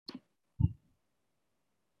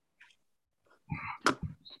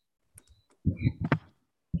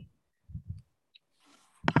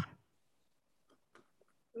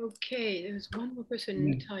Okay, there's one more person.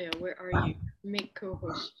 Natalia, where are you? Make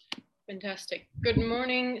co-host. Fantastic. Good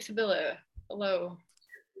morning, Sibylla. Hello.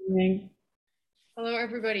 Good morning. Hello,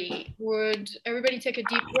 everybody. Would everybody take a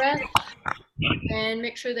deep breath and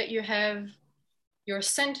make sure that you have your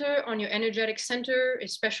center on your energetic center,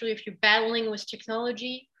 especially if you're battling with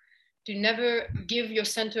technology. Do never give your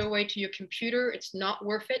center away to your computer. It's not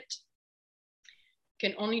worth it. You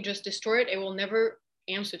can only just destroy it. It will never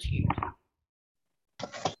answer to you.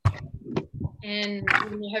 And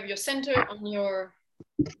when you have your center on your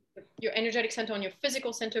energetic center on your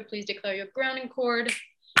physical center, please declare your grounding cord.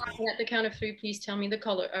 And at the count of 3, please tell me the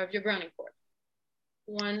color of your grounding cord.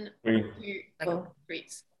 1, 2, 3.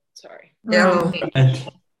 Sorry. Yellow.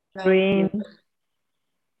 Green.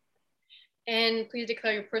 And please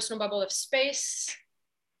declare your personal bubble of space.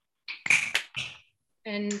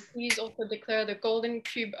 And please also declare the golden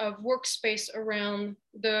cube of workspace around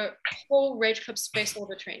the whole Rage Club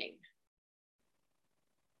Spaceholder training.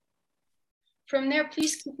 From there,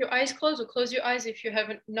 please keep your eyes closed, or close your eyes if you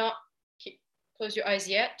haven't closed your eyes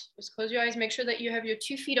yet. Just close your eyes, make sure that you have your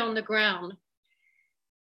 2 feet on the ground.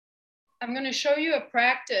 I'm going to show you a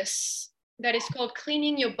practice that is called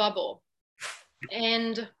cleaning your bubble.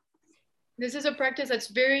 And this is a practice that's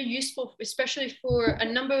very useful, especially for a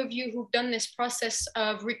number of you who've done this process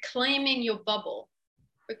of reclaiming your bubble,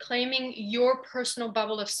 reclaiming your personal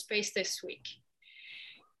bubble of space this week.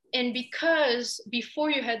 And because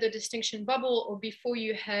before you had the distinction bubble, or before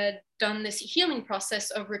you had done this healing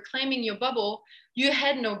process of reclaiming your bubble, you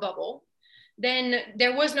had no bubble, then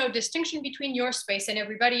there was no distinction between your space and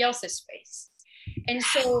everybody else's space. And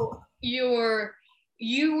so you were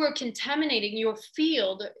contaminating your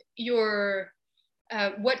field,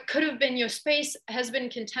 what could have been your space has been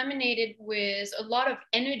contaminated with a lot of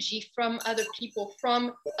energy from other people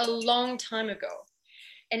from a long time ago.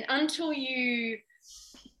 And until you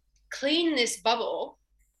clean this bubble,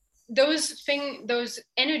 these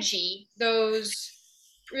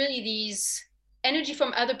energy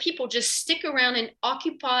from other people just stick around and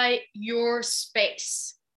occupy your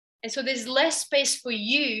space. And so there's less space for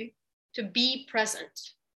you to be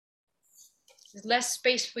present. There's less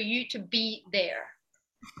space for you to be there.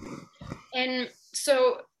 And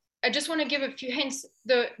so I just want to give a few hints.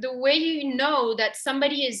 The way you know that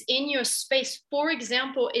somebody is in your space, for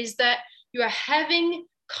example, is that you are having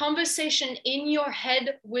conversation in your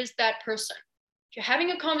head with that person. If you're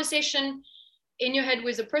having a conversation in your head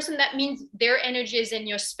with a person, that means their energy is in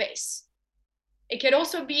your space. It could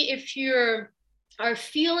also be if you are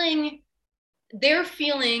feeling their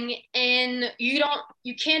feeling and you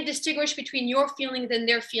can't distinguish between your feelings and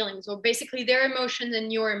their feelings, or basically their emotions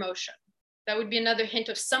and your emotion. That would be another hint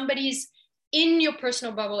of somebody's in your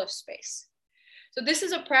personal bubble of space. So this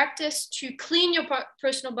is a practice to clean your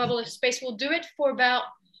personal bubble of space. We'll do it for about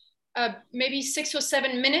maybe 6 or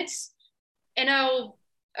 7 minutes. And I'll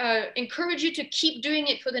encourage you to keep doing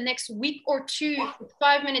it for the next week or 2, for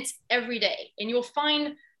 5 minutes every day. And you'll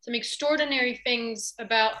find some extraordinary things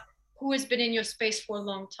about who has been in your space for a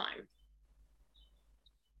long time.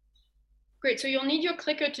 Great, so you'll need your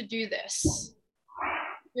clicker to do this.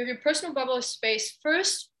 You have your personal bubble of space.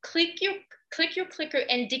 First, click your clicker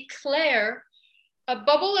and declare a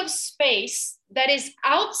bubble of space that is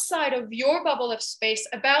outside of your bubble of space,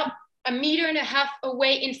 about 1.5 meters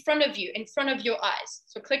away in front of you, in front of your eyes.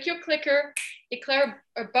 So click your clicker, declare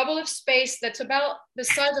a bubble of space that's about the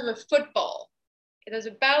size of a football. It is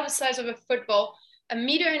about the size of a football, 1.5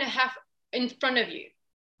 meters in front of you.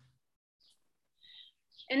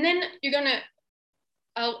 And then you're gonna,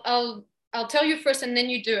 I'll tell you first and then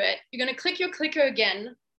you do it. You're gonna click your clicker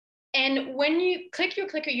again. And when you click your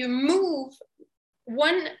clicker, you move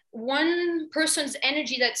one person's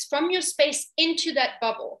energy that's from your space into that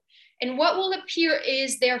bubble. And what will appear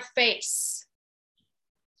is their face.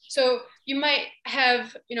 So you might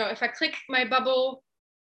have, if I click my bubble,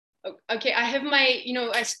 okay, I have my,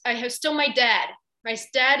 I have still my dad. My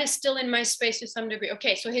dad is still in my space to some degree.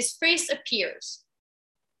 Okay, so his face appears.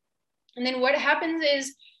 And then what happens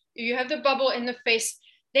is you have the bubble in the face,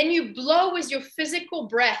 then you blow with your physical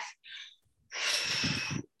breath.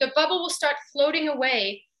 The bubble will start floating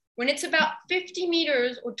away. When it's about 50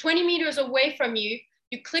 meters or 20 meters away from you,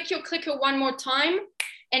 you click your clicker one more time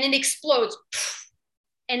and it explodes.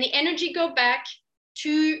 And the energy go back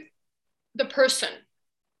to the person.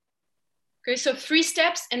 Okay, so 3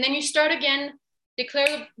 steps, and then you start again,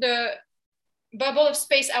 declare the bubble of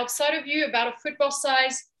space outside of you, about a football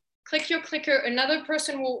size, click your clicker, another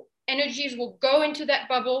person energies will go into that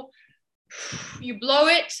bubble, you blow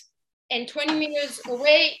it, and 20 meters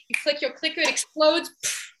away, you click your clicker, it explodes,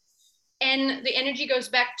 and the energy goes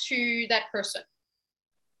back to that person.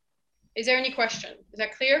 Is there any question? Is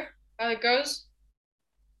that clear how it goes?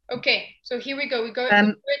 Okay, so here we go. We go.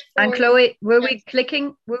 Anne-Chloé, were we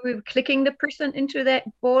clicking the person into that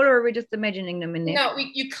ball, or were we just imagining them in there? No,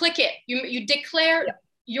 you click it. You declare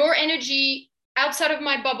your energy outside of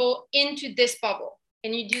my bubble into this bubble,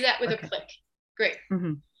 and you do that with a click. Great.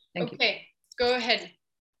 Mm-hmm. Thank you. Okay, go ahead.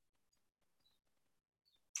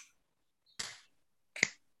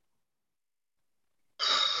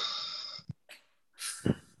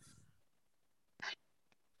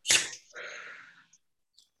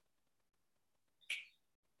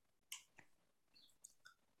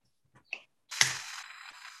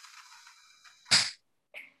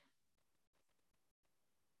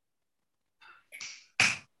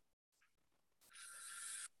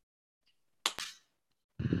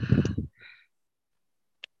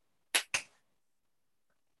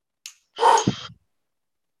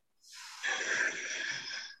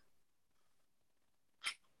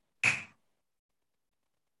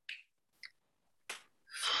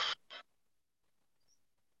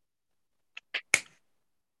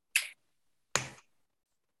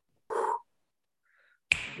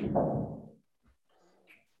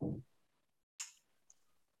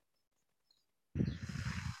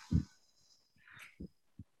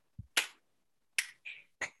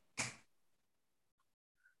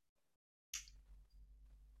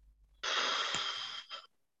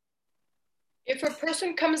 If a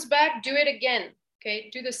person comes back, do it again. Okay,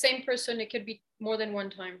 do the same person. It could be more than one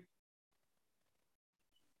time.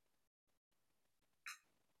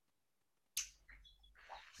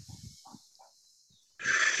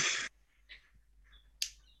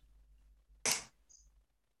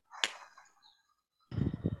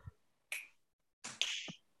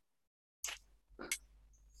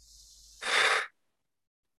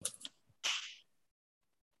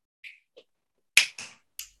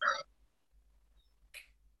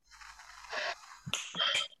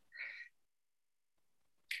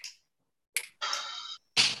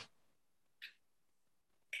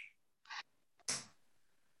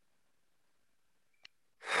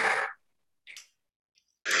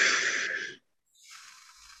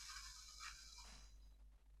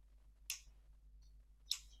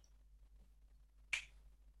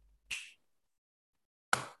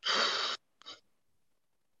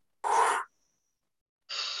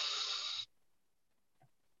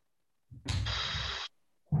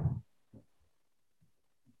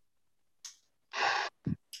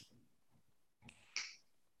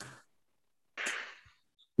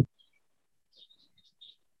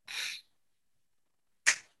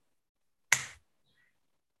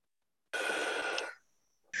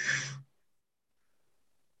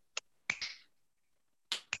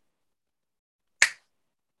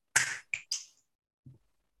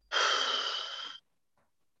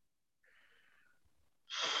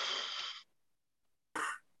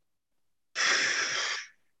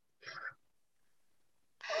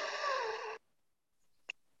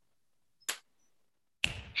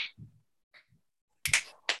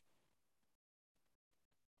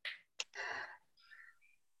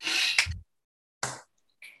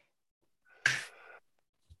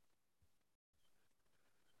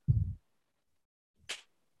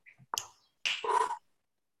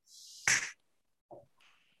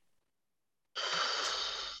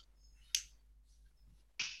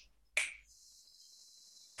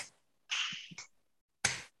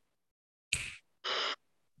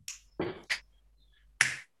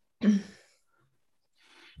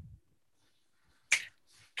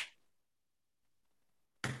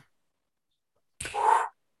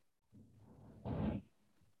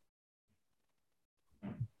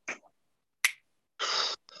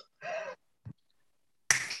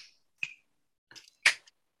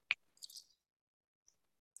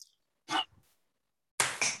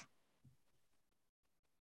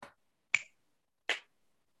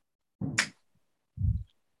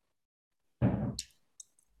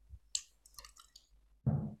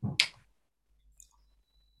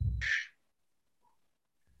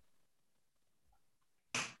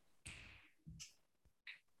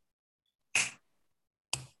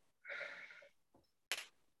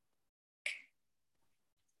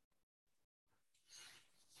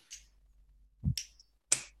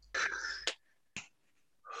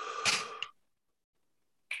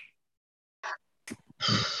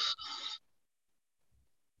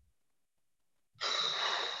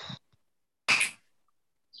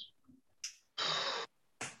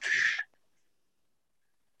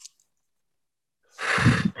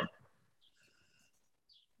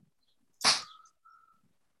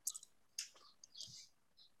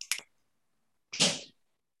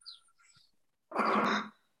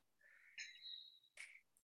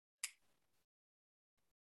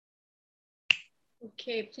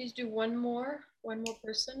 Okay, please do one more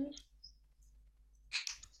person.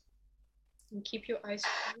 And keep your eyes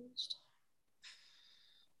closed.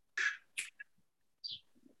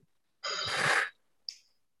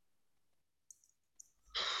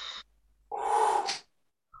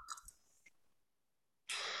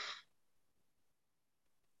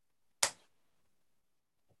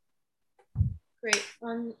 Great.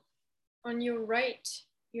 On your right,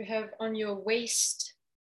 you have on your waist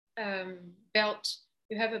belt,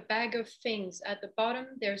 you have a bag of things. At the bottom,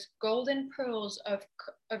 there's golden pearls of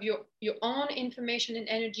your own information and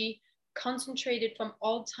energy concentrated from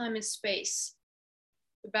all time and space.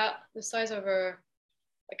 About the size of a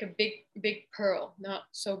big pearl, not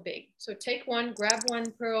so big. So take one, grab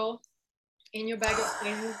one pearl in your bag of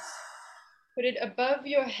things, put it above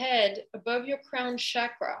your head, above your crown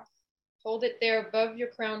chakra. Hold it there above your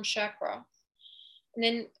crown chakra. And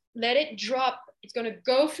then let it drop. It's going to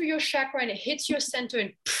go through your chakra and it hits your center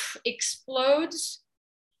and explodes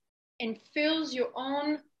and fills your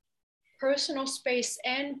own personal space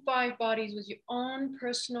and 5 bodies with your own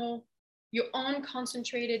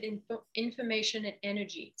concentrated information and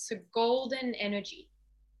energy. It's a golden energy.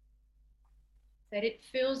 That it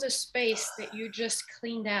fills a space that you just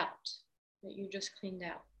cleaned out.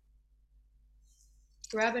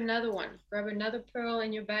 Grab another one. Grab another pearl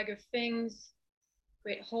in your bag of things.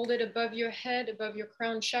 Great. Hold it above your head, above your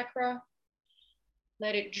crown chakra.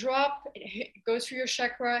 Let it drop. It goes through your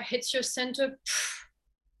chakra, hits your center.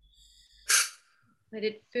 Let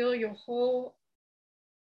it fill your whole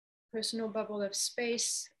personal bubble of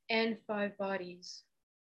space and 5 bodies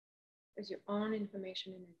as your own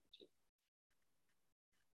information and energy.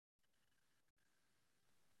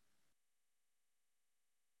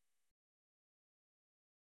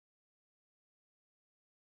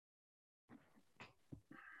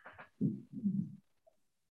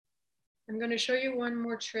 I'm going to show you one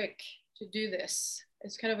more trick to do this.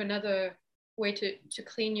 It's kind of another way to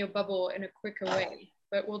clean your bubble in a quicker way,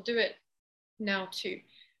 but we'll do it now too.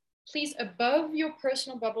 Please, above your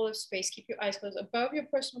personal bubble of space, keep your eyes closed, above your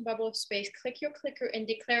personal bubble of space, click your clicker and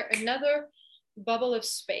declare another bubble of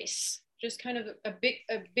space, just kind of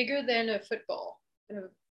bigger than a football, kind of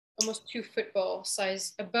almost 2 football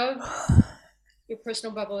size above your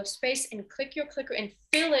personal bubble of space, and click your clicker and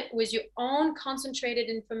fill it with your own concentrated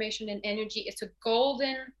information and energy. It's a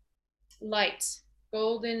golden light,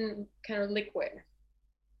 golden kind of liquid.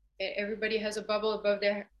 Everybody has a bubble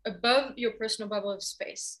above your personal bubble of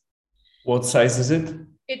space. What size is it?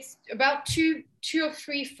 It's about 2 or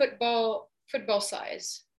 3 football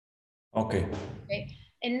size. Okay.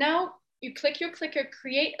 And now you click your clicker,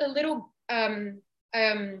 create a little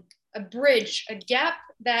a bridge, a gap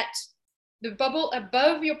that the bubble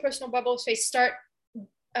above your personal bubble space start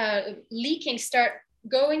leaking, start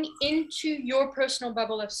going into your personal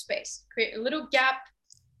bubble of space. Create a little gap,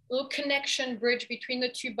 little connection bridge between the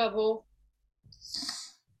 2 bubbles.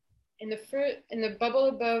 And the bubble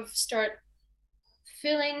above start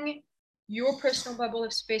filling your personal bubble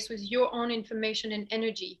of space with your own information and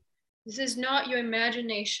energy. This is not your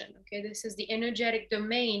imagination, okay? This is the energetic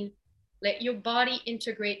domain. Let your body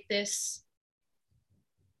integrate this.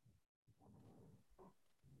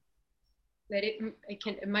 Let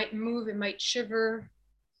it might move, it might shiver.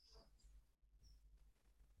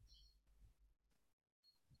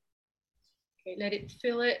 Okay, let it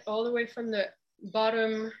fill it all the way from the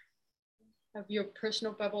bottom of your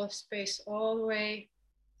personal bubble of space, all the way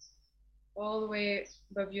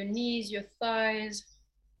above your knees, your thighs.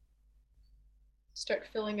 Start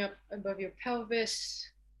filling up above your pelvis,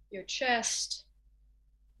 your chest.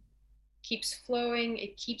 Keeps flowing,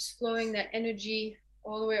 it keeps flowing, that energy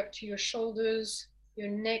all the way up to your shoulders, your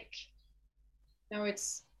neck. Now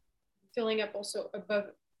it's filling up also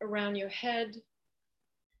around your head.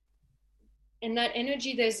 And that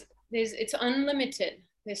energy, it's unlimited.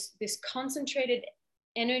 This concentrated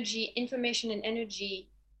energy, information and energy,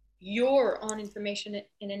 your own information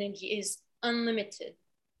and energy is unlimited.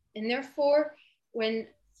 And therefore, when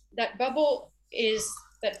that bubble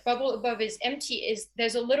above is empty,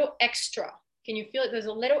 there's a little extra. Can you feel it? There's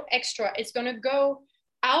a little extra. It's going to go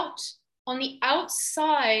out on the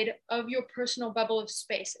outside of your personal bubble of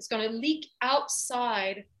space. It's going to leak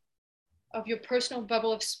outside of your personal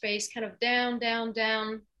bubble of space, kind of down, down,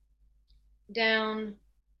 down, down.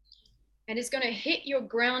 And it's going to hit your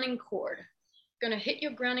grounding cord. It's going to hit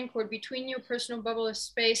your grounding cord between your personal bubble of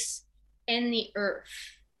space and the earth.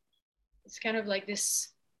 It's kind of like this,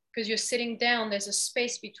 because you're sitting down, there's a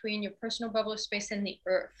space between your personal bubble of space and the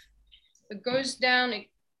earth. It goes down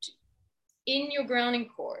in your grounding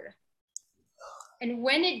cord. And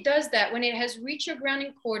when it does that, when it has reached your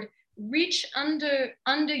grounding cord, reach under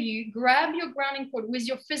you, grab your grounding cord with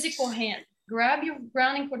your physical hand. Grab your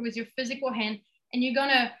grounding cord with your physical hand, and you're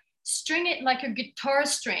gonna string it like a guitar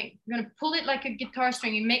string. You're gonna pull it like a guitar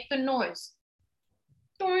string and make the noise.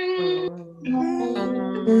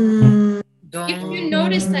 If you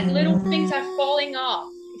notice that little things are falling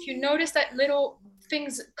off, if you notice that little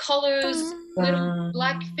things, colors, little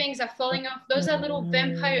black things are falling off, those are little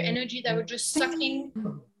vampire energy that were just sucking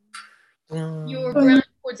your grounding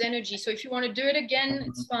cord's energy. So if you want to do it again,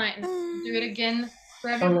 it's fine. Do it again.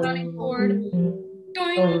 Grab your grounding cord. Make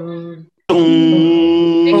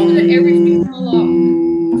sure that everything falls off.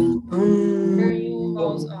 Everything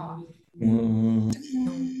falls off.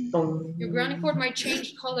 Your grounding cord might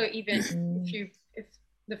change color even if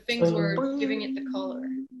the things were giving it the color.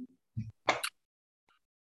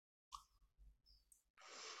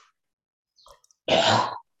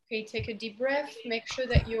 Okay, take a deep breath. Make sure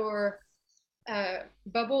that your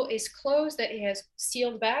bubble is closed, that it has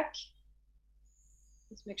sealed back.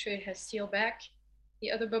 Let's make sure it has sealed back.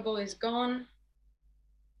 The other bubble is gone.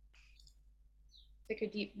 Take a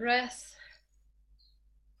deep breath.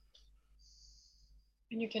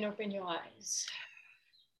 And you can open your eyes.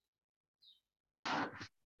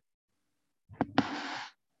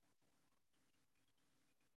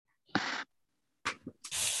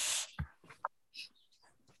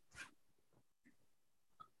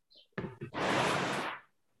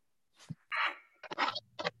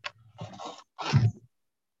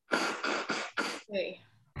 Okay,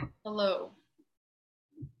 hello.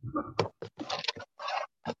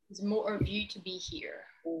 There's more of you to be here.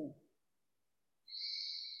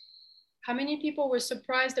 How many people were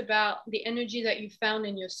surprised about the energy that you found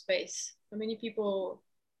in your space? How many people,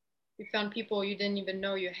 you found people you didn't even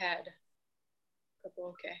know you had? A couple,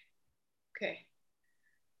 okay. Okay.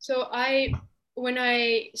 So when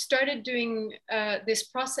I started doing this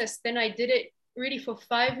process, then I did it really for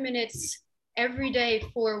 5 minutes every day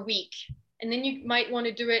for a week. And then you might want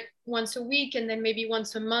to do it once a week and then maybe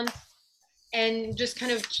once a month, and just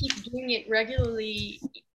kind of keep doing it regularly.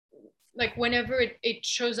 Like whenever it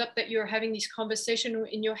shows up that you're having this conversation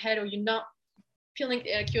in your head, or you're not feeling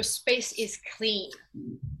like your space is clean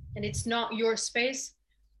and it's not your space,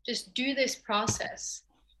 just do this process.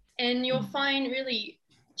 And you'll find really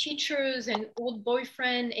teachers and old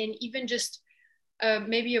boyfriend, and even just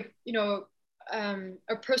maybe a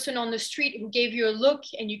person on the street who gave you a look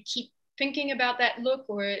and you keep thinking about that look,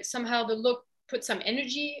 or somehow the look put some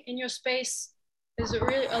energy in your space. There's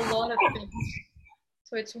really a lot of things.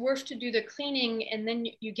 So it's worth to do the cleaning, and then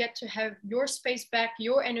you get to have your space back,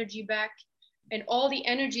 your energy back, and all the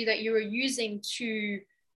energy that you were using to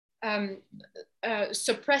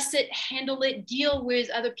suppress it, handle it, deal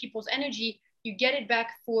with other people's energy, you get it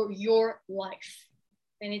back for your life.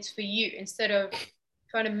 And it's for you, instead of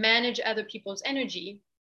trying to manage other people's energy.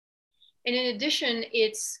 And in addition,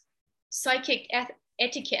 it's psychic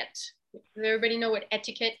etiquette. Does everybody know what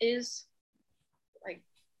etiquette is? Like,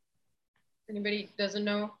 anybody doesn't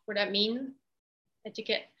know what that means?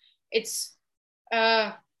 Etiquette. It's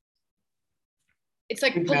like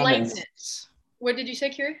good politeness. Manners. What did you say,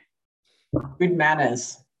 Kira? Good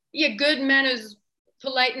manners. Yeah, good manners,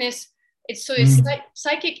 politeness. It's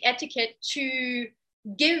psychic etiquette to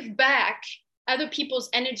give back other people's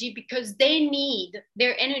energy, because they need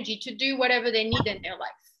their energy to do whatever they need in their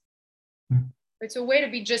life. It's a way to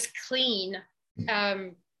be just clean.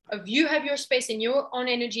 Of you have your space and your own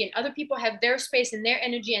energy, and other people have their space and their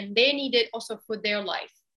energy, and they need it also for their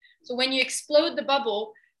life. So when you explode the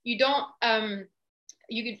bubble, you don't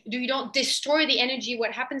destroy the energy.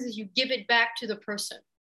 What happens is you give it back to the person.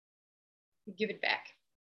 You give it back.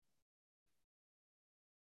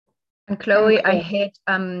 And Chloe, I had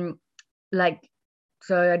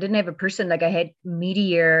so I didn't have a person, like I had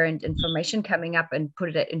media and information coming up and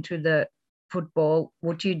put it into the football.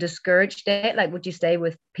 Would you discourage that? Like, would you stay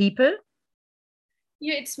with people?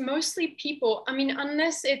 Yeah, it's mostly people. I mean,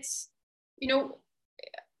 unless it's,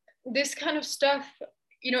 this kind of stuff,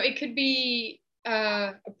 it could be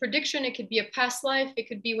a prediction, it could be a past life, it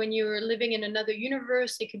could be when you were living in another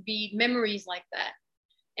universe, it could be memories like that.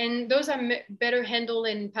 And those are better handled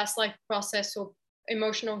in past life process or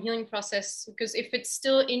emotional healing process, because if it's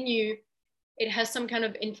still in you, it has some kind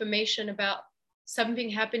of information about something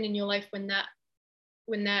happened in your life when that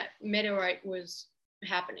meteorite was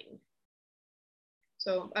happening.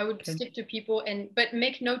 So I would stick to people, but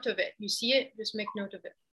make note of it. You see it, just make note of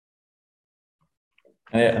it.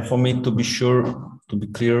 For me, to be sure, to be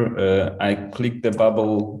clear, I click the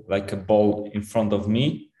bubble like a ball in front of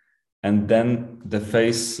me, and then the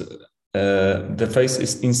face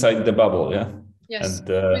is inside the bubble. Yeah. Yes.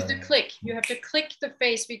 And With the click, you have to click the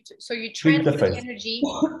face. So you click the transfer the face. energy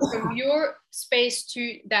from your space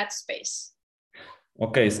to that space.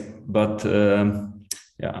 Okay, but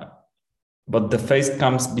yeah, but the face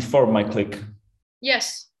comes before my click.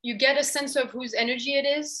 Yes, you get a sense of whose energy it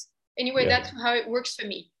is. Anyway, Yeah. that's how it works for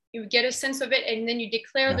me. You get a sense of it, and then you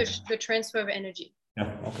declare the transfer of energy.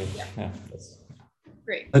 Yeah. Okay. Yeah. That's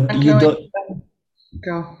Great. But you don't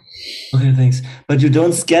go. Okay, thanks. But you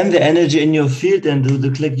don't scan the energy in your field and do the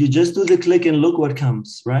click. You just do the click and look what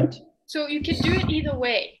comes, right? So you could do it either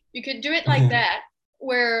way. You could do it like that,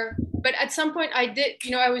 but at some point I did,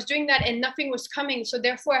 I was doing that and nothing was coming. So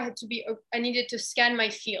therefore I needed to scan my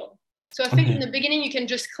field. So I think in the beginning you can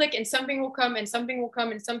just click and something will come and something will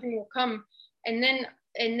come and something will come. And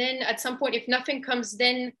then at some point, if nothing comes,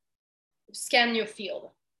 then scan your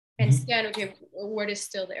field and scan, okay, what is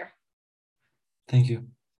still there. Thank you.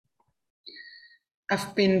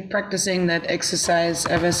 I've been practicing that exercise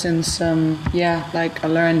ever since, like I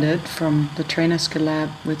learned it from the trainers collab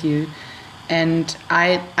with you. And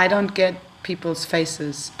I don't get people's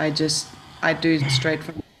faces. I do it straight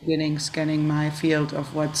from the beginning, scanning my field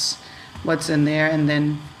of what's in there and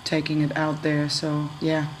then taking it out there. So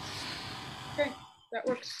yeah. Okay, that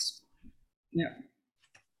works. Yeah.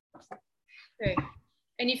 Okay.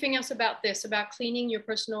 Anything else about this, about cleaning your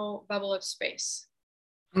personal bubble of space?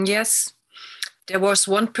 Yes, there was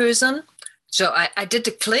one person. So I did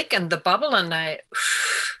the click and the bubble and I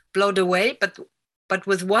blowed away. But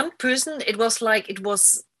with one person, it was like it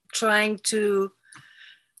was trying to,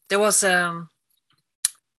 there was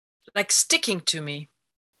like sticking to me.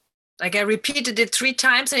 Like I repeated it 3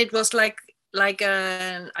 times and it was like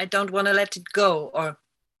I don't want to let it go. Or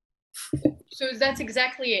so that's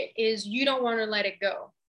exactly it, is you don't want to let it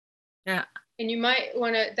go. Yeah. And you might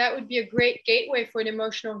want to, that would be a great gateway for an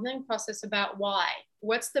emotional healing process about why.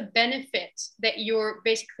 What's the benefit that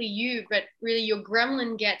basically you, but really your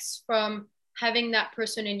gremlin gets from having that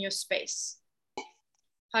person in your space?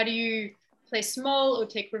 How do you play small or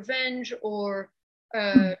take revenge or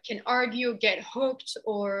can argue, get hooked,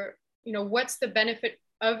 or, what's the benefit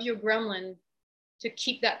of your gremlin to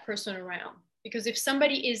keep that person around? Because if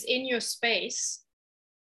somebody is in your space,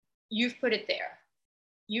 you've put it there.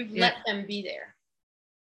 You've let them be there.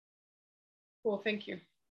 Cool, thank you.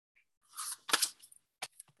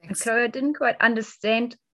 Chloe, I didn't quite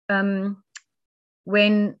understand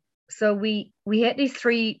we had these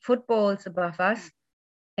 3 footballs above us,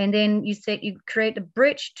 and then you said you create a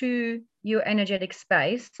bridge to your energetic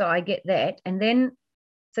space. So I get that. And then,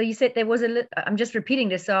 so you said there was I'm just repeating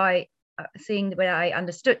this, so I seeing where I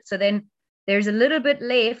understood. So then there's a little bit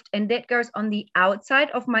left, and that goes on the outside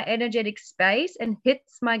of my energetic space and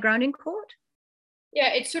hits my grounding cord.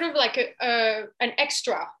 Yeah, it's sort of like an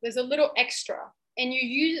extra. There's a little extra. And you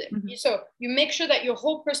use it. So you make sure that your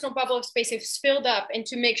whole personal bubble of space is filled up. And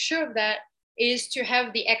to make sure of that is to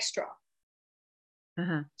have the extra.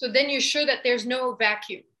 So then you're sure that there's no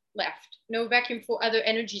vacuum left, no vacuum for other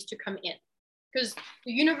energies to come in. Because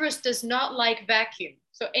the universe does not like vacuum.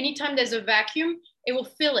 So anytime there's a vacuum, it will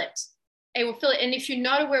fill it. It will fill it. And if you're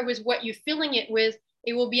not aware with what you're filling it with,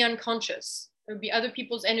 it will be unconscious. It will be other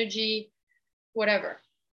people's energy, whatever.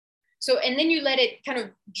 So, and then you let it kind of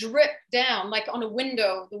drip down, like on a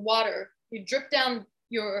window, the water, you drip down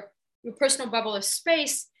your personal bubble of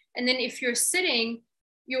space. And then if you're sitting,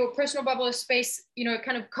 your personal bubble of space, it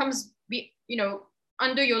kind of comes,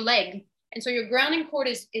 under your leg. And so your grounding cord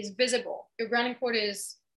is visible. Your grounding cord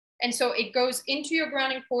is, and so it goes into your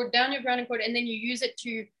grounding cord, down your grounding cord, and then you use it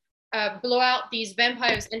to blow out these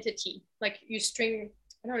vampires entity. Like you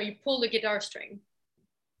you pull the guitar string.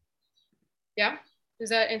 Yeah? Does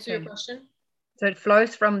that answer your question? So it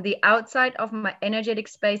flows from the outside of my energetic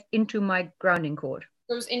space into my grounding cord.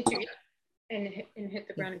 Goes into it and hit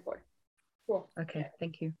the grounding cord. Cool. Okay,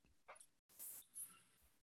 thank you.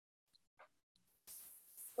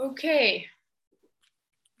 Okay,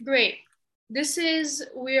 great. This is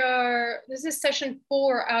session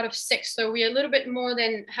 4 out of 6. So we're a little bit more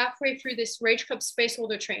than halfway through this Rage Club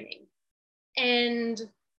Spaceholder training. And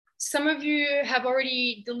some of you have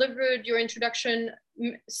already delivered your introduction.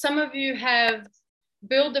 Some of you have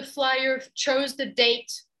built the flyer, chose the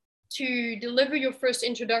date to deliver your first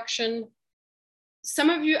introduction. Some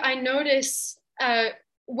of you, I notice,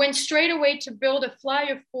 went straight away to build a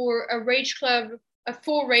flyer for a Rage Club, a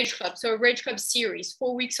full Rage Club, so a Rage Club series,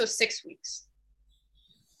 4 weeks or 6 weeks.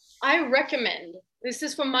 I recommend, this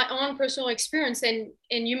is from my own personal experience, and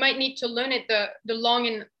you might need to learn it the long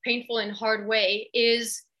and painful and hard way,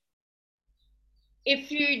 is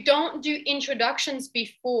if you don't do introductions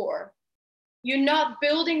before, you're not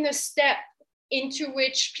building the step into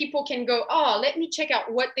which people can go, oh, let me check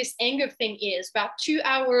out what this anger thing is. About 2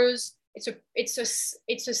 hours. It's a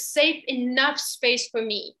safe enough space for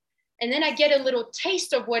me. And then I get a little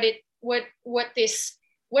taste of what are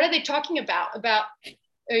they talking about,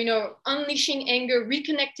 unleashing anger,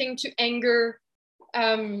 reconnecting to anger,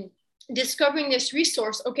 discovering this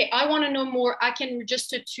resource. Okay, I want to know more. I can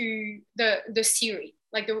register to the series,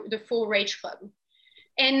 like the full Rage Club.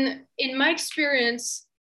 And in my experience,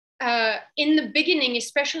 in the beginning,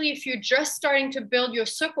 especially if you're just starting to build your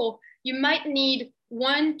circle, you might need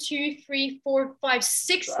 1, 2, 3, 4, 5,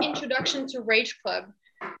 6 introductions to Rage Club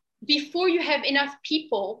before you have enough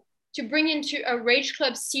people to bring into a Rage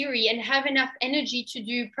Club series and have enough energy to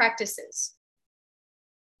do practices.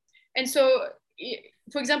 And so,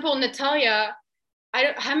 for example, Natalia,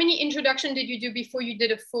 how many introductions did you do before you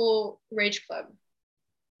did a full Rage Club?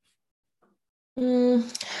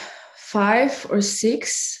 5 or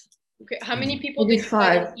 6. Okay, how many people Maybe did you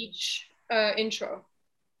have 5 in each intro?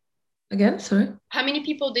 Again, sorry. How many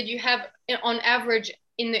people did you have on average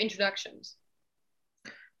in the introductions?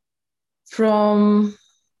 From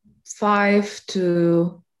 5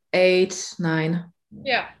 to 8, 9.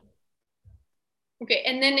 Yeah. Okay,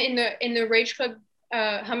 and then in the Rage Club,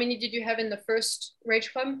 how many did you have in the first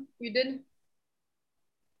Rage Club you did? I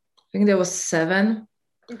think there was 7.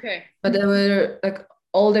 Okay. But there were like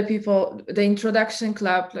all the people, the introduction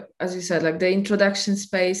club, like, as you said, like the introduction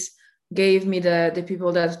space gave me the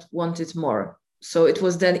people that wanted more. So it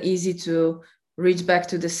was then easy to reach back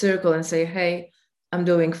to the circle and say, hey, I'm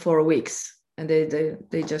doing 4 weeks. And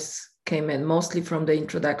they just came in mostly from the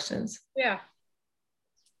introductions. Yeah.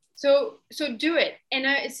 So do it. And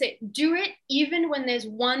I say, do it even when there's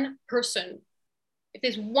one person. If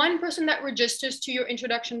there's one person that registers to your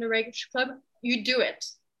introduction to Rage Club, you do it.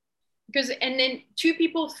 And then 2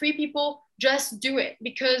 people, 3 people, just do it,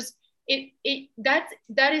 because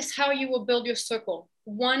that is how you will build your circle,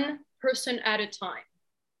 one person at a time.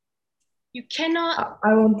 You cannot.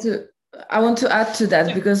 I want to add to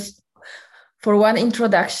that, because for one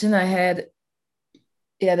introduction I had,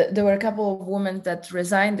 there were a couple of women that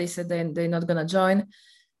resigned. They said they're not gonna join,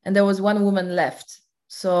 and there was one woman left.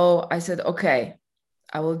 So I said, okay,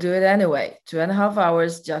 I will do it anyway. 2.5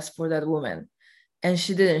 hours just for that woman. And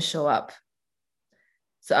she didn't show up.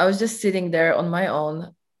 So I was just sitting there on my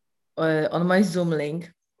own, on my Zoom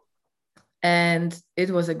link, and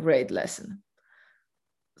it was a great lesson.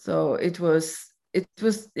 So it was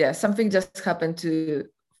something just happened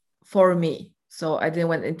for me. So I didn't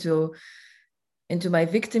went into my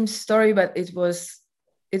victim story, but it was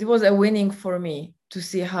a winning for me to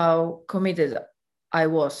see how committed I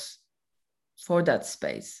was for that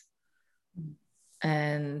space.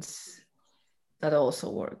 And that also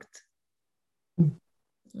worked.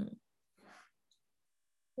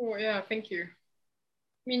 Oh yeah, thank you.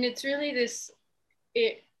 I mean, it's really this.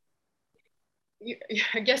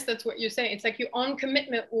 I guess that's what you're saying. It's like your own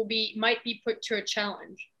commitment might be put to a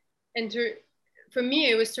challenge, and for me,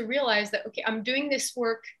 it was to realize that, okay, I'm doing this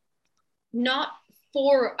work not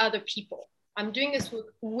for other people. I'm doing this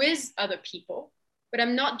work with other people, but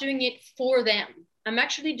I'm not doing it for them. I'm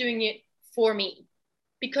actually doing it for me,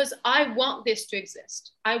 because I want this to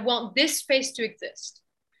exist. I want this space to exist.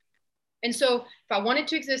 And so if I want it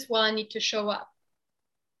to exist, well, I need to show up.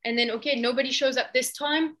 And then, okay, nobody shows up this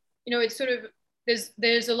time. It's sort of,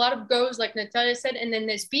 there's a lot of goes, like Natalia said, and then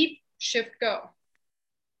there's beep, shift, go.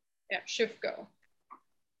 Yeah, shift, go.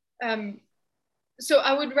 So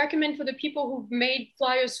I would recommend for the people who've made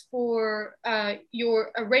flyers for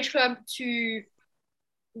your Rage Club to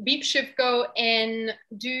beep, shift, go, and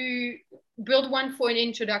build one for an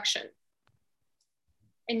introduction,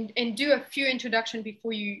 and do a few introductions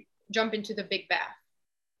before you jump into the big bath.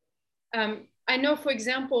 I know, for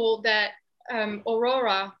example, that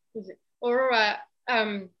Aurora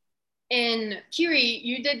and Kiri,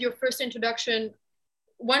 you did your first introduction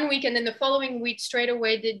 1 week, and then the following week straight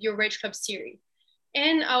away did your Rage Club series.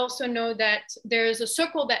 And I also know that there's a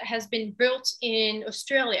circle that has been built in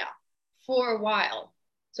Australia for a while.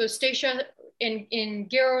 So Stacia and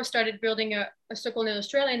Gero started building a circle in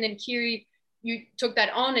Australia, and then Kiri, you took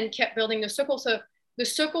that on and kept building the circle. So the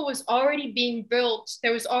circle was already being built.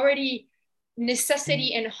 There was already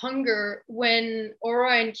necessity and hunger when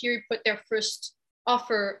Aura and Kiri put their first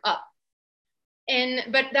offer up.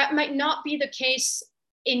 But that might not be the case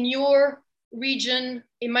in your region.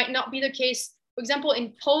 It might not be the case, for example,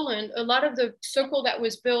 in Poland. A lot of the circle that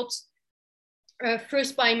was built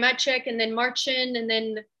first by Maciek and then Marcin, and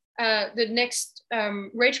then the next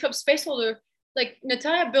Rage Club Spaceholder, like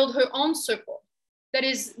Natalia built her own circle that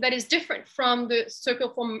is different from the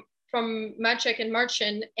circle from Maciek and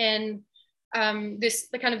Marcin. And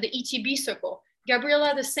the kind of the ETB circle.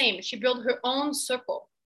 Gabriella, the same. She built her own circle.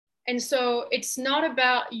 And so it's not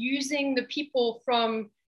about using the people from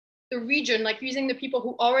the region, like using the people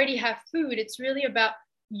who already have food. It's really about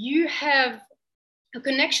you have a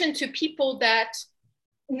connection to people that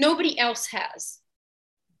nobody else has.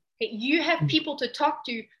 Okay? You have people to talk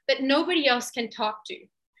to that nobody else can talk to.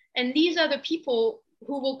 And these are the people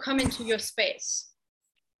who will come into your space.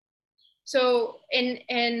 So,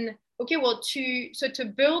 okay, well,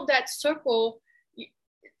 to build that circle,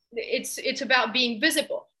 it's about being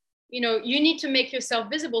visible. You know, you need to make yourself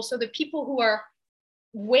visible so the people who are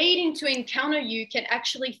waiting to encounter you can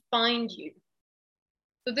actually find you.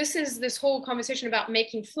 So this is this whole conversation about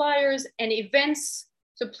making flyers and events.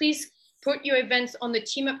 So please put your events on the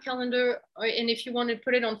Team Up calendar, and if you want to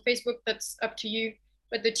put it on Facebook, that's up to you.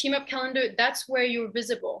 But the Team Up calendar, that's where you're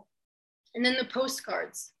visible. And then the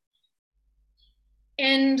postcards.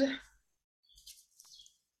 And what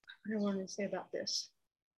do I want to say about this?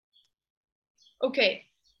 Okay,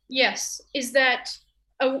 yes, is that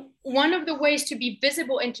one of the ways to be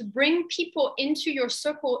visible and to bring people into your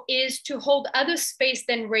circle is to hold other space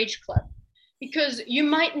than Rage Club. Because you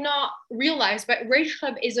might not realize, but Rage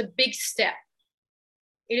Club is a big step.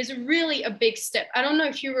 It is really a big step. I don't know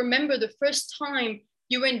if you remember the first time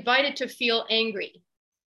you were invited to feel angry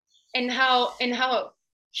and how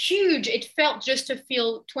huge it felt just to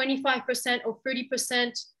feel 25% or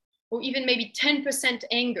 30% or even maybe 10%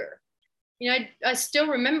 anger. You know, I still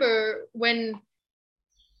remember when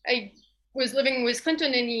I was living with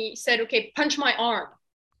Clinton and he said, okay, punch my arm.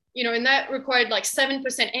 You know, and that required like 7%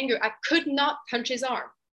 anger. I could not punch his arm.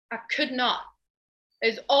 I could not.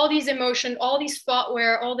 There's all these emotions, all these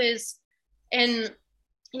thoughtware, all this. And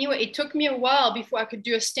anyway, it took me a while before I could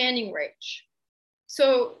do a standing rage.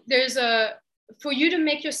 So for you to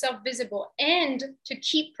make yourself visible and to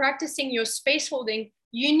keep practicing your space holding,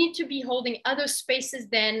 you need to be holding other spaces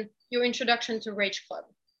than your introduction to Rage Club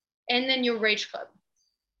and then your Rage Club.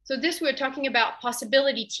 So this, we're talking about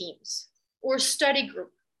possibility teams or study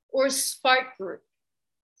group or spark group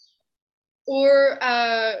or,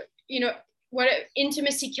 what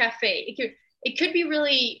intimacy cafe. It could be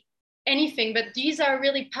really anything, but these are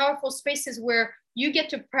really powerful spaces where you get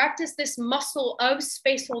to practice this muscle of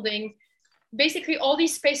space holding. Basically, all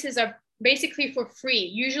these spaces are basically for free.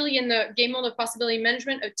 Usually in the game mode of possibility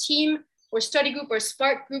management, a team or study group or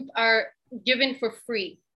spark group are given for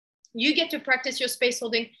free. You get to practice your space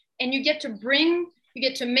holding and you get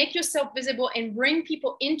to make yourself visible and bring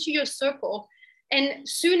people into your circle. And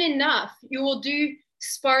soon enough, you will do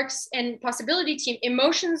sparks and possibility team.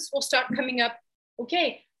 Emotions will start coming up.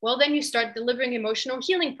 Okay, well, then you start delivering emotional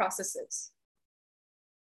healing processes.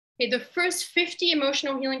 Okay, the first 50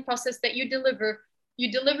 emotional healing process that you deliver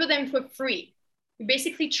them for free. You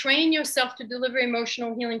basically train yourself to deliver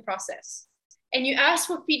emotional healing process. And you ask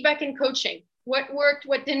for feedback and coaching. What worked,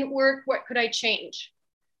 what didn't work, what could I change?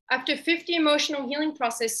 After 50 emotional healing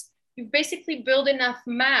process, you basically build enough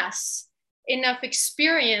mass, enough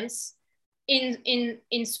experience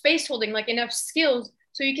in space holding, like enough skills,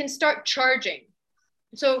 so you can start charging.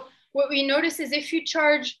 So what we notice is if you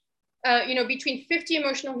charge, between 50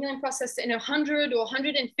 emotional healing process and 100 or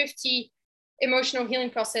 150 emotional healing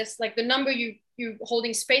process, like the number you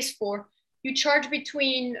holding space for, you charge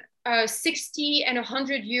between 60 and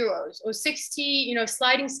 100 euros or 60,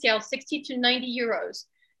 sliding scale, 60 to 90 euros.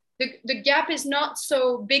 The gap is not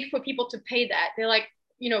so big for people to pay that. They're like,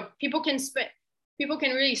 people can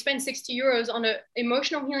really spend 60 euros on an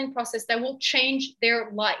emotional healing process that will change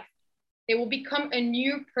their life. They will become a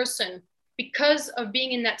new person because of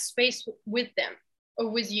being in that space with them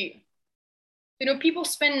or with you. People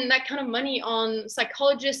spend that kind of money on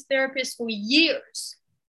psychologists, therapists for years,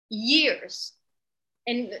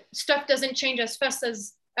 and stuff doesn't change as fast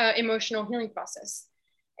as emotional healing process.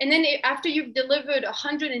 And then after you've delivered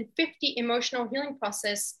 150 emotional healing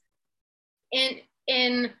process and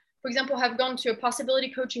for example, have gone to a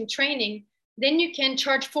possibility coaching training, then you can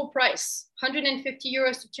charge full price, 150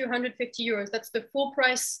 euros to 250 euros. That's the full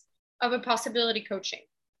price of a possibility coaching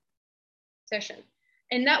session.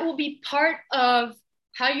 And that will be part of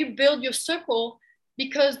how you build your circle,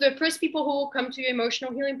 because the first people who will come to your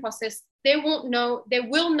emotional healing process, they will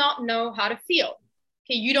not know how to feel.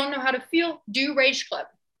 Okay, you don't know how to feel, do Rage Club.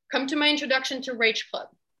 Come to my introduction to Rage Club,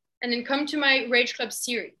 and then come to my Rage Club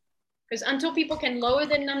series. Because until people can lower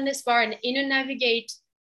the numbness bar and inner navigate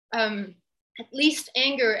at least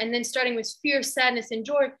anger, and then starting with fear, sadness, and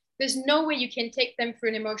joy, there's no way you can take them through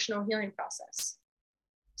an emotional healing process.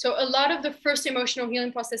 So a lot of the first emotional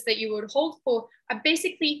healing process that you would hold for are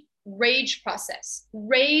basically rage process,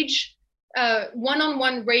 rage,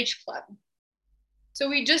 one-on-one Rage Club. So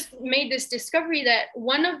we just made this discovery that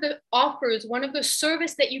one of the offers, one of the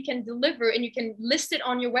service that you can deliver and you can list it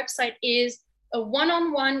on your website is a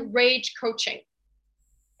one-on-one rage coaching.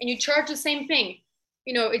 And you charge the same thing.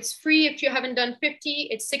 You know, it's free if you haven't done 50,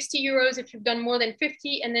 it's 60 euros if you've done more than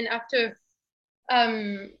 50. And then after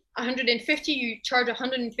 150, you charge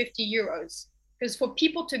 150 euros. Because for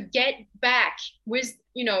people to get back with,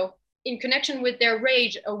 you know, in connection with their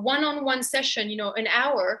rage, a one-on-one session, you know, an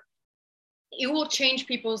hour, it will change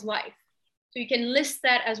people's life. So you can list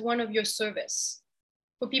that as one of your service.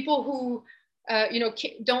 For people who, you know,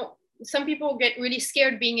 don't, some people get really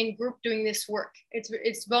scared being in group doing this work.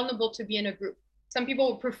 It's vulnerable to be in a group. Some people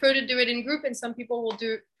will prefer to do it in group and some people will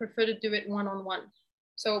prefer to do it one-on-one.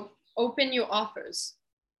 So open your offers.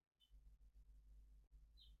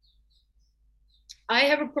 I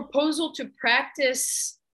have a proposal to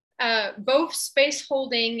practice both space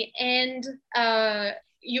holding and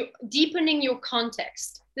deepening your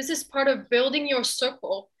context. This is part of building your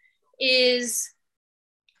circle. You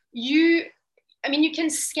can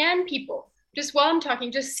scan people. Just while I'm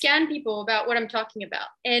talking, just scan people about what I'm talking about.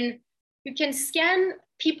 And you can scan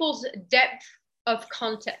people's depth of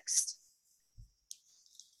context,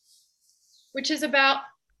 which is about,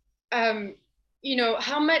 you know,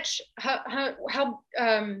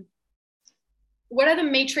 what are the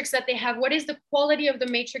matrix that they have? What is the quality of the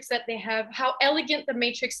matrix that they have? How elegant the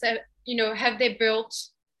matrix that, you know, have they built?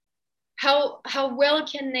 How well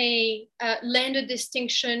can they land a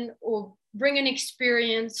distinction or bring an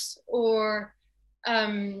experience, or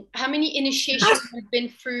how many initiations have been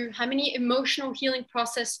through, how many emotional healing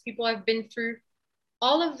process people have been through.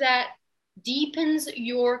 All of that deepens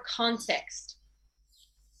your context.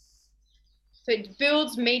 So it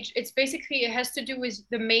builds, it's basically, it has to do with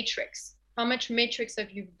the matrix. How much matrix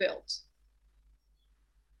have you built?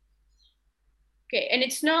 Okay, and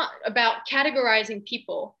it's not about categorizing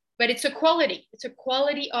people, but it's a quality. It's a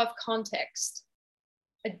quality of context,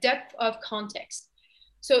 a depth of context.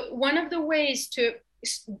 So one of the ways to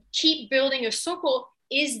keep building a circle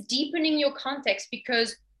is deepening your context,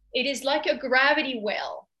 because it is like a gravity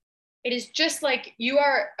well. It is just like you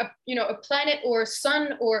are a planet or a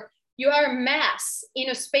sun, or you are a mass in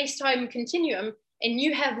a space-time continuum, and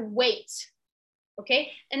you have weight,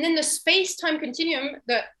 okay? And then the space-time continuum,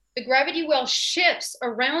 the gravity well shifts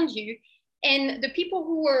around you, and the people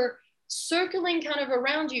who are circling kind of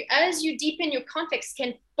around you, as you deepen your context,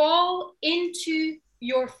 can fall into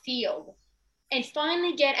your field and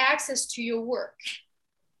finally get access to your work.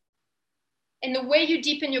 And the way you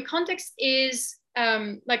deepen your context is,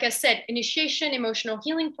 like I said, initiation, emotional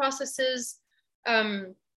healing processes,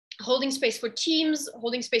 holding space for teams,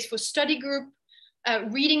 holding space for study group,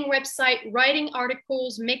 reading website, writing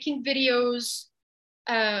articles, making videos.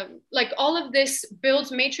 Like all of this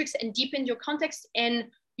builds matrix and deepens your context, and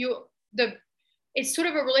it's sort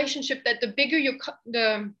of a relationship that the bigger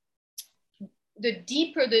the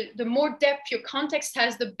deeper, the more depth your context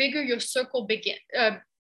has, the bigger your circle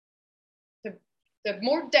the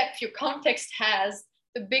more depth your context has,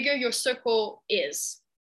 the bigger your circle is.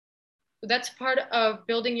 So that's part of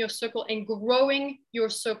building your circle and growing your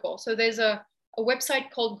circle. So there's a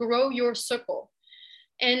website called Grow Your Circle.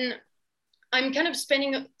 And I'm kind of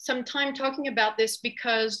spending some time talking about this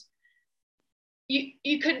because you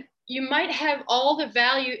might have all the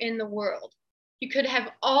value in the world. You could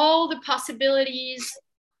have all the possibilities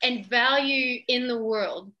and value in the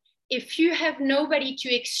world. If you have nobody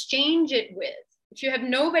to exchange it with, if you have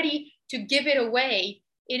nobody to give it away,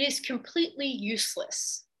 it is completely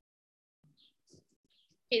useless.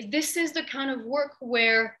 This is the kind of work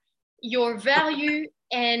where your value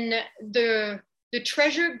and the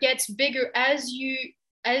treasure gets bigger as you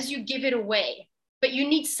give it away, but you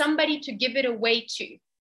need somebody to give it away to.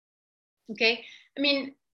 Okay, I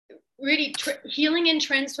mean, really, healing and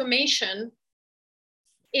transformation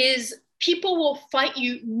is people will fight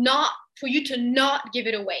you not for you to not give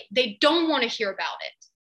it away. They don't want to hear about it.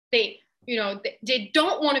 They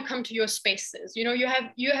don't want to come to your spaces. You know, you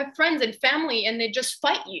have friends and family, and they just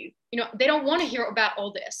fight you. You know, they don't want to hear about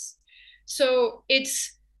all this. So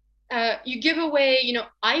it's you give away, you know,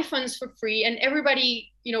 iPhones for free, and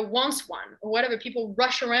everybody, you know, wants one or whatever. People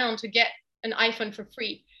rush around to get an iPhone for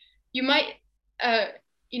free. You might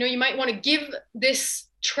want to give this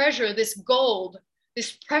treasure, this gold,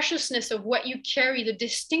 this preciousness of what you carry, the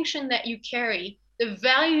distinction that you carry, the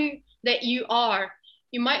value that you are.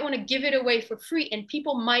 You might want to give it away for free, and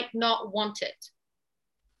people might not want it.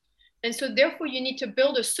 And so therefore you need to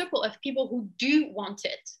build a circle of people who do want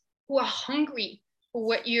it, who are hungry for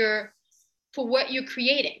what you're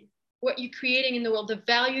creating in the world, the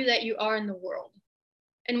value that you are in the world.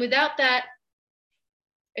 And without that,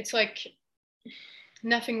 it's like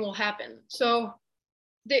nothing will happen. So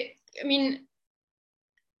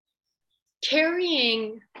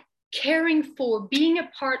caring for, being a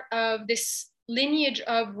part of this lineage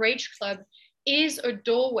of Rage Club is a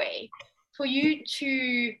doorway for you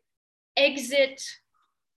to exit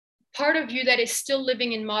part of you that is still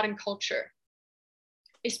living in modern culture,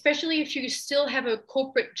 especially if you still have a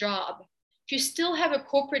corporate job. If you still have a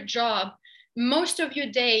corporate job, most of your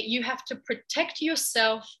day you have to protect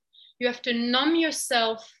yourself, you have to numb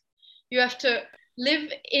yourself, you have to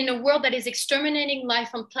live in a world that is exterminating life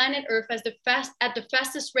on planet Earth at the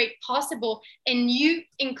fastest rate possible, and you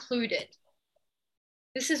included.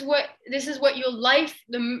 This is what your life,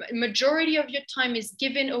 the majority of your time, is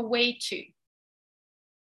given away to.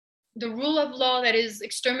 The rule of law that is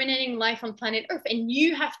exterminating life on planet Earth, and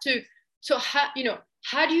you have to. So how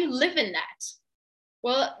do you live in that?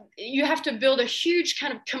 Well, you have to build a huge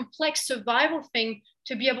kind of complex survival thing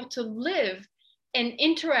to be able to live and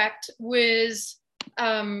interact with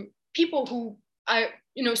people who are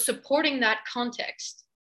supporting that context.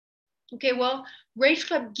 Okay, well, Rage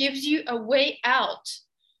Club gives you a way out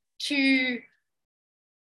to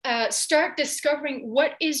start discovering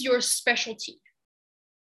what is your specialty.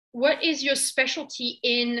 What is your specialty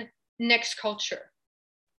in next culture?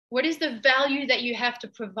 What is the value that you have to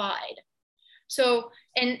provide? So,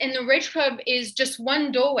 and the Rage Club is just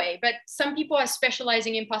one doorway, but some people are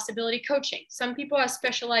specializing in possibility coaching. Some people are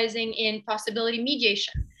specializing in possibility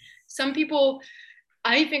mediation. Some people,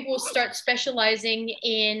 I think, will start specializing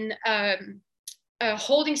in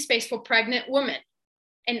holding space for pregnant women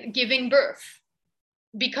and giving birth,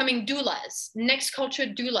 becoming doulas, next culture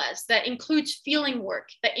doulas. That includes feeling work,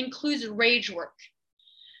 that includes rage work.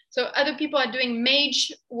 So other people are doing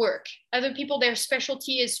mage work. Other people, their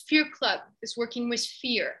specialty is fear club, is working with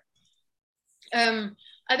fear.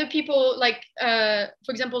 Other people, like, for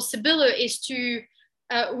example, Sibylla is to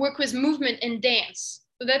work with movement and dance.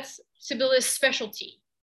 So that's Sibylla's specialty.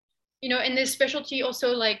 And this specialty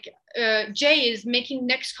also, like Jay is making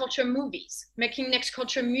next culture movies, making next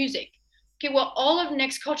culture music. Okay, well, all of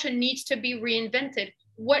next culture needs to be reinvented.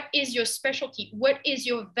 What is your specialty? What is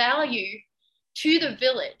your value to the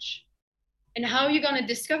village? And how are you going to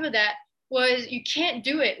discover that? Was you can't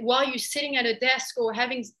do it while you're sitting at a desk or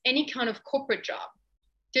having any kind of corporate job.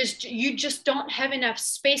 You just don't have enough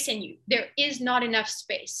space in you. There is not enough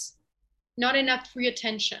space, not enough free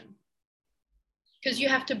attention, because you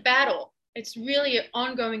have to battle. It's really an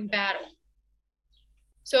ongoing battle.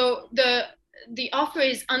 So the offer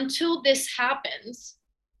is, until this happens,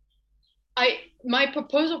 my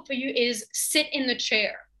proposal for you is sit in the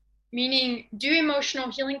chair, meaning do emotional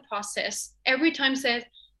healing process. Every time says,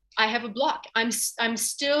 I have a block. I'm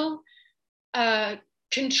still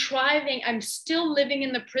contriving. I'm still living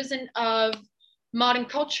in the prison of modern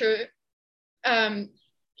culture.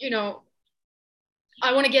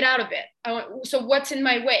 I want to get out of it. So what's in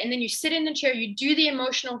my way? And then you sit in the chair, you do the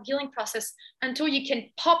emotional healing process until you can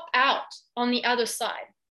pop out on the other side.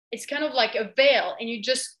 It's kind of like a veil, and you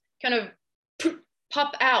just kind of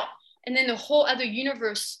pop out, and then the whole other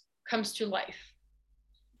universe comes to life.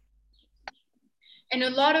 And a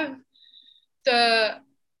lot of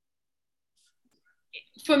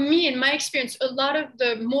for me, in my experience, a lot of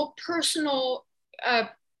the more personal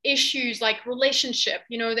issues, like relationship,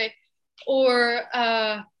 or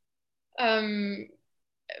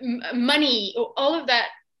money, or all of that,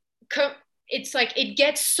 it's like it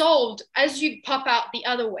gets solved as you pop out the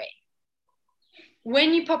other way.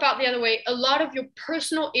 When you pop out the other way, a lot of your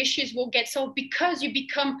personal issues will get solved, because you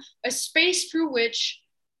become a space through which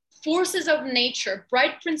forces of nature,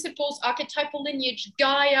 bright principles, archetypal lineage,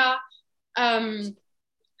 Gaia,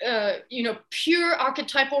 pure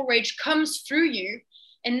archetypal rage comes through you.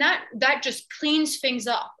 And that just cleans things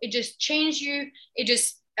up. It just changes you. It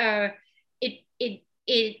just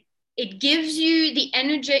it gives you the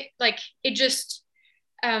energy. Like it just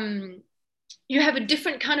you have a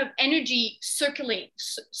different kind of energy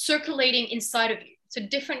circulating inside of you. It's a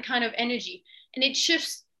different kind of energy, and it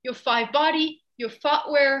shifts your 5 body, your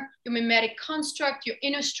thoughtware, your mimetic construct, your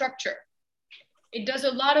inner structure. It does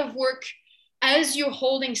a lot of work as you're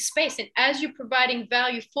holding space and as you're providing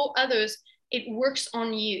value for others. It works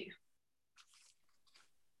on you.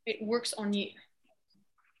 It works on you.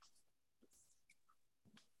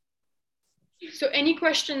 So any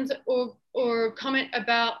questions or comment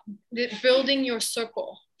about building your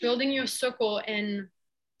circle and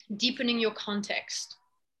deepening your context?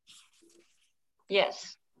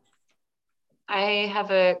 Yes. I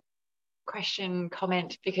have a question,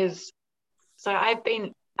 comment, because I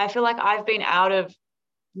feel like I've been out of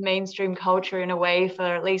mainstream culture in a way for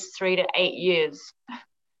at least 3 to 8 years.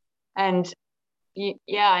 And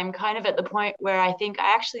yeah, I'm kind of at the point where I think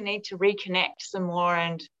I actually need to reconnect some more,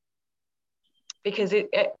 and because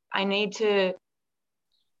I need to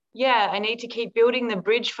keep building the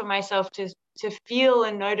bridge for myself to feel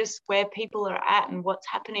and notice where people are at and what's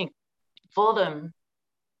happening for them.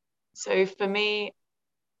 So for me,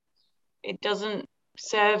 it doesn't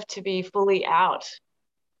serve to be fully out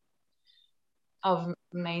of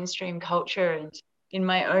mainstream culture and in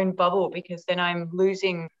my own bubble, because then I'm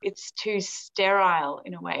losing, it's too sterile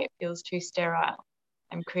in a way. It feels too sterile.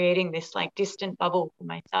 I'm creating this like distant bubble for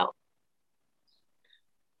myself.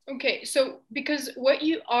 Okay, so because what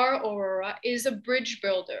you are, Aurora, is a bridge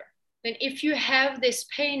builder. Then if you have this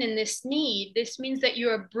pain and this need, this means that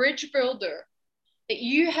you're a bridge builder, that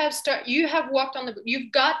you have walked on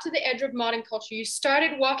you've got to the edge of modern culture. You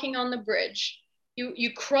started walking on the bridge.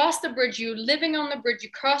 You crossed the bridge, you living on the bridge, you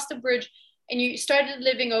crossed the bridge, and you started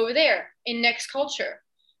living over there in next culture.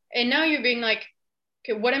 And now you're being like,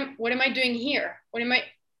 okay, what am I doing here?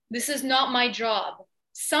 This is not my job.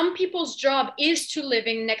 Some people's job is to live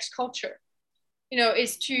in next culture,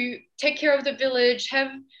 is to take care of the village,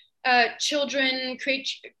 have children, create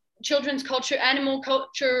children's culture, animal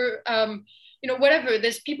culture, whatever.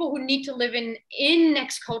 There's people who need to live in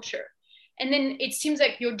next culture. And then it seems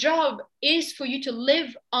like your job is for you to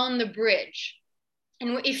live on the bridge.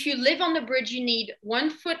 And if you live on the bridge, you need 1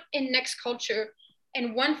 foot in next culture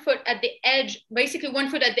and 1 foot at the edge, basically 1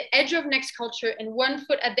 foot at the edge of next culture and 1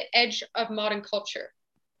 foot at the edge of modern culture.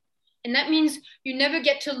 And that means you never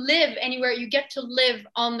get to live anywhere. You get to live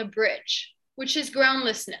on the bridge, which is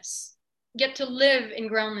groundlessness. Get to live in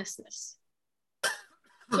groundlessness.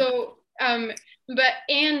 So,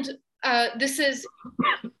 this is,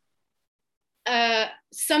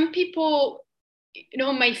 some people,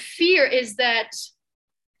 my fear is that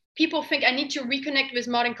people think I need to reconnect with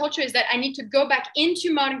modern culture, is that I need to go back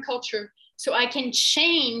into modern culture so I can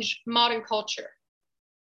change modern culture.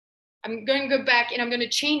 I'm going to go back and I'm going to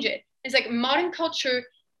change it. It's like modern culture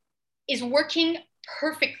is working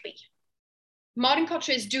perfectly. Modern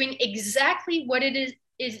culture is doing exactly what it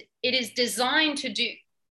is designed to do.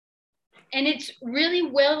 And it's really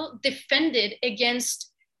well defended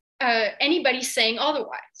against anybody saying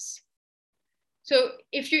otherwise. So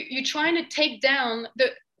if you're trying to take down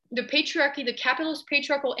the patriarchy, the capitalist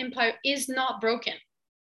patriarchal empire is not broken.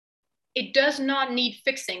 It does not need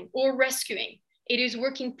fixing or rescuing. It is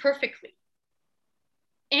working perfectly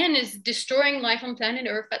and is destroying life on planet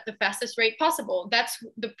Earth at the fastest rate possible. That's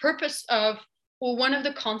the purpose of, or one of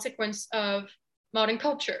the consequences of modern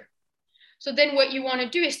culture. So then what you want to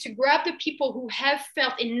do is to grab the people who have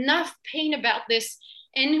felt enough pain about this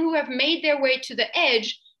and who have made their way to the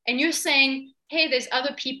edge, and you're saying, hey, there's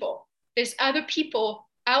other people. There's other people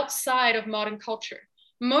outside of modern culture.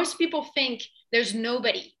 Most people think there's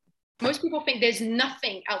nobody. Most people think there's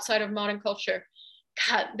nothing outside of modern culture.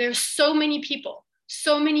 God, there's so many people,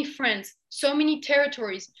 so many friends, so many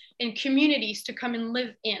territories and communities to come and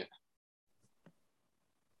live in.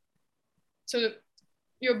 So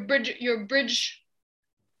you're a bridge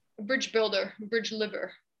builder, bridge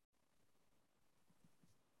liver.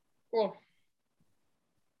 Cool.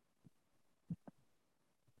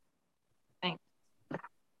 Thanks.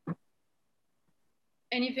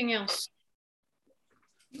 Anything else?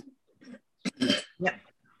 Yeah.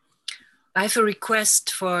 I have a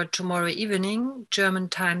request for tomorrow evening, German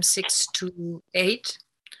time 6 to 8.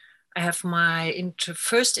 I have my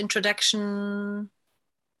first introduction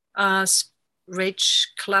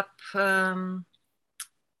Rage Club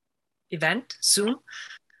event soon.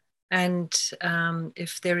 And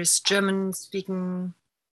if there is German speaking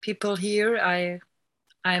people here,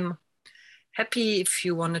 I'm happy if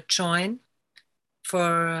you want to join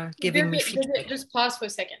for giving me feedback. Just pause for a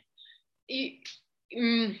second.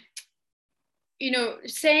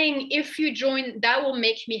 Saying if you join, that will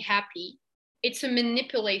make me happy. It's a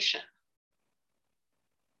manipulation.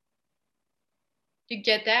 You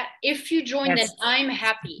get that? If you join, yes, then I'm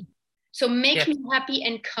happy. So make me happy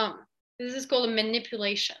and come. This is called a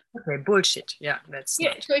manipulation. Okay, bullshit. Yeah, that's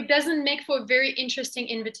not. So it doesn't make for a very interesting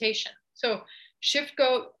invitation. So shift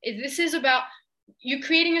go. This is about you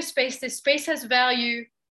creating a space. This space has value,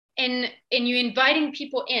 and you inviting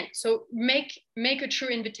people in. So make a true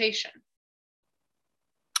invitation.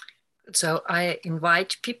 So I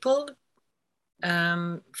invite people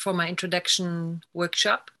for my introduction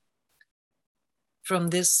workshop from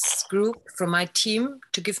this group, from my team,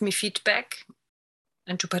 to give me feedback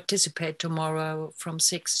and to participate tomorrow from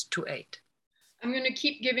 6 to 8. I'm going to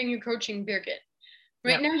keep giving you coaching, Birgit.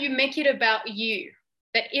 Right now, you make it about you.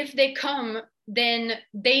 That if they come, then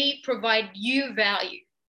they provide you value.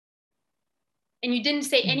 and you didn't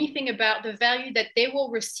say anything about the value that they will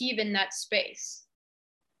receive in that space.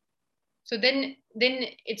 So then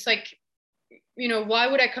it's like, you know, why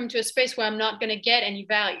would I come to a space where I'm not going to get any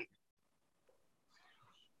value?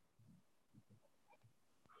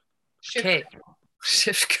 Okay,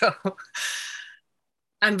 shift go.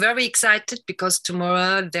 I'm very excited because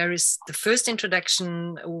tomorrow there is the first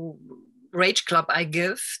introduction Rage Club I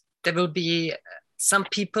give. There will be some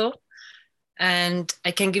people, and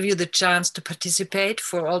I can give you the chance to participate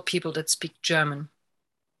for all people that speak German.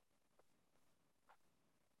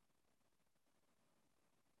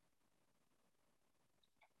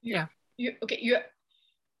 Yeah.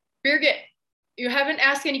 Birgit, you haven't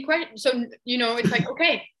asked any questions. So, you know, it's like,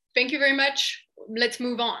 okay, thank you very much. Let's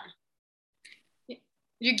move on.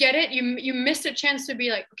 You get it? You missed a chance to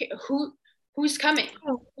be like, okay, who's coming?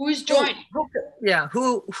 Who's joining?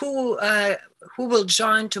 Who will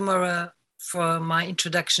join tomorrow for my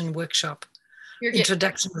introduction workshop? Birgit,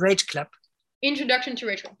 introduction Rage Club. Introduction to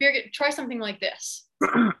Rage Club. Birgit, try something like this.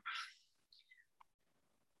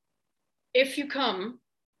 If you come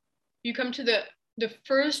to the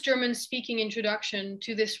first German speaking introduction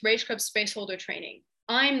to this Rage Club Spaceholder training.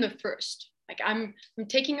 I'm the first. Like I'm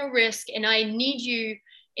taking a risk, and I need you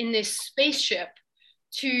in this spaceship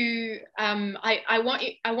to I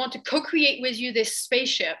want to co-create with you this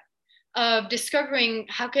spaceship of delivering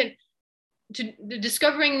an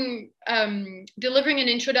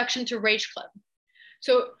introduction to Rage Club.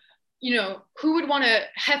 So, you know, who would want to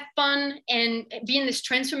have fun and be in this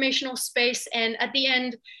transformational space, and at the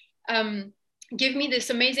end give me this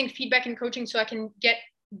amazing feedback and coaching so I can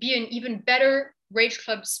be an even better Rage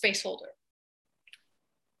Club Spaceholder.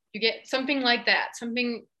 You get something like that,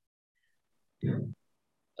 something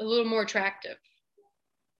a little more attractive.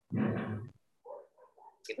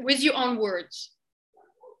 With your own words.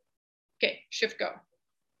 Okay, shift go.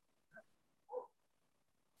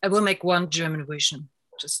 I will make one German version,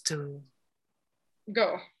 just to...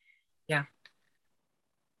 Go. Ja.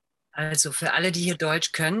 Also für alle, die hier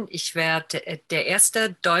Deutsch können, ich werde der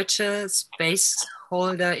erste deutsche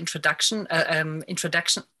Spaceholder Introduction,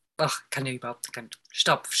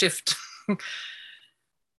 Stopp, Shift.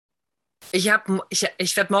 Ich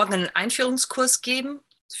werde morgen einen Einführungskurs geben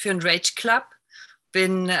für einen Rage Club.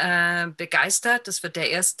 Bin begeistert. Das wird der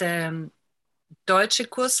erste deutsche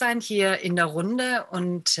Kurs sein hier in der Runde.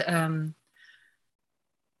 Und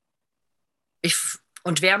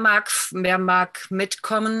wer mag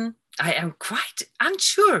mitkommen? I am quite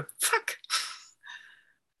unsure. Fuck.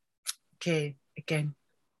 Okay, again.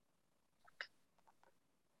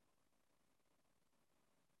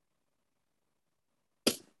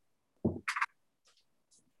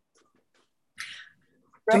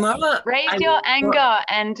 Tomorrow, raise your anger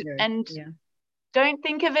and don't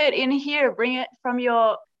think of it in here. Bring it from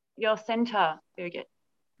your center, Birgit.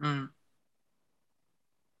 Mm.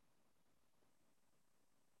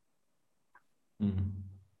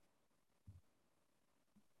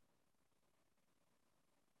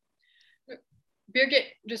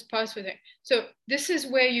 Birgit, just pause with it. So this is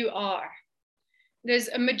where you are. There's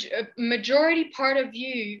a majority part of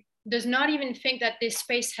you does not even think that this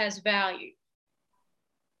space has value.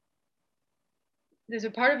 There's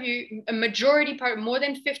a part of you, a majority part, more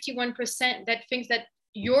than 51%, that thinks that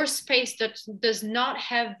your space does not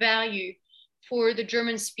have value for the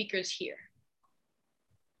German speakers here.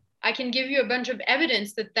 I can give you a bunch of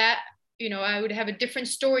evidence that, you know, I would have a different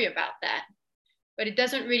story about that, but it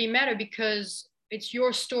doesn't really matter because it's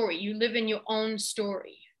your story. You live in your own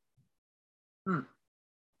story.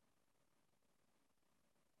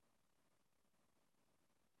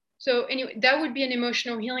 So anyway, that would be an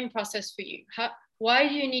emotional healing process for you. Why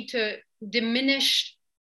do you need to diminish,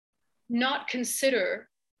 not consider,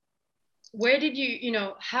 where did you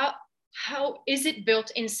know, how is it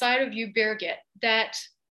built inside of you, Birgit, that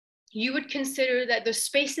you would consider that the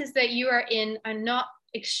spaces that you are in are not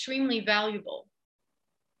extremely valuable?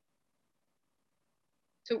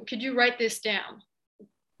 So could you write this down?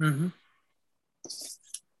 Mm-hmm.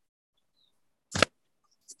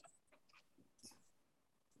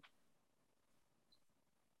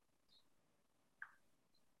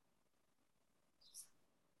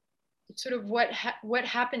 Sort of what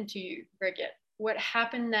happened to you, Birgit? What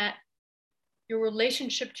happened that your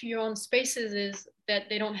relationship to your own spaces is that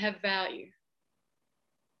they don't have value?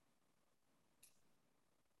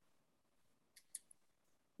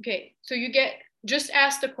 Okay, so just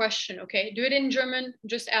ask the question, okay? Do it in German,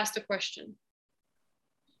 just ask the question.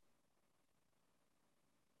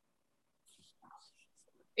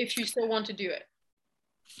 If you still want to do it.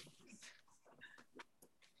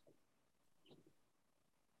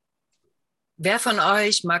 Wer von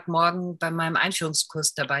euch mag morgen bei meinem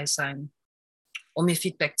Einführungskurs dabei sein, um mir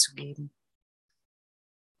Feedback zu geben?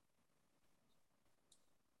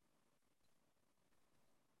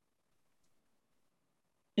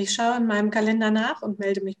 Ich schaue in meinem Kalender nach und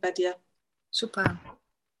melde mich bei dir. Super.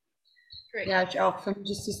 Great. Ja, ich auch. Für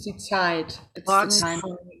mich ist es die Zeit. It's the Morgen time.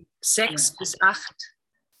 von 6 bis 8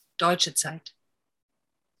 deutsche Zeit.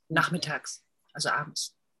 Nachmittags, also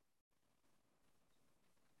abends.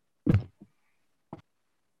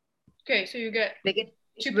 Okay, so you get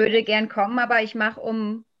Ich würde gern kommen, aber ich mache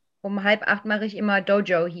um 7:30 mache ich immer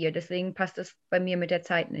Dojo hier. Deswegen passt es bei mir mit der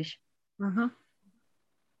Zeit nicht. Mhm.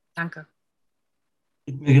 Danke.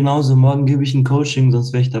 Geht mir genauso. Morgen gebe ich ein Coaching,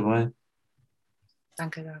 sonst wäre ich dabei.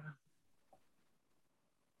 Danke, Lara.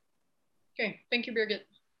 okay. Thank you, Birgit.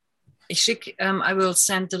 Ich schicke, I will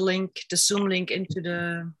send the link, the Zoom link in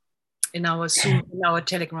our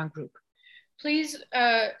Telegram group. Please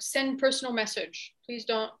send personal message. Please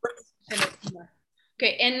don't send it email.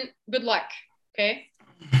 Okay, and good luck. Okay.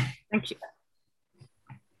 Thank you.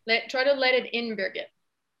 Try to let it in, Birgit.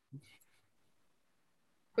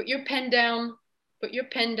 Put your pen down. Put your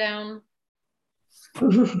pen down.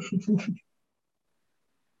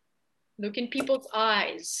 Look in people's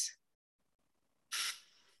eyes.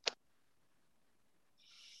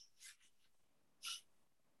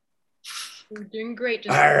 You're doing great.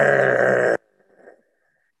 Just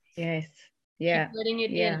Yes. Yeah. keep letting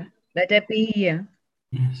it Yeah. in. Let that be here.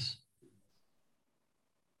 Yes.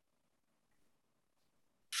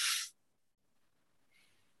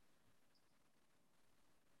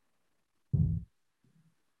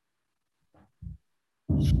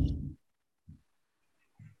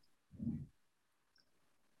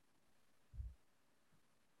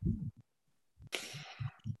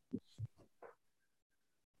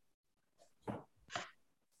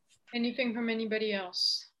 Anything from anybody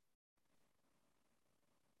else?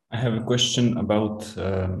 I have a question about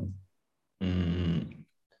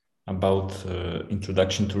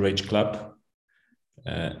introduction to Rage Club.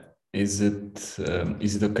 Is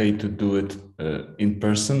it okay to do it in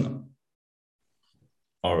person,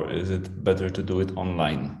 or is it better to do it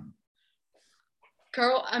online?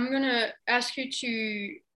 Carl, I'm gonna ask you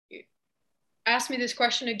to ask me this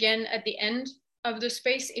question again at the end of the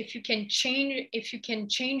space. If you can change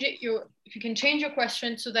your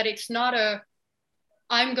question so that it's not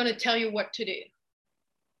I'm gonna tell you what to do.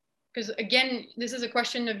 Because again, this is a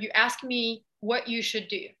question of you ask me what you should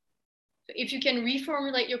do. So if you can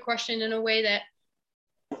reformulate your question in a way that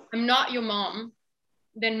I'm not your mom,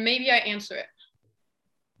 then maybe I answer it.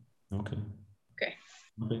 Okay. Okay.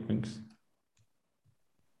 Okay, thanks.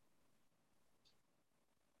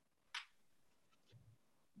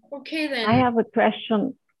 Okay, then. I have a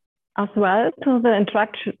question as well to the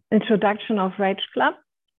introduction of Rage Club.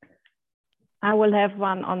 I will have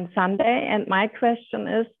one on Sunday, and my question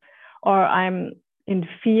is, or I'm in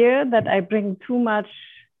fear that I bring too much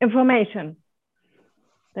information,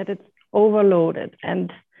 that it's overloaded.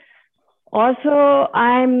 And also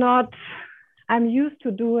I'm used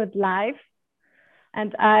to do it live,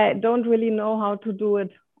 and I don't really know how to do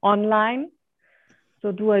it online.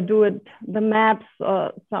 So do I do it the maps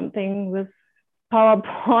or something with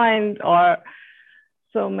PowerPoint, or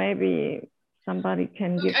so maybe somebody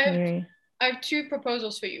can give me. I have two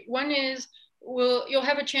proposals for you. One is you'll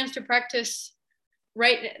have a chance to practice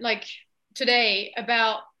right like today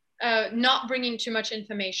about not bringing too much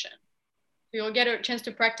information. You'll get a chance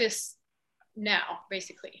to practice now,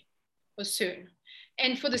 basically, or soon.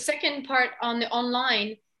 And for the second part on the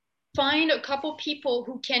online, find a couple people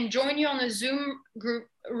who can join you on a Zoom group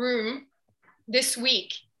room this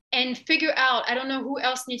week and figure out, I don't know who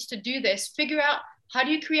else needs to do this, figure out how do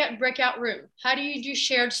you create breakout room? How do you do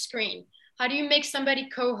shared screen? How do you make somebody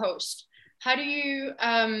co-host? How do you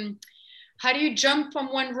jump from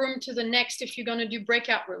one room to the next if you're going to do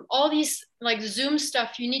breakout room? All these like Zoom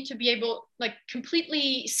stuff, you need to be able like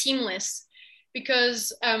completely seamless,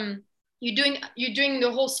 because you're doing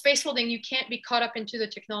the whole space holding. You can't be caught up into the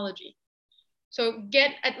technology. So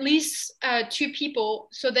get at least 2 people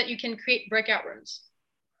so that you can create breakout rooms.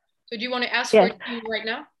 So do you want to ask for a team right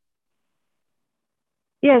now?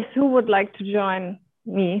 Yes, who would like to join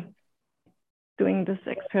me doing this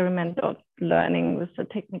experiment of learning with the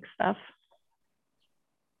technique stuff?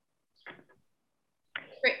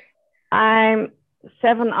 Great. I'm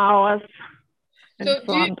 7 hours in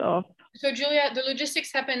front of. So Julia, the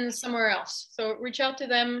logistics happens somewhere else. So reach out to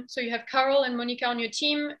them. So you have Carol and Monica on your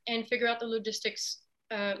team and figure out the logistics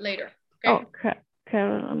later. Okay. Okay,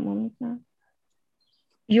 Carol and Monica.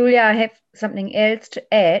 Julia, I have something else to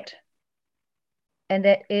add. And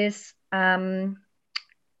that is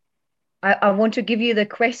I want to give you the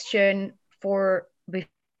question for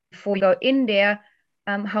before you go in there,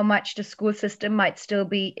 how much the school system might still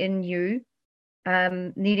be in you,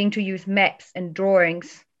 needing to use maps and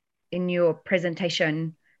drawings in your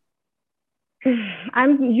presentation.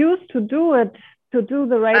 I'm used to do it, to do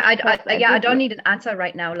the right stuff. I don't need an answer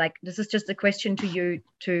right now. Like, this is just a question to you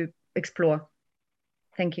to explore.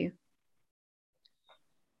 Thank you.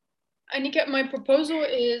 Annika, my proposal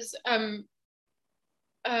is,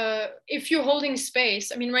 if you're holding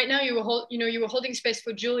space, I mean, right now you were holding space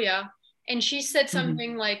for Julia, and she said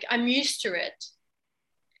something like, "I'm used to it."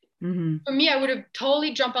 For me, I would have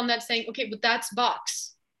totally jumped on that saying, "Okay, but that's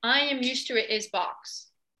box. I am used to it is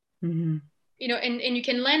box." You know, and you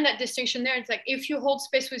can land that distinction there. It's like, if you hold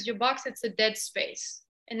space with your box, it's a dead space.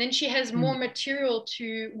 And then she has more material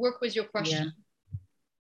to work with your question. Yeah.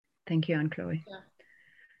 Thank you, Anne-Chloé. Yeah.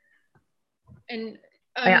 And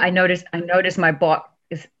I noticed my box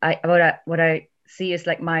is what I see is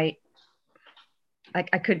like I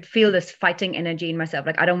could feel this fighting energy in myself.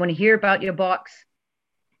 Like, I don't want to hear about your box.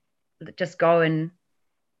 Just go and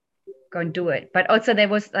do it. But also there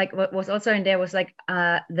was like, what was also in there was like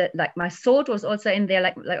that, like my sword was also in there,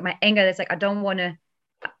 like my anger. It's like, I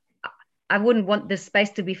wouldn't want this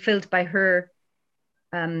space to be filled by her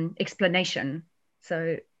explanation.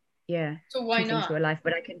 So yeah. So why not? Were alive,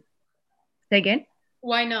 but I can say again.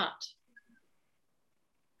 Why not?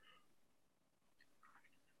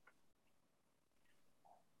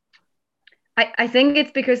 I think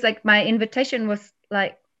it's because like my invitation was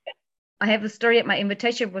like, I have a story at my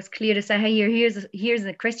invitation was clear to say, hey, here's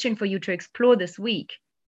a question for you to explore this week.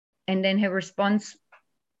 And then her response,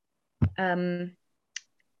 like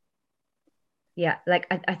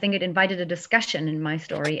I think it invited a discussion in my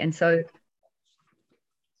story. And so,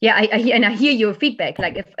 yeah, I hear your feedback.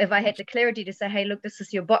 Like if I had the clarity to say, hey, look, this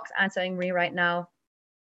is your box answering me right now,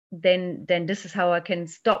 then this is how I can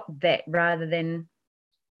stop that rather than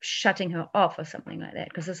shutting her off or something like that.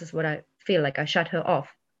 Because this is what I feel like, I shut her off.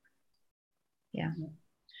 Yeah.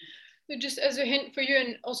 So just as a hint for you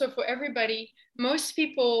and also for everybody, most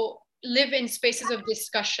people live in spaces of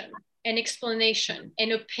discussion and explanation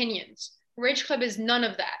and opinions. Rage Club is none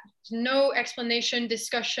of that. There's no explanation,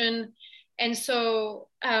 discussion. And so,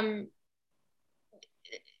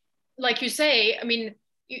 like you say, I mean,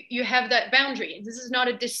 you have that boundary. This is not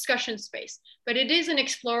a discussion space, but it is an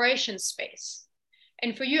exploration space.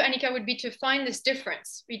 And for you, Annika, would be to find this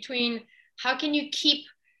difference between how can you keep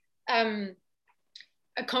a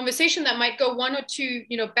conversation that might go one or two,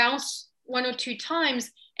 bounce one or two times,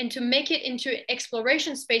 and to make it into an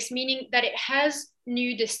exploration space, meaning that it has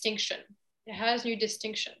new distinction. It has new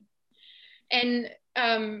distinction. And,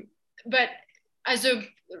 but as a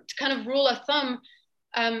kind of rule of thumb,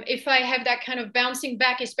 if I have that kind of bouncing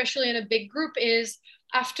back, especially in a big group, is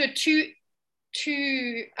after two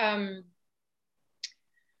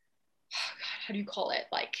how do you call it?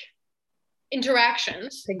 Like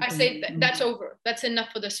interactions, I say that's over. That's enough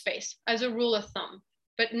for the space as a rule of thumb,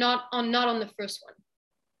 but not on the first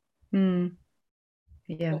one.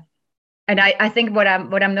 Yeah. And I think what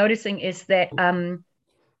I'm noticing is that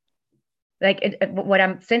what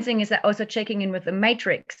I'm sensing is that also checking in with the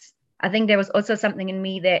matrix. I think there was also something in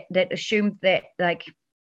me that assumed that, like,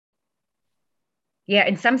 yeah,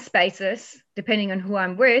 in some spaces, depending on who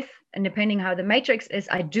I'm with and depending how the matrix is,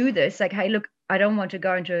 I do this. Like, hey, look, I don't want to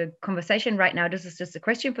go into a conversation right now. This is just a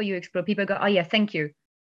question for you. Explore. People go, oh yeah, thank you.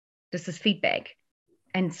 This is feedback.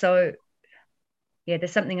 And so, yeah,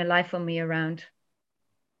 there's something alive for me around,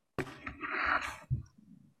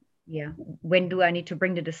 yeah, when do I need to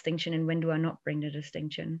bring the distinction and when do I not bring the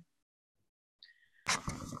distinction?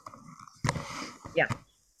 Yeah,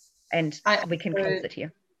 and we can close it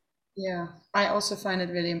here. Yeah, I also find it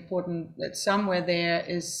really important that somewhere there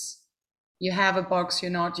is, you have a box,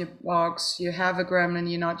 you're not your box, you have a gremlin,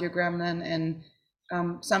 you're not your gremlin. And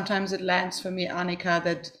sometimes it lands for me, Annika,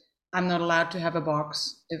 that I'm not allowed to have a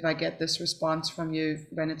box. If I get this response from you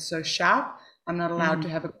when it's so sharp, I'm not allowed to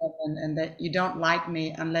have a gremlin, and that you don't like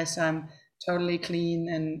me unless I'm totally clean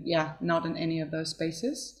and not in any of those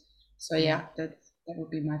spaces. So that would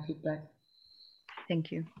be my feedback. Thank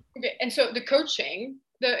you. Okay, and so the coaching,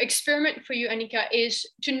 the experiment for you, Annika, is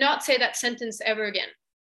to not say that sentence ever again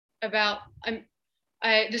about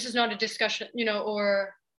this is not a discussion,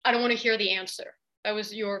 or I don't want to hear the answer. That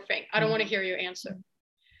was your thing. I don't want to hear your answer.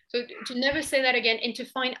 So to never say that again, and to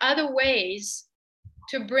find other ways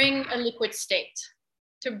to bring a liquid state,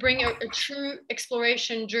 to bring a true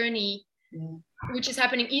exploration journey, which is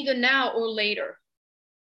happening either now or later.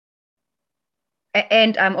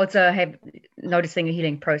 And I'm also noticing a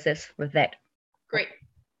healing process with that. Great.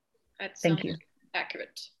 That Thank you.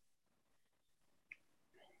 Accurate.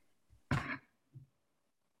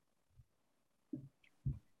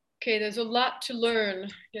 Okay, there's a lot to learn.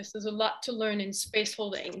 Yes, there's a lot to learn in space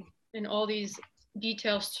holding and all these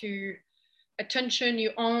details to attention,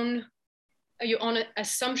 your own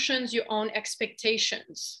assumptions, your own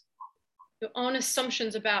expectations, your own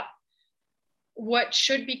assumptions about what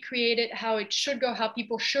should be created, how it should go, how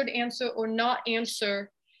people should answer or not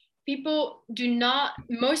answer.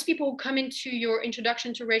 Most people who come into your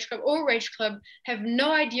introduction to Rage Club or Rage Club have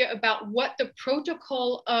no idea about what the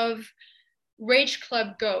protocol of Rage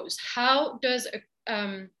Club goes. How does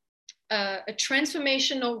a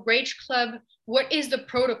transformational Rage Club, what is the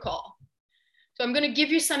protocol? So I'm going to give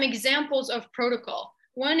you some examples of protocol.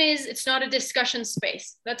 One is it's not a discussion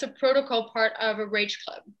space. That's a protocol part of a Rage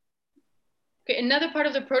Club. Okay, another part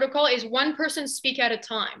of the protocol is one person speak at a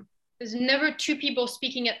time. There's never two people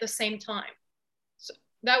speaking at the same time. So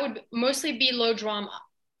that would mostly be low drama.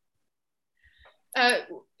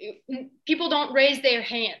 People don't raise their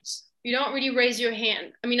hands. You don't really raise your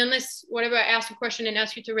hand. I mean, unless whatever I ask a question and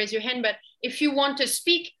ask you to raise your hand, but if you want to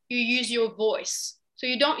speak, you use your voice. So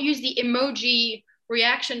you don't use the emoji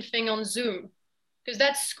reaction thing on Zoom because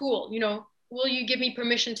that's school, you know, will you give me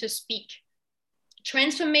permission to speak?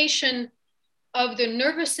 Transformation of the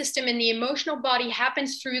nervous system and the emotional body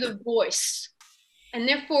happens through the voice. And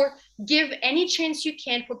therefore, give any chance you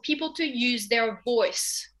can for people to use their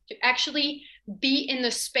voice, to actually be in the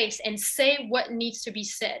space and say what needs to be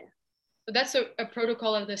said. So that's a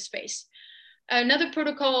protocol of the space. Another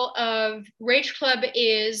protocol of Rage Club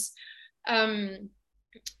is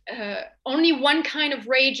only one kind of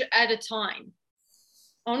rage at a time.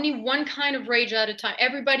 Only one kind of rage at a time.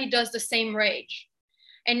 Everybody does the same rage.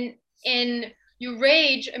 And you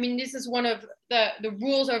rage, I mean, this is one of the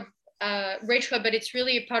rules of Rage Club, but it's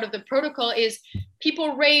really a part of the protocol is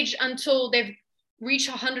people rage until they've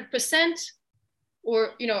reached 100%,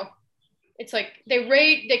 or, you know, it's like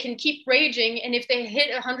they can keep raging, and if they hit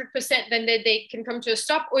 100%, then they can come to a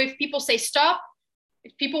stop. Or if people say stop,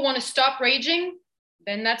 if people want to stop raging,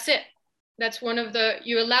 then that's it. That's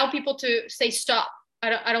you allow people to say stop. I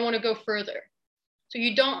don't want to go further. So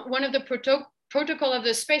you don't, one of the protocol of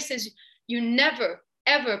the space is you never,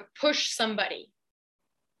 ever push somebody.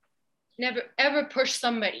 Never, ever push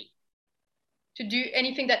somebody to do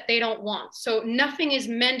anything that they don't want. So nothing is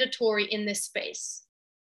mandatory in this space.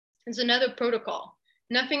 It's another protocol.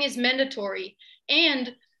 Nothing is mandatory.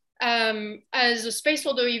 And as a space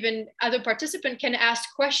holder, even other participant can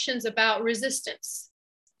ask questions about resistance.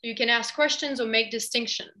 So you can ask questions or make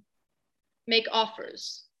distinction, make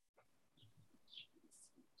offers.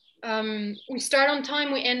 We start on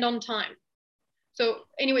time, we end on time. So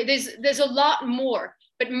anyway, there's a lot more,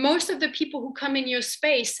 but most of the people who come in your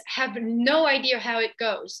space have no idea how it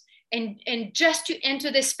goes. And just to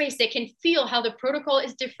enter this space, they can feel how the protocol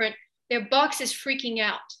is different. Their box is freaking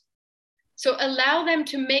out. So allow them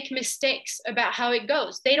to make mistakes about how it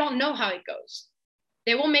goes. They don't know how it goes.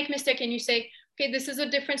 They will make mistakes and you say, okay, this is a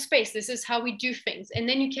different space. This is how we do things. And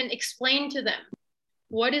then you can explain to them,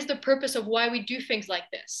 what is the purpose of why we do things like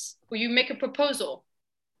this? Or you make a proposal.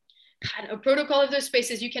 And a protocol of those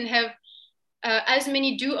spaces, you can have as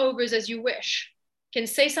many do-overs as you wish. You can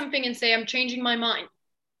say something and say, I'm changing my mind.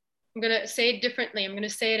 I'm going to say it differently. I'm going to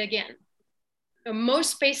say it again. Now,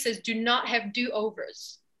 most spaces do not have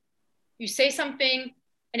do-overs. You say something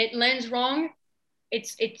and it lands wrong,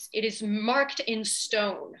 it is marked in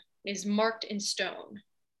stone. It is marked in stone.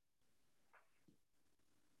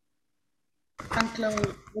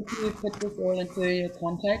 Anne-Chloé, would you put this all into your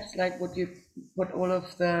context? Like, would you put all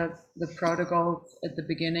of the protocols at the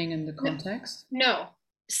beginning in the context? No,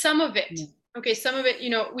 some of it. Yeah. Okay, some of it, you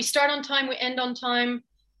know, we start on time, we end on time.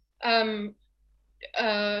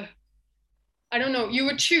 I don't know, you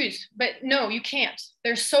would choose, but no, you can't.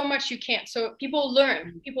 There's so much you can't. So people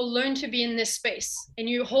learn to be in this space, and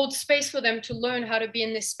you hold space for them to learn how to be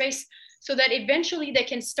in this space so that eventually they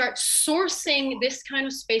can start sourcing this kind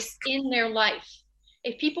of space in their life.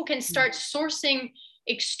 If people can start sourcing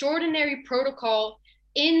extraordinary protocol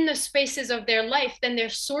in the spaces of their life, then they're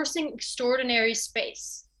sourcing extraordinary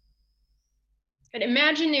space. And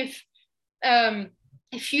imagine if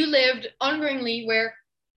you lived unwillingly where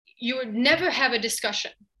you would never have a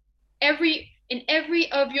discussion. In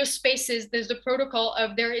every of your spaces, there's the protocol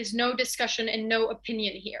of there is no discussion and no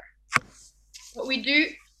opinion here. What we do,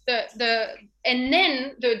 and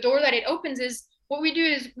then the door that it opens is, what we do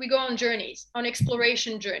is we go on journeys, on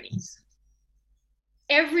exploration journeys.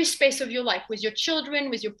 Every space of your life, with your children,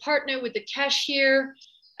 with your partner, with the cashier,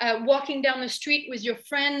 walking down the street with your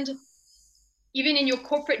friend, even in your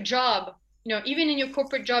corporate job, you know, even in your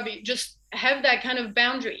corporate job, you just have that kind of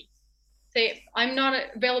boundary. Say, I'm not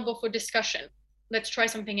available for discussion. Let's try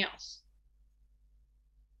something else.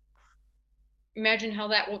 imagine how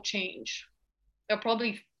that will change. They'll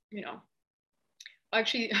probably, you know,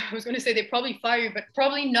 actually, I was going to say they probably fire you, but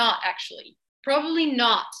probably not, actually. Probably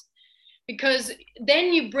not. Because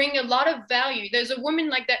then you bring a lot of value. There's a woman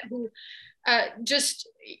like that who just,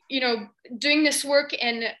 you know, doing this work,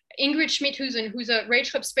 and Ingrid Schmidt-Husen, who's a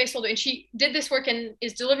Rage Club Spaceholder, and she did this work and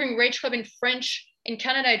is delivering Rage Club in French in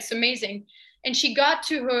Canada. It's amazing. And she got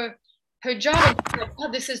to her job and she's like,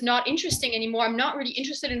 oh, this is not interesting anymore. I'm not really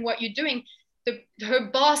interested in what you're doing.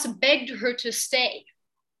 Her boss begged her to stay.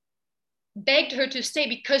 Begged her to stay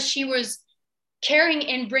because she was caring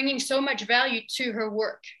and bringing so much value to her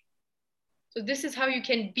work. So this is how you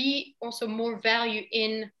can be also more value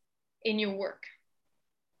in your work.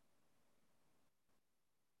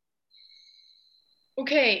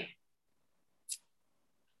 Okay.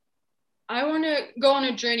 I want to go on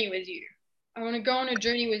a journey with you. I want to go on a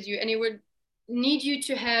journey with you, and it would need you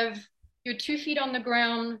to have your 2 feet on the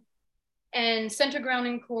ground and center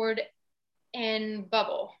grounding cord and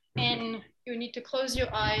bubble. And you need to close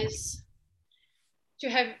your eyes.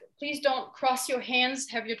 Please don't cross your hands.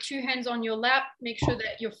 Have your 2 hands on your lap. Make sure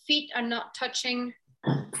that your feet are not touching.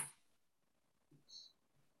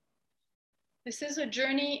 This is a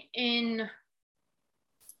journey in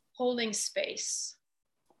holding space.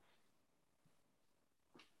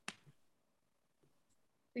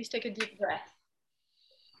 Please take a deep breath.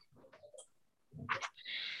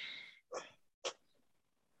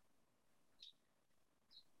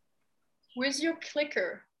 With your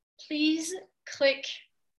clicker, please click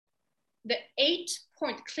the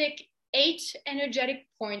click 8 energetic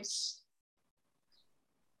points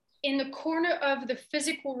in the corner of the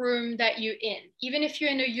physical room that you're in. Even if you're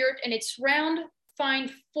in a yurt and it's round,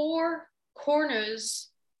 find 4 corners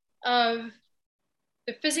of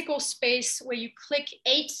the physical space where you click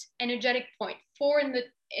 8 energetic point, 4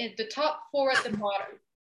 at the top, 4 at the bottom.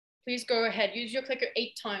 Please go ahead, use your clicker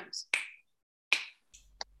 8 times.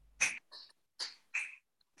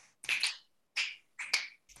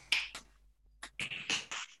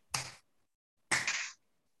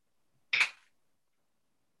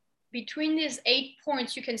 Between these 8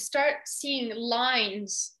 points, you can start seeing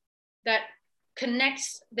lines that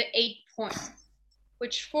connects the 8 points,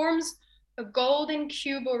 which forms a golden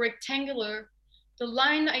cube or rectangular. The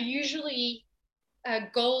line are usually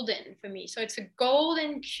golden for me, so it's a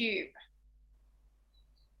golden cube.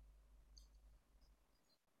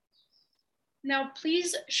 Now,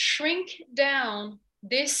 please shrink down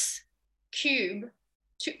this cube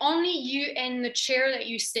to only you and the chair that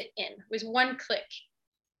you sit in with 1 click.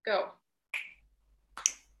 Go.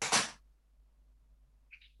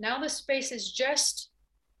 Now the space is just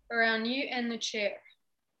around you and the chair.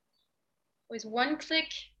 With 1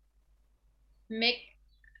 click,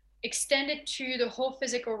 extend it to the whole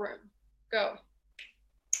physical room. Go.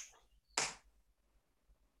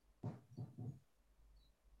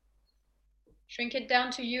 Shrink it down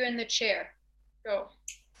to you and the chair. Go.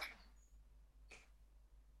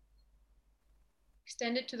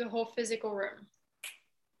 Extend it to the whole physical room.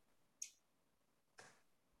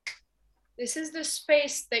 This is the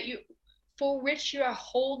space for which you are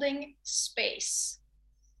holding space.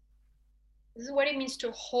 This is what it means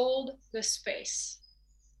to hold the space.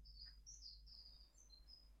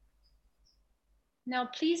 Now,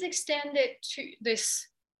 please extend it to this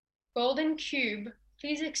golden cube.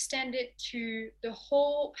 Please extend it to the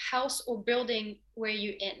whole house or building where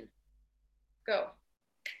you're in. Go.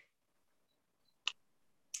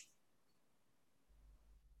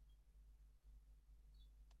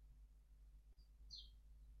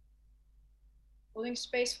 Holding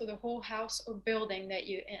space for the whole house or building that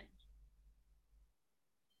you're in.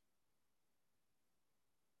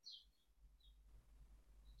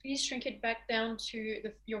 Please shrink it back down to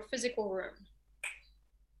your physical room.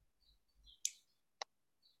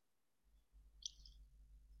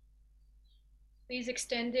 Please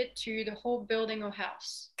extend it to the whole building or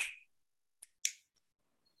house.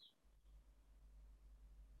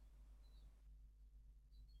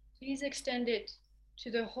 Please extend it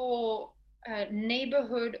to the whole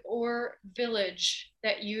neighborhood or village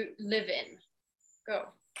that you live in. Go.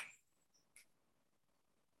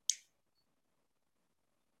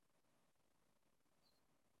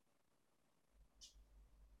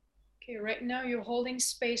 Okay, right now you're holding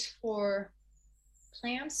space for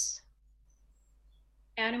plants,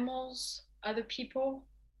 animals, other people,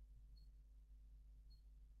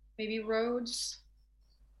 maybe roads,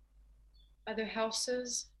 other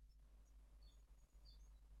houses,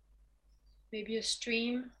 maybe a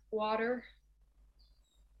stream, water.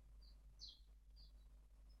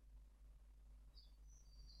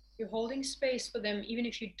 You're holding space for them even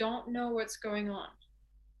if you don't know what's going on.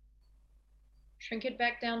 Shrink it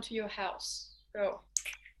back down to your house. Go.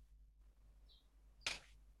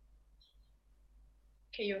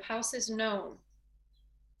 Okay, your house is known.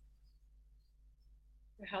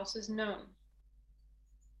 Your house is known.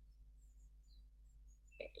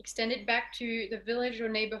 Okay, extend it back to the village or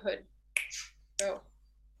neighborhood. Go.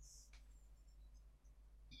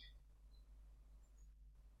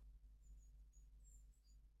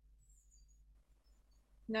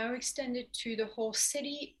 Now extend it to the whole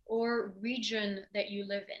city or region that you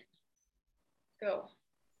live in. Go.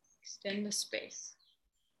 Extend the space.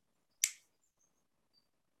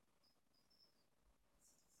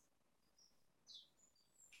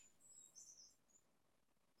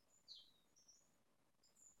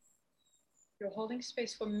 You're holding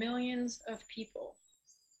space for millions of people.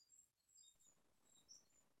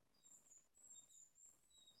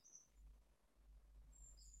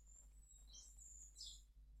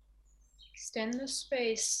 Extend the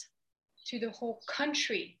space to the whole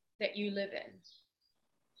country that you live in.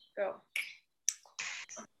 Go.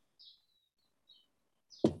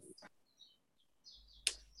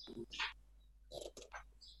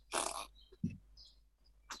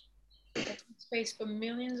 Space for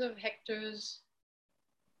millions of hectares,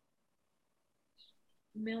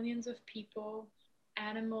 millions of people,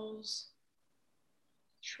 animals,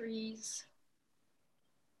 trees,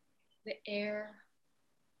 the air,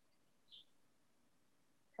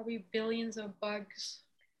 probably billions of bugs.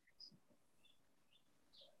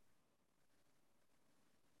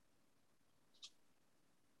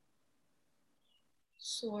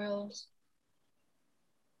 Soil,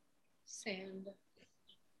 sand,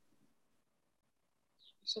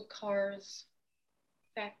 also cars,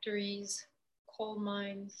 factories, coal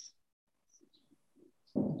mines.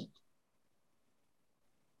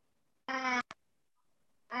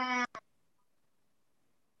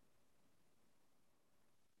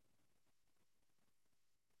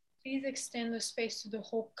 Please extend the space to the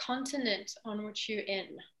whole continent on which you're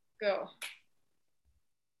in. Go.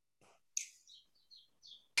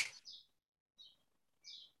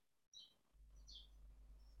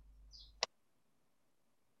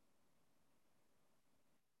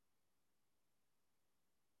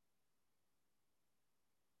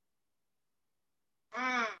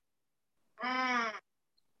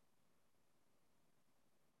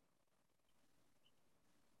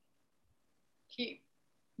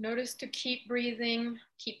 Notice to keep breathing,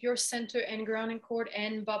 keep your center and grounding cord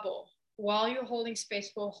and bubble while you're holding space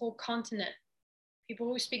for a whole continent. People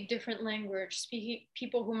who speak different language,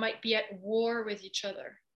 people who might be at war with each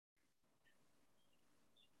other.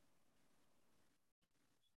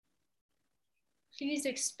 Please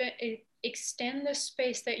extend the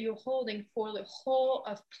space that you're holding for the whole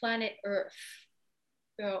of planet Earth.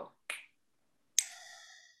 Go.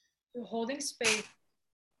 You're holding space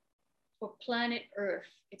for planet Earth.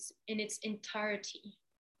 It's in its entirety.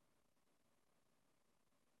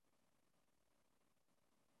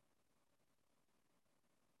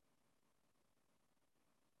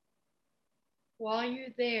 While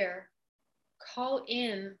you're there, call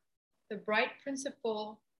in the bright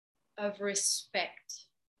principle of respect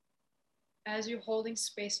as you're holding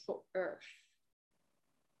space for Earth.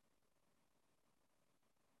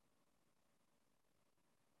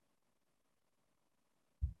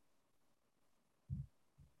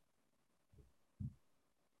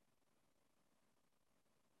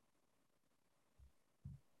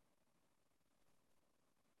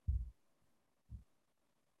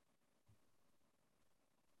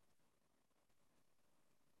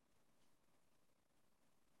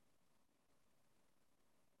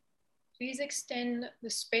 Please extend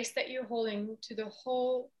the space that you're holding to the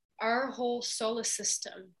our whole solar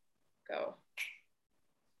system. Go.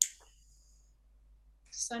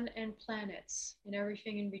 Sun and planets and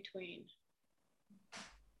everything in between.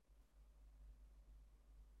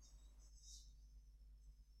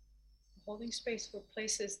 Holding space for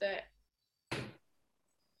places that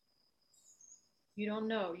you don't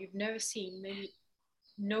know, you've never seen, maybe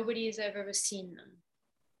nobody has ever seen them.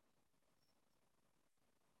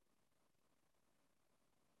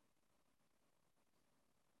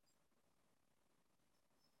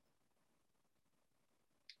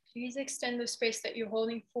 Please extend the space that you're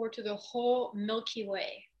holding for to the whole Milky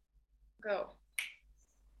Way. Go.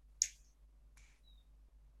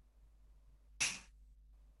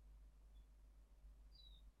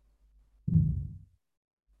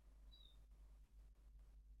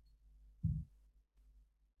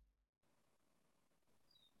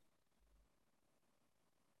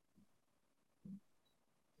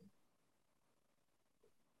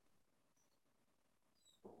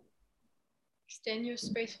 Extend your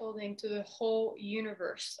space holding to the whole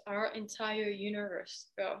universe, our entire universe.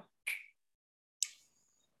 Go.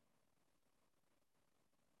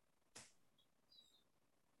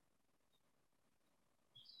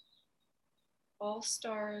 All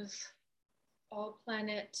stars, all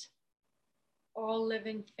planet, all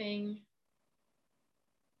living thing.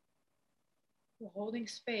 We're holding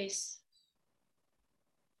space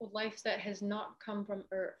for life that has not come from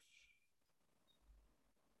Earth.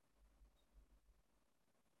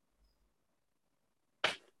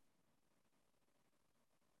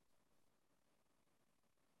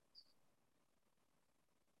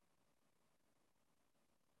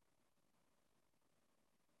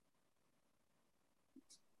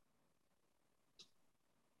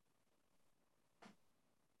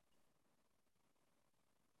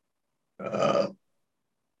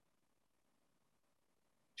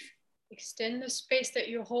 Extend the space that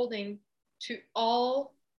you're holding to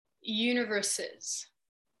all universes.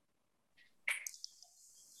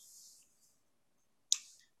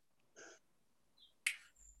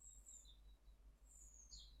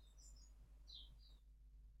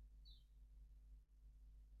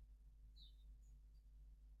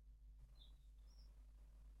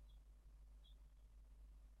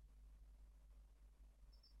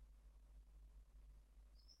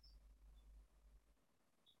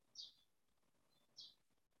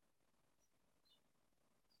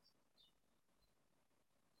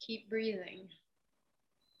 Keep breathing.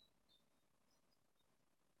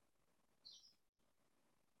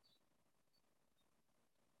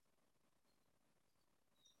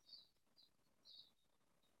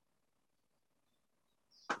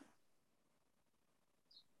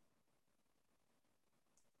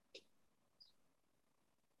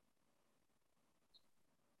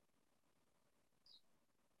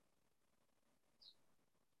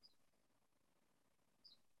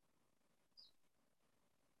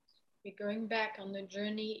 We're going back on the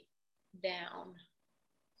journey down.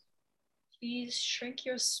 Please shrink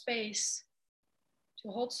your space to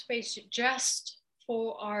hold space just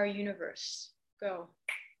for our universe. Go.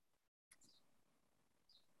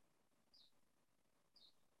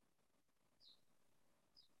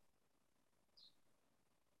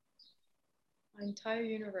 Our entire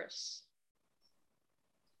universe.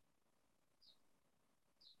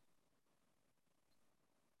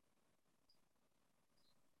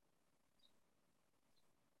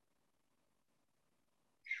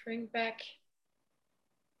 Shrink back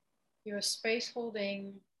your space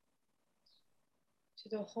holding to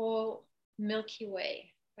the whole Milky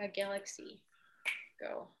Way, our galaxy.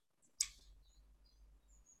 Go.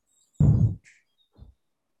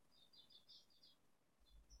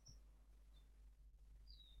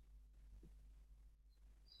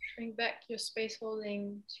 Shrink back your space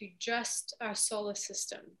holding to just our solar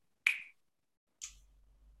system.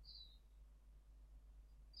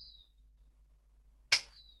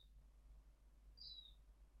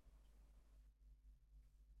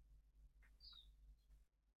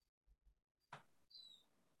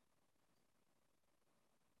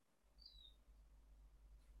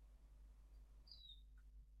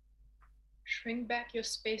 Shrink back your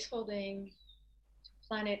space holding to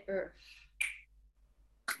planet Earth.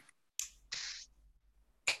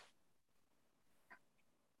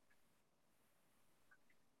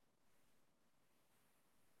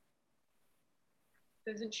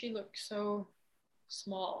 Doesn't she look so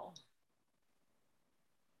small?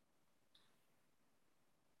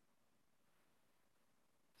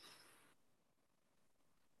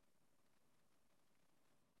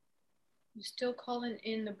 You're still calling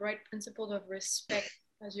in the bright principle of respect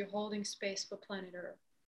as you're holding space for planet Earth.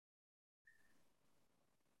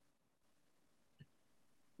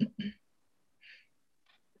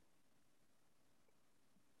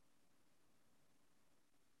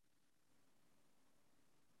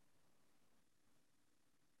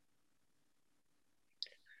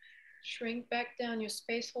 Shrink back down your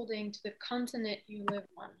space holding to the continent you live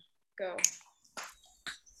on. Go.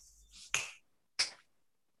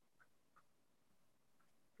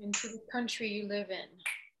 Into the country you live in.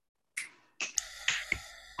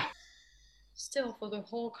 Still for the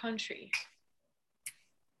whole country.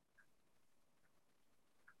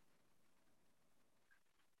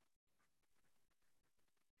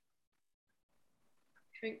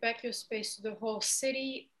 Shrink back your space to the whole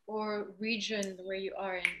city or region where you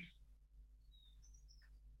are in.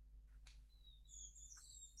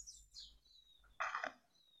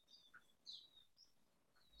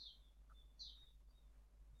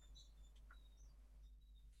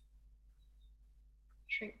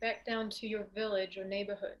 Shrink back down to your village or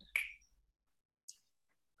neighborhood.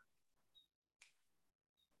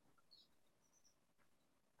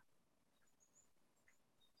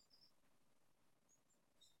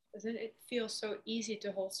 Doesn't it feel so easy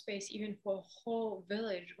to hold space even for a whole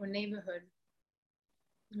village or neighborhood?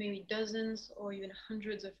 Maybe dozens or even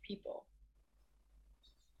hundreds of people.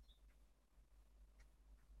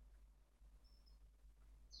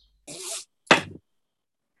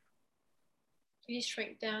 Please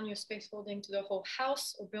shrink down your space holding to the whole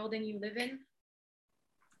house or building you live in.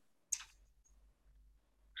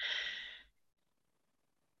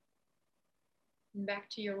 And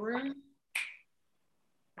back to your room.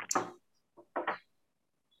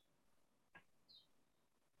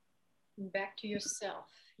 And back to yourself,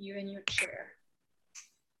 you in your chair.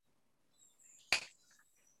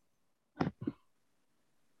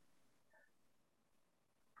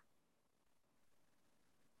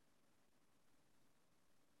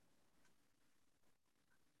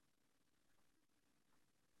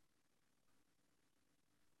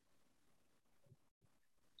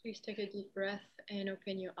 Please take a deep breath and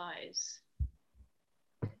open your eyes.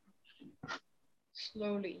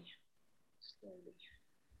 Slowly, slowly.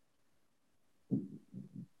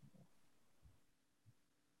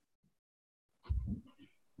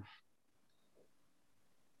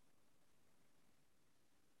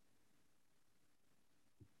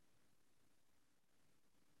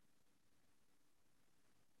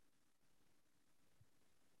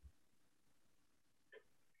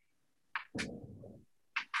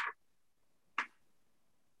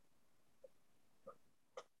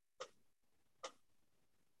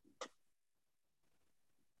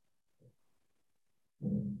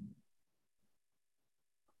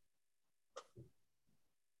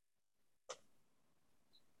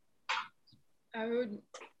 I would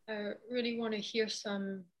really want to hear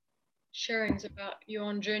some sharings about your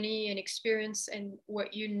own journey and experience and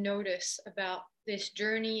what you notice about this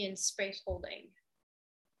journey in space holding.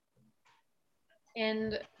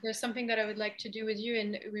 And there's something that I would like to do with you,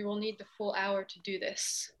 and we will need the full hour to do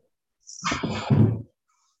this.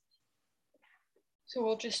 So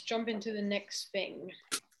we'll just jump into the next thing.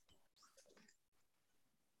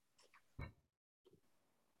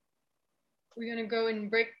 We're going to go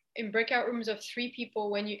in breakout rooms of 3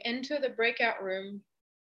 people. When you enter the breakout room,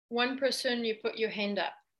 one person, you put your hand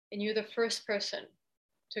up and you're the first person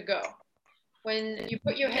to go. When you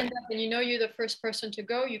put your hand up and you know you're the first person to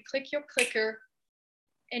go, you click your clicker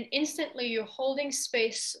and instantly you're holding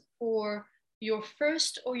space for your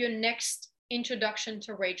first or your next introduction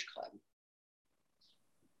to Rage Club.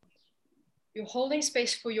 You're holding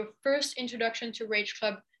space for your first introduction to Rage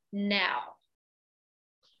Club now.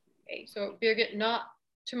 Okay, so Birgit, not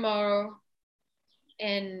tomorrow,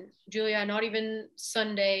 and Julia, not even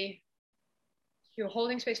Sunday. You're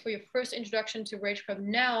holding space for your first introduction to Rage Club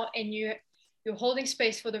now, and you're holding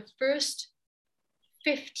space for the first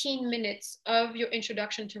 15 minutes of your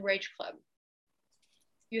introduction to Rage Club.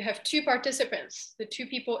 You have 2 participants, the 2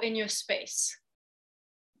 people in your space.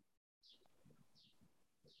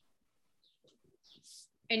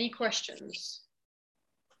 Any questions?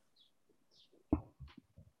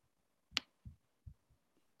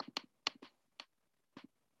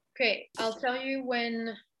 Okay, I'll tell you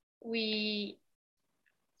when we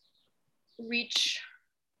reach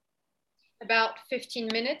about 15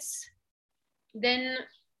 minutes. Then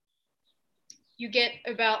you get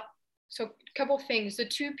about, so a couple things. The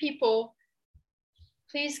 2 people,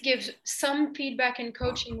 please give some feedback and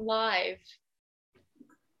coaching live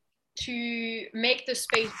to make the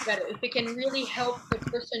space better, if it can really help the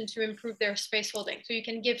person to improve their space holding. So you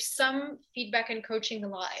can give some feedback and coaching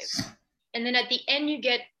live. And then at the end, you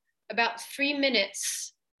get about 3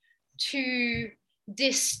 minutes to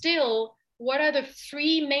distill what are the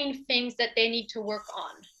 3 main things that they need to work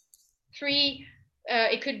on. 3,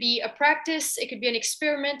 it could be a practice, it could be an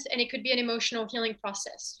experiment, and it could be an emotional healing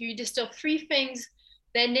process. You distill 3 things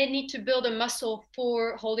that they need to build a muscle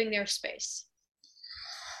for holding their space.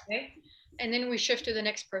 Okay, and then we shift to the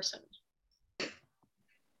next person.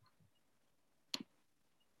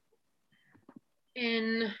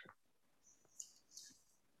 And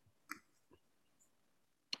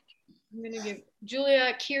I'm gonna give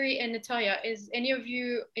Julia, Kiri, and Natalia. Is any of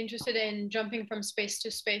you interested in jumping from space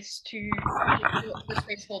to space to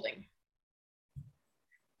space holding?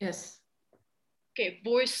 Yes. Okay,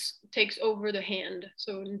 voice takes over the hand.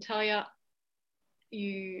 So Natalia,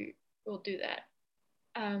 you will do that.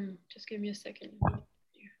 Just give me a second.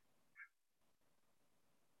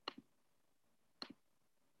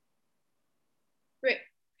 Great,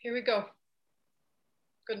 here we go.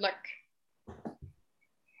 Good luck.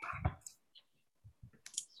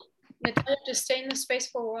 Natalia, just stay in the space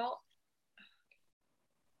for a while.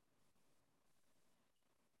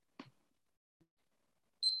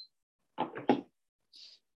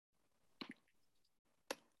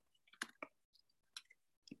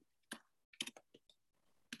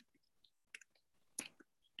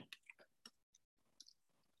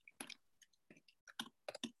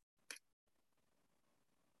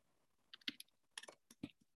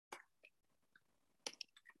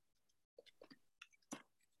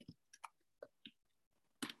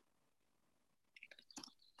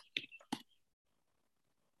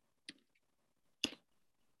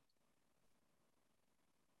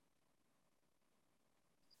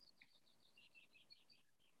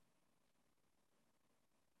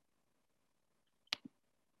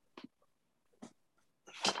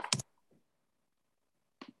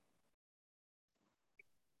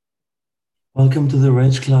 Welcome to the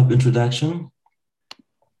Rage Club introduction.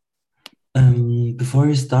 Before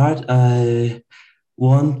you start, I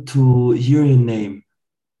want to hear your name.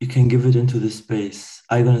 You can give it into the space.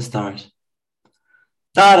 I'm gonna start.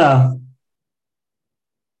 Tara!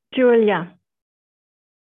 Julia.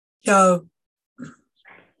 Joe.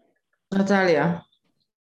 Natalia.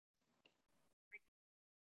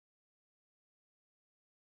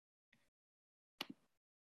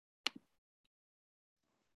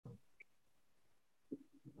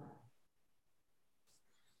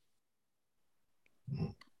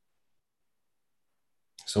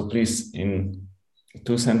 So please, in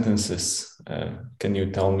 2 sentences, can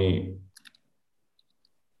you tell me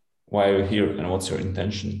why you're here and what's your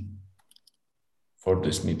intention for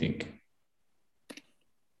this meeting?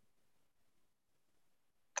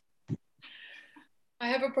 I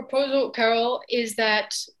have a proposal, Carol, is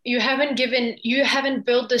that you haven't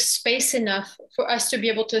built the space enough for us to be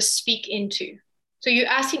able to speak into. So you're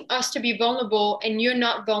asking us to be vulnerable and you're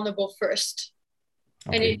not vulnerable first.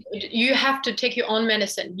 Okay. And you have to take your own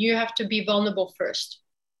medicine. You have to be vulnerable first.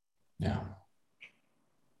 Yeah.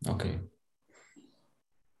 Okay.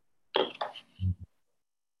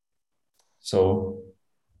 So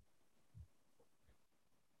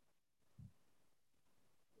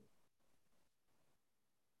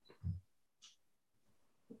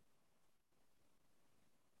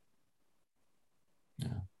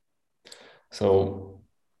So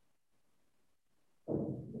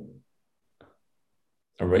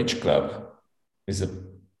a rage club is a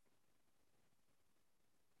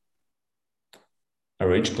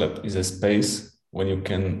space when you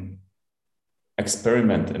can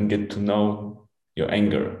experiment and get to know your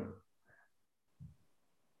anger.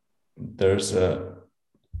 There's a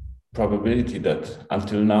probability that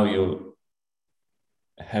until now you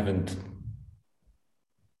haven't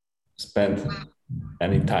spent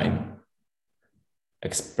any time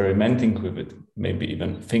experimenting with it, maybe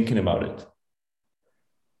even thinking about it.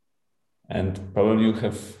 And probably you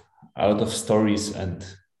have a lot of stories and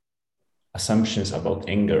assumptions about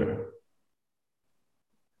anger.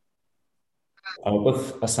 A lot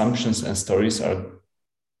of assumptions and stories are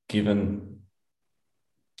given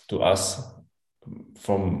to us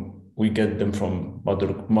we get them from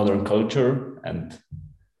modern culture and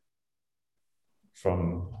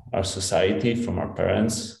from our society, from our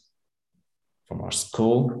parents, from our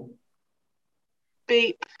school.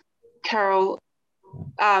 Beep, Carol.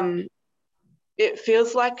 It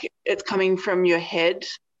feels like it's coming from your head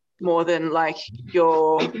more than like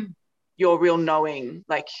your real knowing,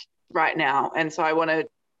 like right now. And so I want to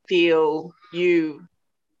feel you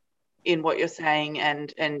in what you're saying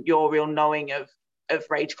and your real knowing of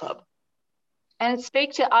Rage Club. And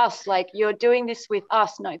speak to us like you're doing this with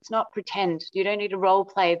us. No, it's not pretend. You don't need to role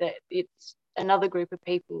play that it's another group of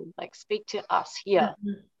people. Like speak to us here.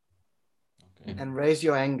 Okay. And raise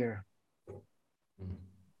your anger.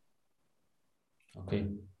 Okay.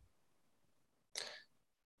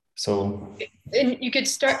 So and you could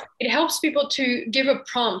start, it helps people to give a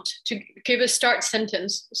prompt, to give a start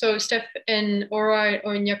sentence. So Steph and Aura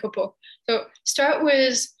or in Jacopo. So start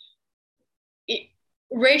with,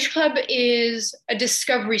 Rage Club is a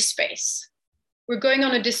discovery space. We're going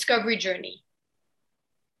on a discovery journey.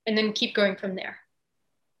 And then keep going from there.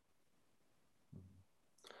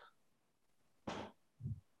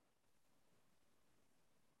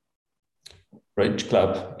 Rage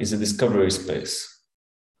Club is a discovery space.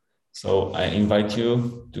 So I invite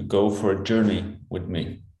you to go for a journey with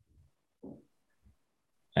me.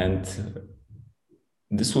 And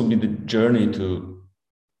this will be the journey to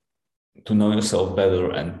know yourself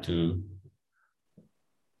better and to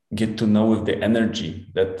get to know with the energy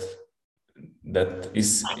that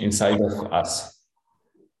is inside of us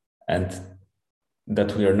and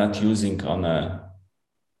that we are not using on a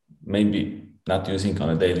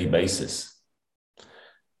daily basis.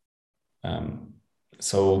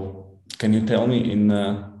 So can you tell me in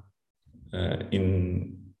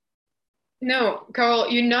No, Carl,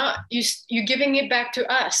 you're giving it back to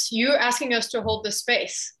us. You're asking us to hold the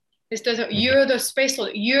space. This doesn't, you're the space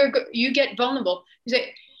holder. You get vulnerable. You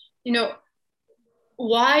say,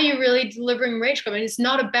 why are you really delivering Rage Club? And it's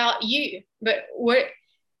not about you, but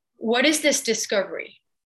what is this discovery?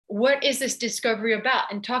 What is this discovery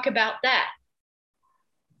about? And talk about that.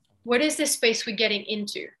 What is this space we're getting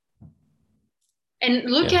into? And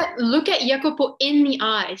look at Jacopo in the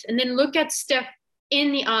eyes, and then look at Steph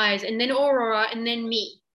in the eyes, and then Aurora, and then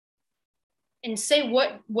me. And say,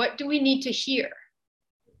 what do we need to hear?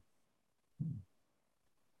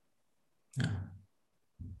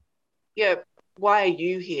 Yeah, why are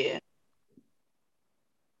you here?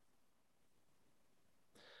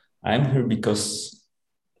 I'm here because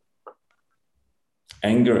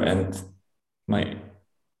anger and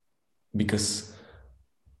because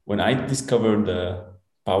when I discovered the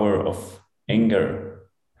power of anger,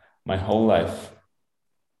 my whole life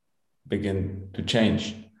began to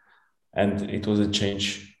change. And it was a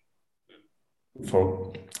change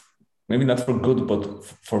for, maybe not for good, but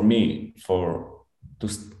for me,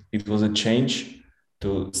 it was a change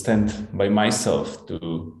to stand by myself,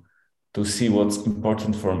 to see what's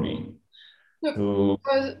important for me. Look,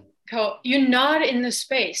 you're not in the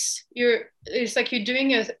space. It's like you're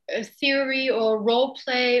doing a theory or a role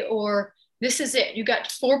play, or this is it. You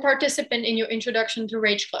got 4 participants in your introduction to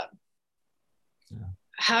Rage Club. Yeah.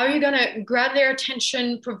 How are you gonna grab their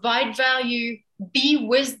attention, provide value, be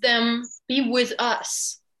with them, be with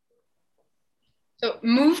us? So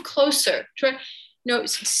move closer.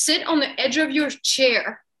 Sit on the edge of your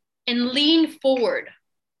chair and lean forward.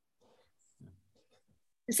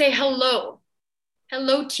 And say hello.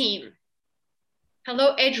 Hello, team.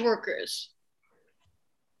 Hello, edge workers.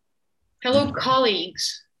 Hello,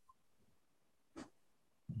 colleagues.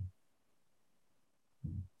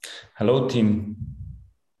 Hello, team.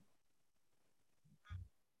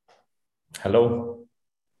 Hello.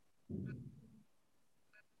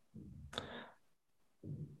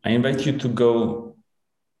 I invite you to go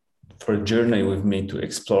for a journey with me to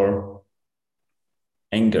explore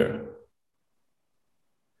anger.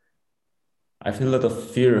 I feel a lot of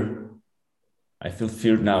fear. I feel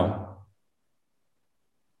fear now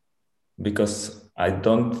because I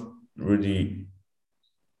don't really.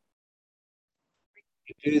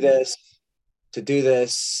 To do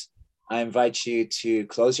this, I invite you to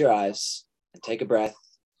close your eyes and take a breath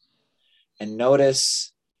and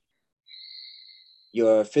notice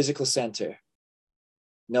your physical center.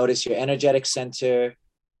 Notice your energetic center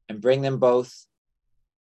and bring them both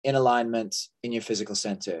in alignment in your physical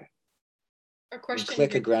center. A question. And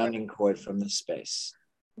click a grounding cord from this space.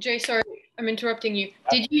 Jay, sorry, I'm interrupting you.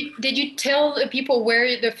 Did you tell the people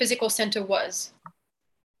where the physical center was?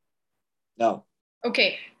 No.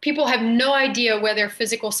 Okay, people have no idea where their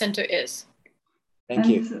physical center is. Thank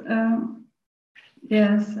you.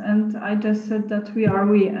 Yes, and I just said that we are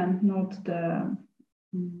we and not the.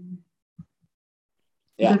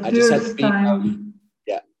 Yeah, the first time.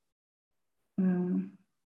 Yeah.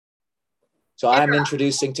 So I'm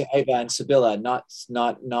introducing to Eva and Sibylla, not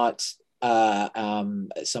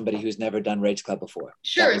somebody who's never done Rage Club before.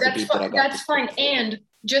 Sure, that's fine. And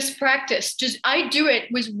just practice. I do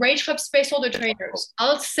it with Rage Club Spaceholder trainers.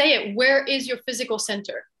 I'll say it. Where is your physical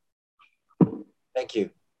center? Thank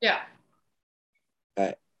you. Yeah.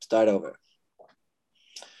 Okay, start over.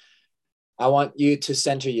 I want you to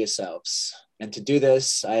center yourselves. And to do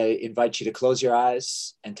this, I invite you to close your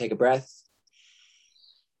eyes and take a breath.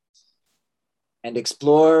 And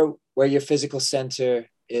explore where your physical center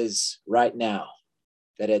is right now.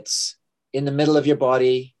 That it's in the middle of your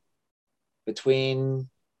body, between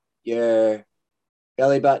your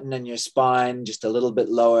belly button and your spine, just a little bit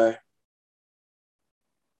lower.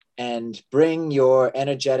 And bring your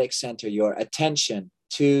energetic center, your attention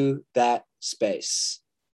to that space.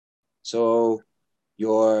 So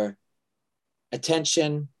your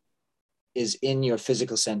attention is in your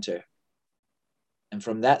physical center. And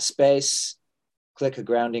from that space, click a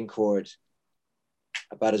grounding cord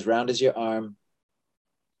about as round as your arm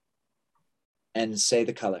and say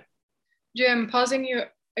the color. Jay, I'm pausing you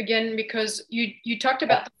again because you talked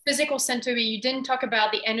about the physical center, but you didn't talk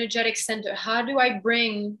about the energetic center. How do I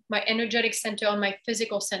bring my energetic center on my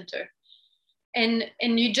physical center? And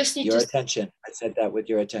you just need your attention. I said that with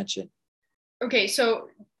your attention. Okay, so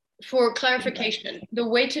for clarification, the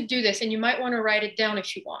way to do this, and you might want to write it down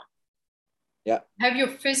if you want. Yeah. Have your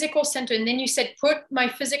physical center, and then you said put my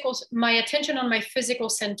attention on my physical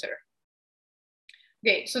center.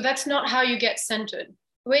 Okay, so that's not how you get centered.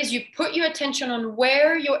 The way is you put your attention on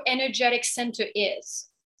where your energetic center is.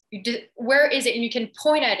 Where is it? And you can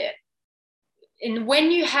point at it. And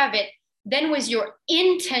when you have it, then with your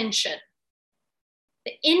intention,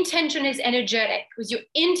 the intention is energetic. With your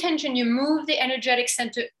intention, you move the energetic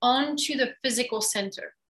center onto the physical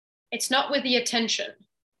center. It's not with the attention.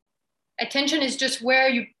 Attention is just where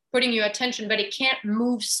you're putting your attention, but it can't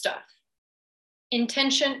move stuff.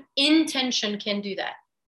 Intention can do that.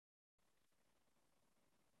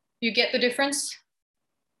 You get the difference?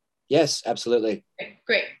 Yes, absolutely. Okay,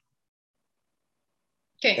 great.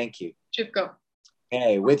 Okay. Thank you. Should go.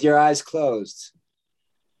 Okay, with your eyes closed,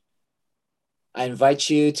 I invite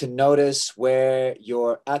you to notice where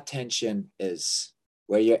your attention is,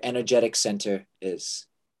 where your energetic center is.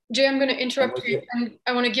 Jay, I'm going to interrupt you, and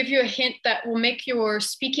I want to give you a hint that will make your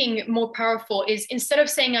speaking more powerful. Is instead of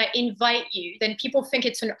saying I invite you, then people think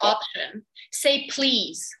it's an option. Say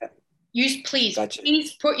please. Use please. Gotcha.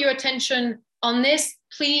 Please put your attention on this.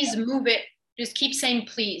 Please move it. Just keep saying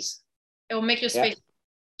please. It will make your space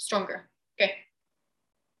stronger. Okay.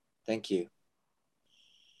 Thank you.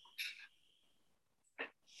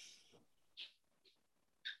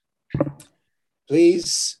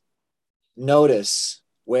 Please notice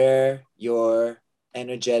where your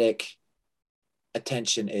energetic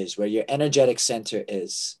attention is, where your energetic center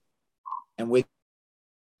is. And with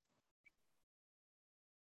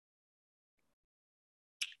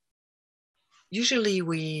usually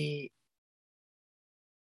we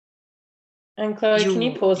Anne-Chloé, can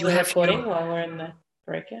you pause the have recording while we're in the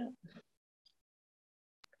breakout?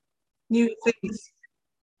 New things.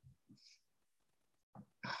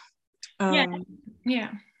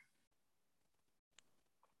 Yeah.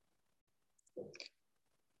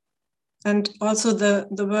 And also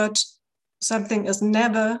the word something is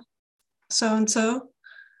never so and so.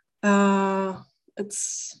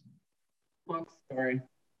 It's long story.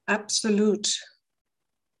 Absolute.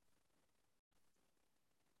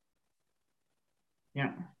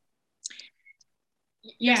 Yeah.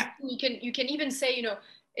 Yeah. You can even say, you know,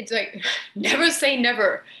 it's like never say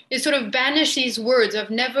never. You sort of banish these words of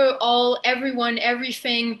never, all, everyone,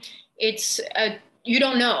 everything. It's you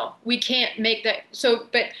don't know. We can't make that. So,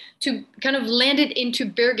 but to kind of land it into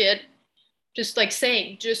Birgit, just like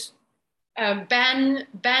saying, just ban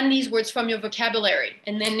these words from your vocabulary,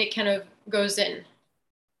 and then it kind of goes in.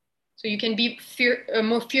 So you can be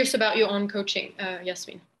more fierce about your own coaching,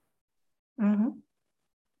 Yasmin. Mm-hmm.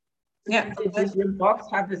 Yeah. Does your box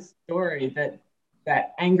have a story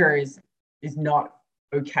that anger is not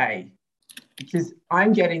okay? Because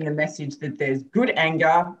I'm getting the message that there's good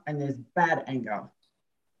anger and there's bad anger.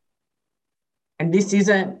 And this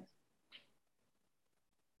isn't,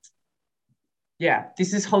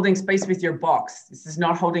 this is holding space with your box. This is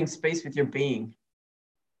not holding space with your being.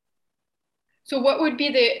 So what would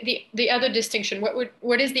be the other distinction?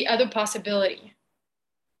 What is the other possibility?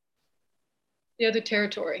 The other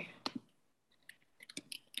territory?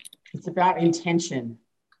 It's about intention.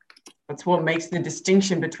 That's what makes the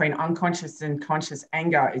distinction between unconscious and conscious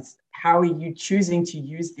anger. It's how are you choosing to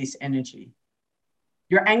use this energy?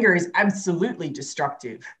 Your anger is absolutely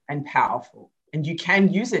destructive and powerful, and you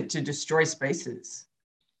can use it to destroy spaces.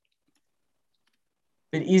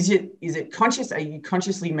 But is it conscious? Are you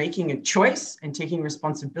consciously making a choice and taking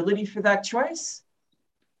responsibility for that choice?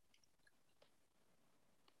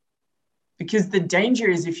 Because the danger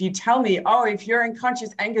is if you tell me, oh, if you're in conscious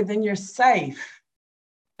anger, then you're safe,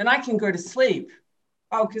 then I can go to sleep.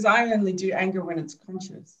 Oh, because I only do anger when it's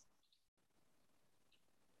conscious.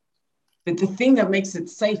 But the thing that makes it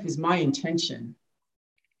safe is my intention.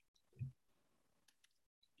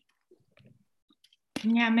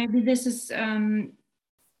 Yeah, maybe this is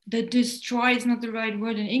the destroy is not the right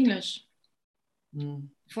word in English.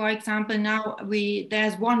 For example, now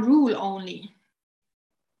there's one rule only.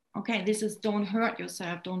 Okay, this is don't hurt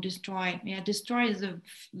yourself, don't destroy. Yeah, destroy is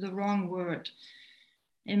the wrong word.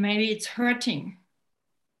 And maybe it's hurting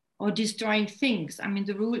or destroying things. I mean,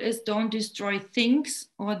 the rule is don't destroy things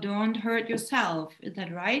or don't hurt yourself. Is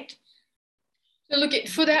that right? So look,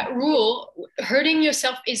 for that rule, hurting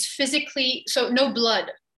yourself is physically, so no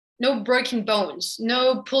blood, no breaking bones,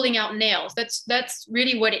 no pulling out nails. That's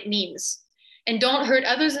really what it means. And don't hurt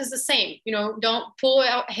others is the same. You know, don't pull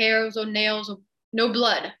out hairs or nails or no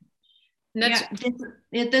blood. And that's,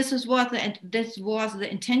 this was the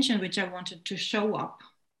intention which I wanted to show up.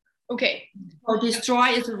 Okay. So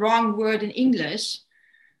destroy is the wrong word in English.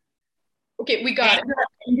 Okay, we got it.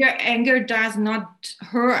 Anger does not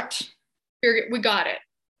hurt. We got it.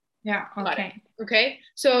 Yeah, okay. Okay,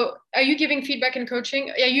 so are you giving feedback and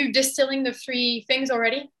coaching? Are you distilling the 3 things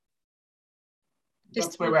already?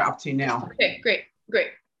 That's where we're up to now. Okay, great.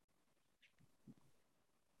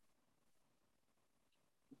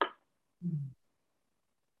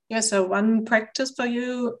 Yeah, so one practice for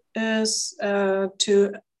you is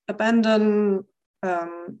to abandon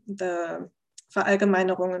the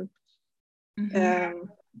Verallgemeinerungen.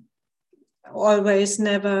 Always,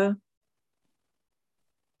 never,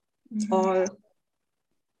 all,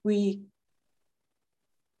 we.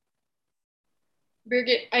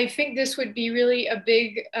 Birgit, I think this would be really a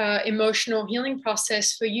big emotional healing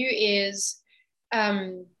process for you is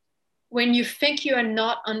when you think you are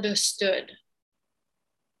not understood.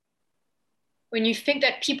 When you think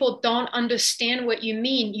that people don't understand what you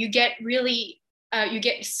mean, you get really, you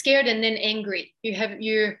get scared and then angry.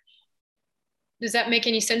 Does that make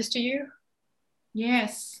any sense to you?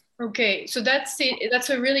 Yes. Okay, so that's it. That's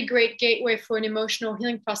a really great gateway for an emotional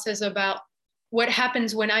healing process about what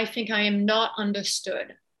happens when I think I am not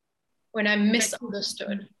understood, when I'm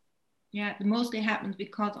misunderstood. Yeah, it mostly happens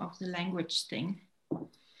because of the language thing.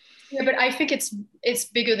 Yeah, but I think it's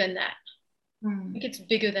bigger than that. I think it's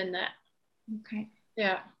bigger than that. Okay.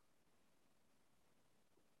 Yeah.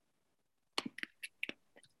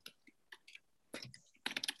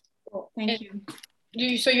 Thank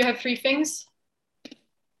you. So you have 3 things?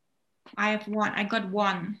 I have 1. I got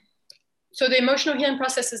 1. So the emotional healing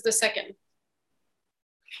process is the second.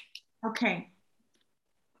 Okay.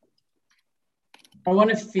 I want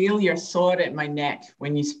to feel your sword at my neck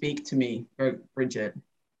when you speak to me, Bridget.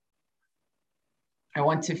 I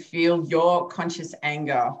want to feel your conscious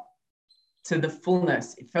anger to the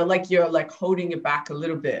fullness. It felt like you're like holding it back a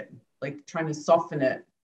little bit, like trying to soften it.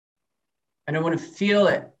 And I want to feel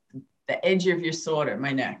it, the edge of your sword at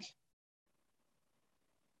my neck.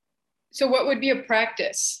 So what would be a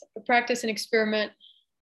practice? A practice, an experiment?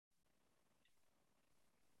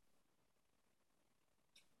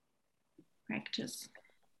 Practice.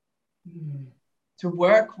 To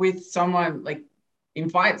work with someone, like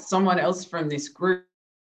invite someone else from this group.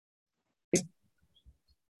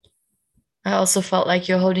 I also felt like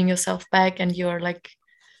you're holding yourself back and you're like,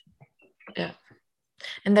 yeah.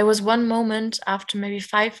 And there was one moment after maybe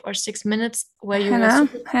 5 or 6 minutes where you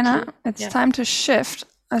Hannah, it's time to shift.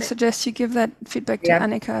 I suggest you give that feedback to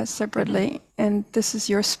Annika separately, and this is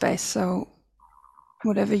your space. So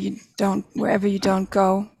wherever you don't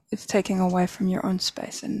go, it's taking away from your own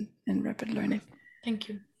space in rapid learning. Thank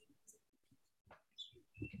you.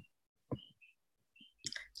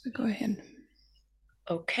 So go ahead.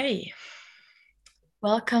 Okay.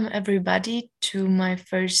 Welcome everybody to my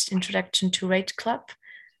first introduction to Rage Club.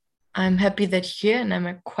 I'm happy that you're here and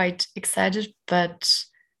I'm quite excited, but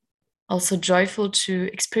also joyful to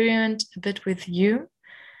experiment a bit with you.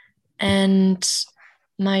 And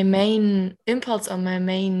my main impulse or my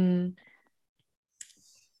main,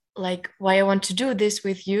 like why I want to do this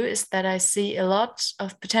with you is that I see a lot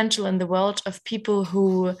of potential in the world of people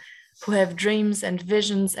who have dreams and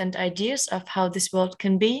visions and ideas of how this world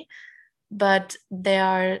can be. But there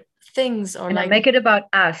are things or like make it about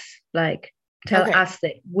us, like tell us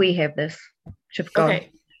that we have this.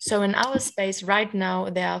 Okay, so in our space right now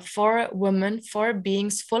there are 4 women, 4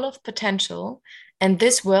 beings full of potential, and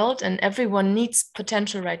this world and everyone needs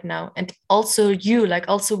potential right now, and also you, like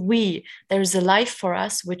also we, there is a life for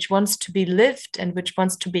us which wants to be lived and which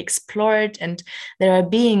wants to be explored, and there are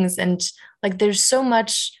beings and like there's so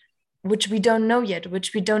much which we don't know yet,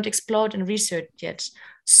 which we don't explore and research yet.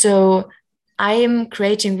 So I am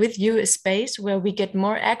creating with you a space where we get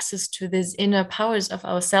more access to these inner powers of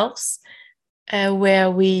ourselves,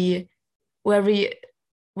 where we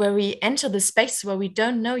enter the space where we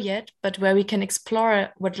don't know yet, but where we can explore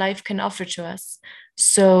what life can offer to us.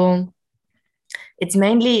 So it's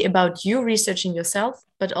mainly about you researching yourself,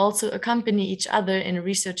 but also accompany each other in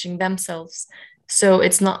researching themselves. So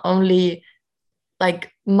it's not only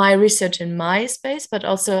like my research in my space, but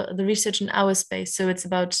also the research in our space. So it's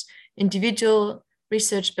about individual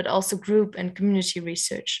research, but also group and community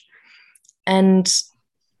research. And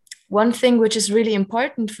one thing which is really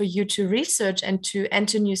important for you to research and to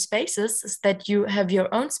enter new spaces is that you have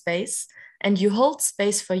your own space and you hold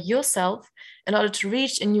space for yourself in order to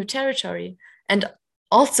reach a new territory. And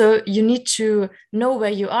also you need to know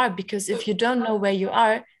where you are, because if you don't know where you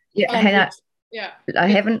are, Hannah, I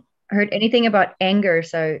haven't heard anything about anger,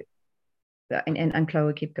 so and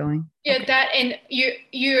Chloe, keep going. Yeah, that, and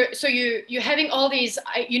you're having all these,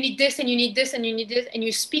 you need this and you need this and you need this, and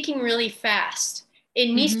you're speaking really fast.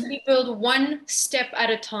 It needs to be built one step at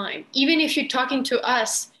a time. Even if you're talking to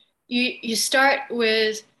us, you start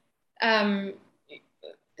with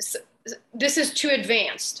this is too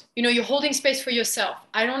advanced. You're holding space for yourself.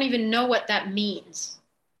 I don't even know what that means.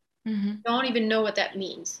 Don't even know what that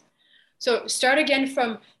means. So start again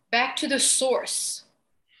from back to the source,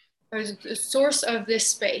 or the source of this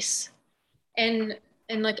space. And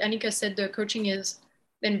like Annika said, the coaching is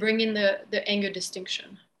then bring in the anger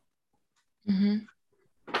distinction.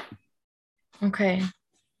 Okay.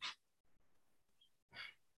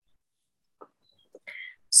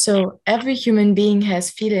 So every human being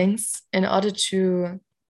has feelings in order to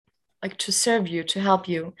serve you, to help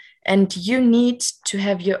you. And you need to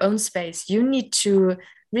have your own space. You need to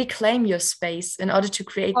reclaim your space in order to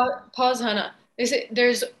create. Pause, Hannah.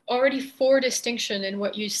 There's already 4 distinction in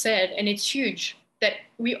what you said, and it's huge that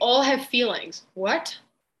we all have feelings. What?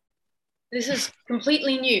 This is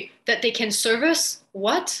completely new. That they can serve us?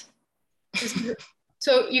 What?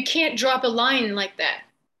 So you can't drop a line like that.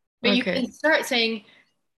 But you Okay. can start saying,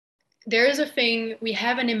 there is a thing, we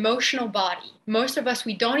have an emotional body. Most of us,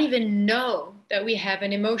 we don't even know that we have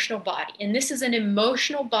an emotional body. And this is an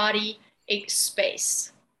emotional body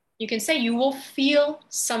space. You can say you will feel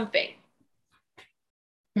something.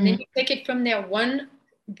 And then you take it from there, one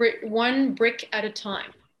brick at a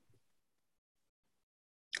time.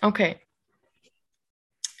 Okay.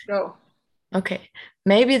 Go. Okay.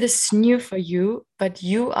 Maybe this is new for you, but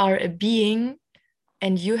you are a being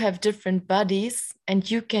and you have different bodies and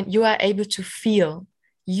you are able to feel.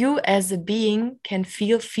 You as a being can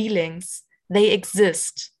feel feelings. They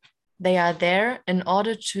exist. They are there in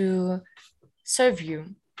order to serve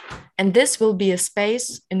you. And this will be a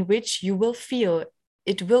space in which you will feel.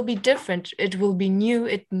 It will be different. It will be new.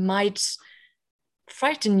 It might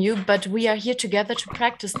frighten you, but we are here together to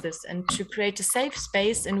practice this and to create a safe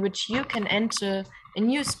space in which you can enter a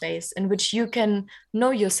new space, in which you can know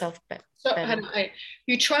yourself better. So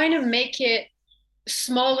you're trying to make it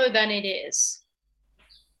smaller than it is.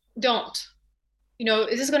 Don't. You know,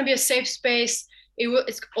 this is going to be a safe space.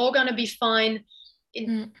 It's all going to be fine.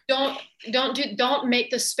 Don't make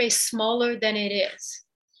the space smaller than it is.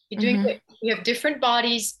 You're doing good. You have different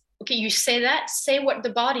bodies. Okay, you say that. Say what the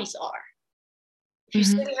bodies are. If you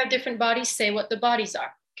say we have different bodies, say what the bodies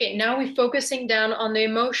are. Okay, now we're focusing down on the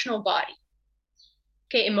emotional body.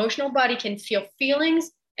 Okay, emotional body can feel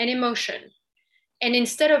feelings and emotion. And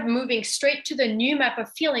instead of moving straight to the new map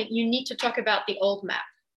of feeling, you need to talk about the old map.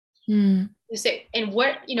 You say, and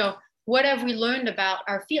what have we learned about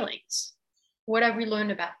our feelings? What have we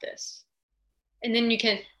learned about this? And then you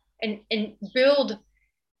can and build.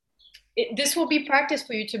 This will be practice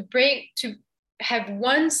for you to have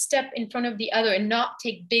one step in front of the other and not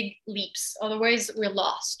take big leaps. Otherwise, we're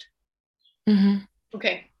lost.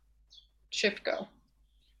 Okay, shift, go.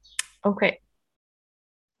 Okay.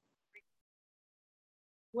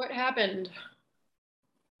 What happened?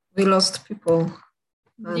 We lost people,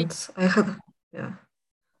 and I had, yeah.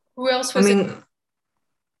 Who else was it?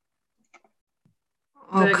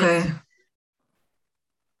 Okay.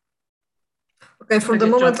 Okay, for the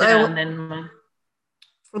moment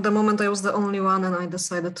I was the only one, and I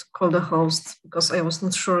decided to call the host because I was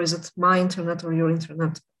not sure is it my internet or your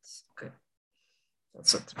internet. Okay,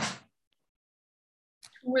 that's it.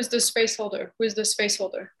 Who is the space holder? Who is the space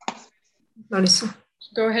holder? Melissa.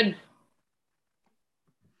 Go ahead.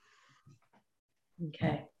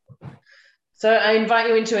 Okay. So I invite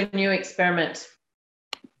you into a new experiment.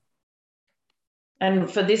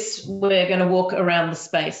 And for this, we're going to walk around the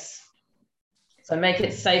space. So make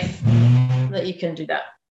it safe that you can do that.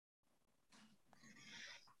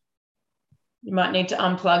 You might need to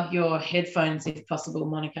unplug your headphones if possible,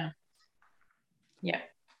 Monica. Yeah.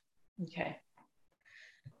 Okay.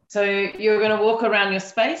 So you're going to walk around your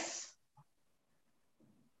space.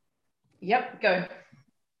 Yep, go.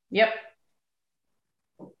 Yep.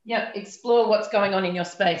 Yep, explore what's going on in your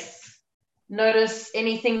space. Notice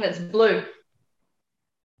anything that's blue.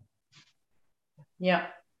 Yeah.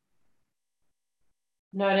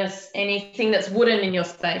 Notice anything that's wooden in your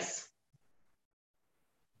space.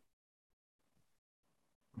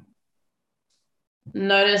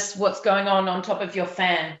 Notice what's going on top of your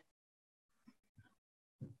fan.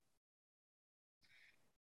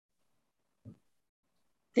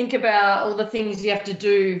 Think about all the things you have to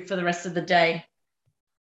do for the rest of the day.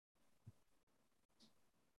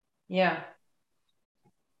 Yeah.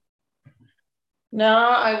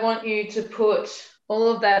 Now I want you to put all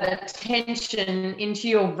of that attention into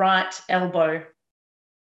your right elbow.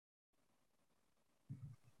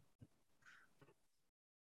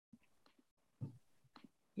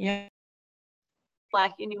 Yeah.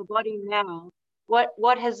 Like in your body now,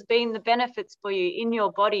 what has been the benefits for you in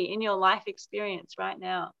your body, in your life experience right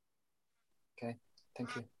now? Okay,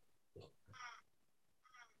 thank you.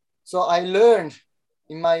 So I learned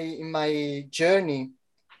in my journey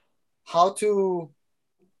how to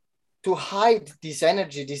hide this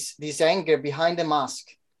energy, this anger behind a mask,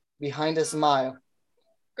 behind a smile.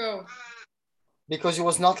 Go. Because it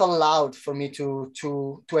was not allowed for me to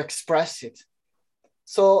express it.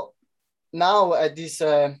 So now at this,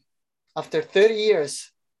 after 30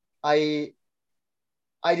 years, I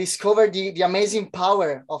discovered the amazing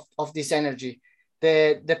power of this energy,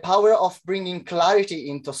 the power of bringing clarity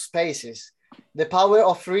into spaces, the power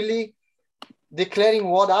of really declaring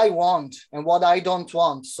what I want and what I don't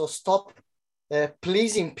want. So stop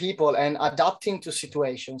pleasing people and adapting to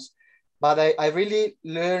situations. But I really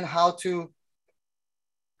learned how to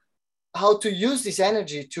use this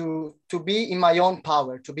energy to be in my own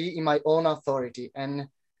power, to be in my own authority, and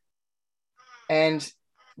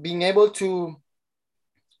being able to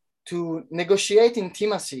to negotiate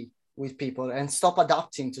intimacy with people and stop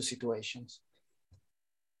adapting to situations.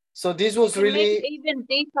 So this was you can really make it even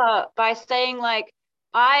deeper by saying like,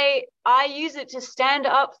 I use it to stand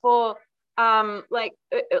up for like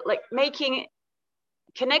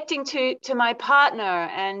connecting to my partner,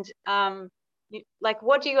 and like,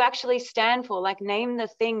 what do you actually stand for? Like, name the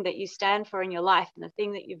thing that you stand for in your life and the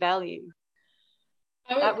thing that you value.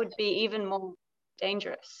 That would be even more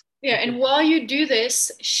dangerous. Yeah, and while you do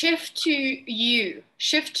this, shift to you.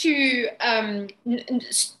 Shift to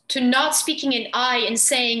not speaking in I and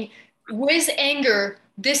saying, with anger,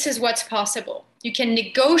 this is what's possible. You can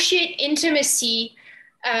negotiate intimacy,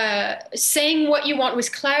 saying what you want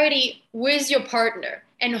with clarity with your partner,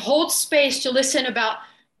 and hold space to listen about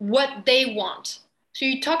what they want. So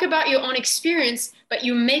you talk about your own experience, but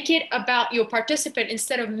you make it about your participant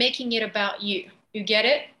instead of making it about you. You get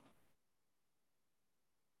it?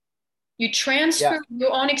 You transfer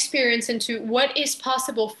your own experience into what is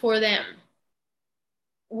possible for them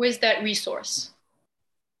with that resource.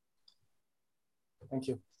 Thank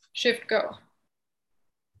you. Shift, go.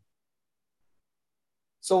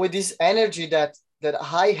 So with this energy that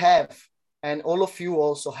I have, and all of you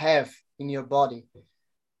also have in your body,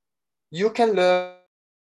 you can learn.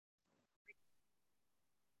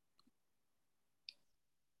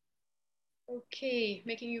 Okay,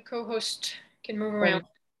 making you co-host, can move around.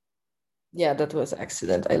 Yeah, that was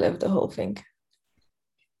accident. I left the whole thing.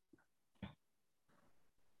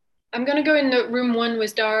 I'm gonna go in the room 1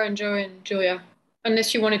 with Dara and Joe and Julia,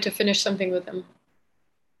 unless you wanted to finish something with them.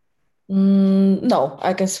 No,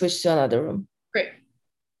 I can switch to another room. Great.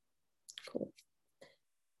 Cool.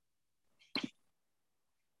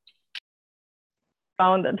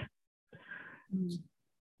 Found it.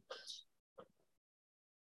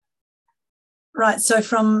 Right, so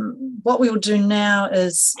from what we will do now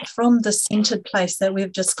is from the centered place that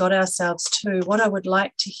we've just got ourselves to, what I would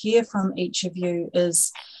like to hear from each of you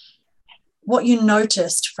is what you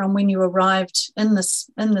noticed from when you arrived in this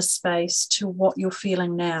space to what you're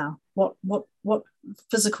feeling now. What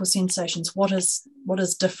physical sensations, what is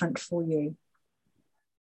different for you?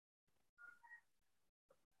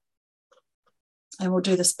 And we'll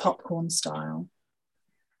do this popcorn style.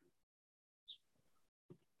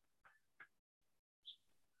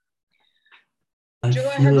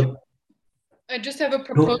 Joe, I just have a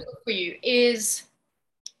proposal for you. This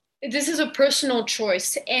is a personal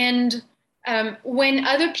choice, and when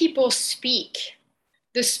other people speak,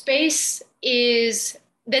 the space is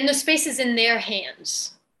in their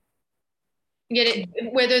hands. You get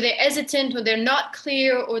it? Whether they're hesitant or they're not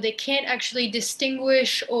clear or they can't actually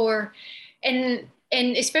distinguish, and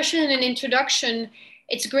especially in an introduction,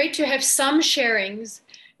 it's great to have some sharings,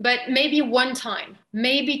 but maybe one time,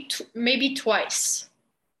 maybe twice,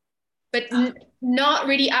 but not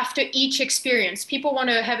really after each experience. People want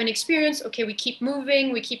to have an experience. Okay, we keep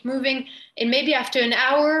moving. And maybe after an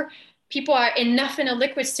hour, people are enough in a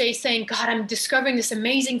liquid state saying, God, I'm discovering this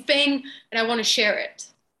amazing thing and I want to share it.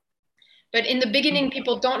 But in the beginning,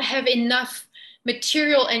 people don't have enough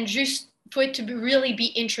material and juice for it to really be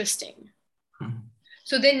interesting.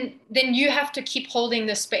 So then you have to keep holding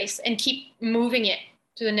the space and keep moving it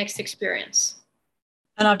to the next experience.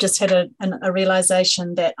 And I've just had a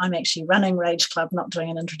realization that I'm actually running Rage Club, not doing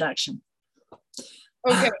an introduction.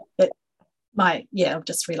 Okay. I've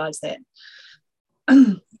just realized that.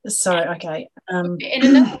 So, okay. Okay. And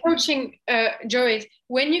another coaching, Joey,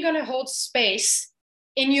 when you're going to hold space,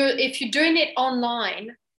 if you're doing it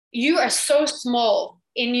online, you are so small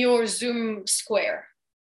in your Zoom square.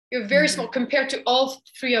 You're very small compared to all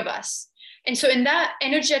 3 of us. And so in that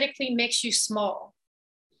energetically makes you small.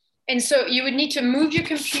 And so you would need to move your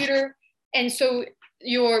computer. And so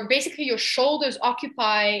your shoulders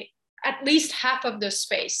occupy at least half of the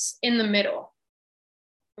space in the middle.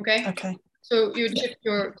 Okay? Okay. So you shift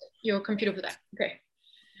your computer for that. Okay.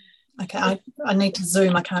 Okay. I need to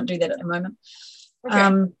Zoom. I can't do that at the moment.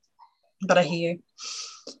 Okay. But I hear you.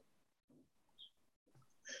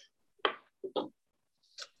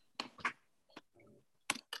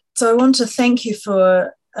 So I want to thank you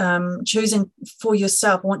for choosing for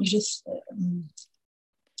yourself. I want you to,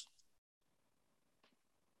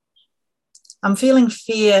 I'm feeling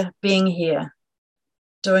fear being here,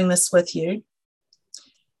 doing this with you.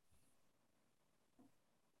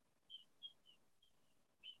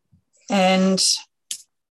 And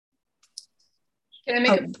can I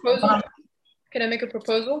make a proposal? Can I make a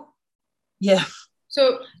proposal? Yeah.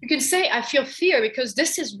 So you can say, I feel fear because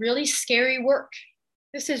this is really scary work.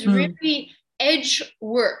 This is really edge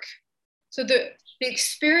work. So the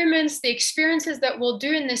experiences that we'll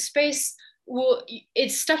do in this space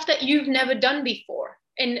it's stuff that you've never done before.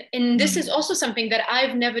 And this is also something that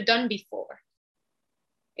I've never done before.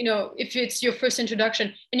 You know, if it's your first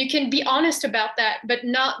introduction, and you can be honest about that, but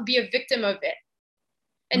not be a victim of it.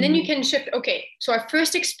 And then you can shift, okay, so our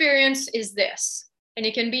first experience is this. And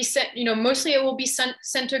it can be set, you know, mostly it will be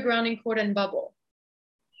center, grounding cord, and bubble.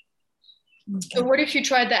 Okay. So what if you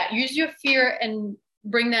try that? Use your fear and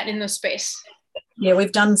bring that in the space. Yeah,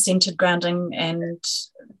 we've done centered, grounding,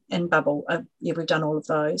 and bubble. Yeah, we've done all of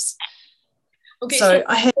those. Okay, so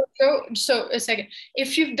I have so a second.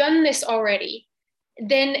 If you've done this already,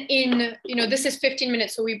 then this is 15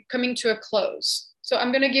 minutes, so we're coming to a close. So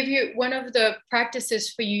I'm going to give you one of the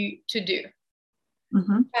practices for you to do.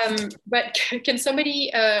 But can somebody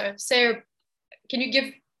can you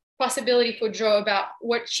give possibility for Jo about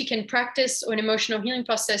what she can practice or an emotional healing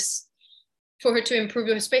process for her to improve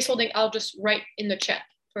her space holding? I'll just write in the chat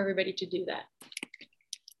for everybody to do that.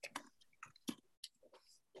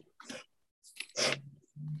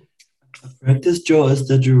 Practice, Jo, is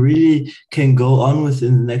that you really can go on with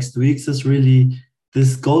in the next weeks is really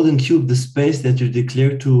this golden cube, the space that you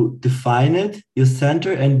declare to define it, your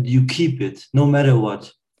center, and you keep it no matter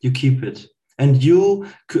what. You keep it, and you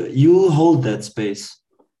hold that space.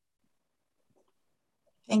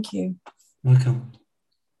 Thank you. Welcome.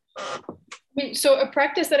 So a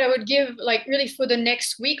practice that I would give, like really for the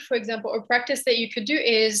next week, for example, a practice that you could do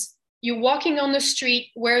is you're walking on the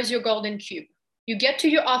street. Where's your golden cube? You get to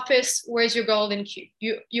your office. Where's your golden cube?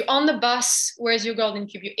 You're on the bus. Where's your golden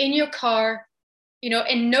cube? You're in your car,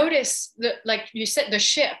 and notice like you said, the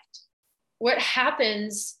shift. What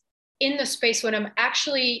happens in the space when I'm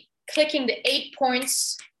actually clicking the 8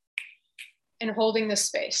 points and holding the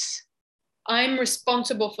space? I'm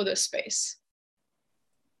responsible for this space.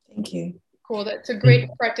 Thank you. Cool. That's a great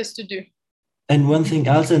practice to do. And one thing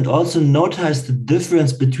else, and also notice the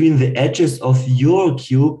difference between the edges of your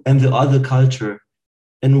cube and the other culture,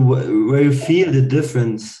 and where you feel the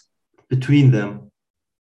difference between them.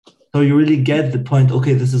 So you really get the point,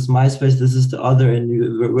 okay, this is my space, this is the other, and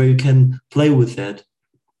where you can play with that.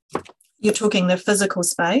 You're talking the physical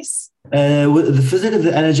space? The physical,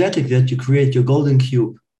 the energetic that you create, your golden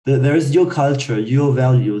cube. There is your culture, your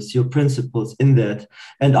values, your principles in that.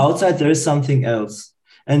 And outside there is something else.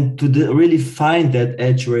 And to really find that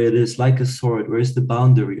edge where it is like a sword, where is the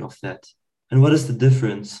boundary of that? And what is the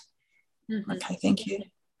difference? Mm-hmm. Okay, thank you.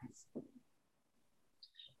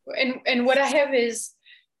 And what I have is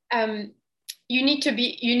you need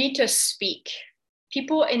to speak.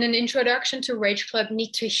 People in an introduction to Rage Club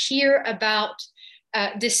need to hear about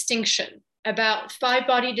distinction, about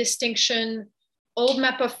 5-body distinction, old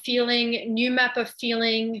map of feeling, new map of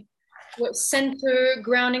feeling, what center,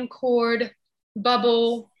 grounding cord,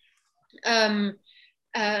 bubble,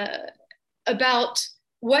 about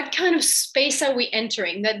what kind of space are we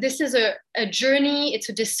entering, that this is a journey, it's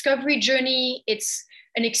a discovery journey, it's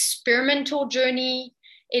an experimental journey.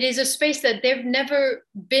 It is a space that they've never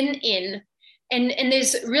been in. And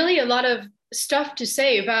there's really a lot of stuff to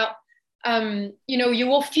say about, you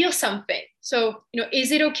will feel something. So,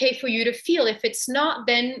 is it okay for you to feel? If it's not,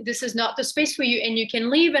 then this is not the space for you and you can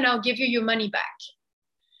leave and I'll give you your money back.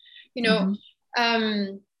 In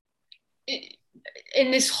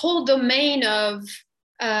this whole domain of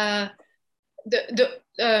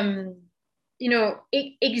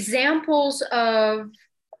examples of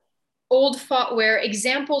old thoughtware,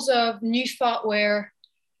 examples of new thoughtware,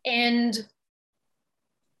 and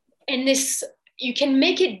this, you can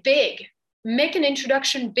make it big, make an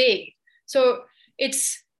introduction big. So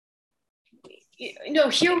it's,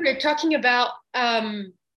 here we're talking about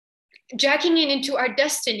jacking into our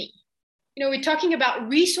destiny. We're talking about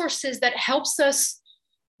resources that helps us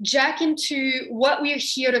jack into what we're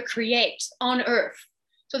here to create on Earth.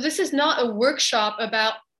 So this is not a workshop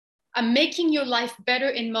about making your life better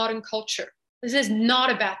in modern culture. This is not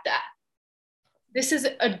about that. This is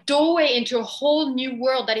a doorway into a whole new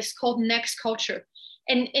world that is called next culture.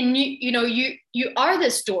 And you are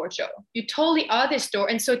this door, Jo. You totally are this door.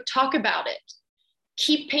 And so talk about it.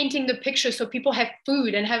 Keep painting the picture so people have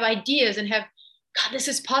food and have ideas and have, God, this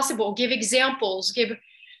is possible. Give examples, give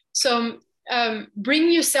some,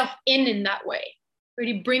 bring yourself in that way.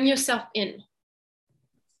 Really bring yourself in.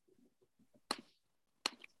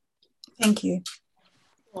 Thank you.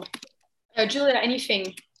 Cool. Julia,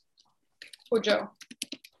 anything for Jo?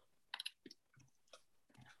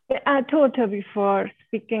 I told her before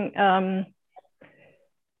speaking,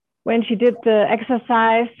 when she did the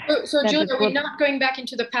exercise. So Julia, we're not going back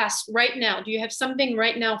into the past right now. Do you have something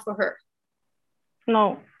right now for her?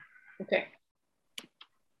 No. Okay.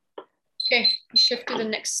 Okay, shift to the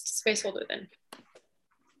next space holder then.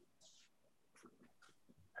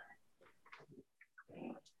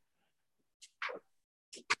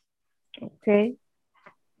 Okay.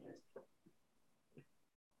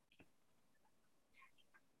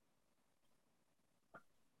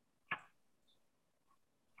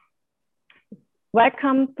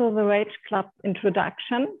 Welcome to the Rage Club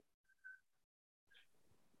introduction.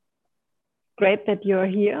 Great that you're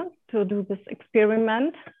here to do this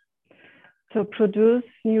experiment, to produce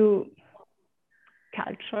new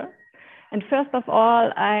culture. And first of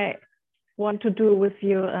all, I want to do with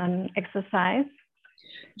you an exercise.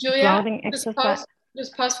 Julia, grounding exercise.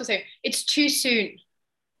 Just pause for a second. It's too soon.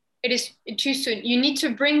 It is too soon. You need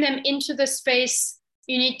to bring them into the space.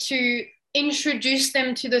 You need to introduce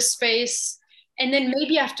them to the space. And then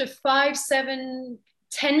maybe after 5, 7,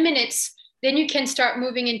 10 minutes, then you can start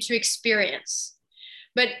moving into experience.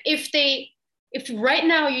 But if right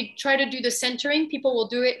now you try to do the centering, people will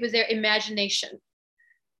do it with their imagination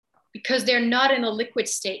because they're not in a liquid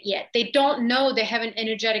state yet. They don't know they have an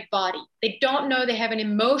energetic body. They don't know they have an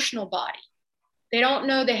emotional body. They don't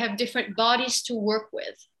know they have different bodies to work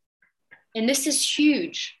with. And this is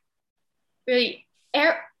huge. Really,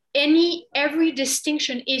 every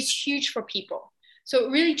distinction is huge for people. So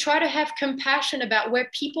really try to have compassion about where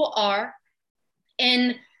people are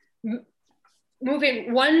and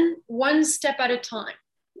moving one step at a time.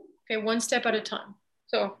 Okay, one step at a time.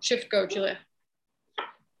 So shift, go, Julia.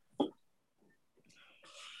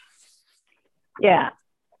 Yeah,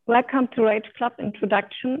 welcome to Rage Club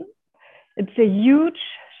introduction. It's a huge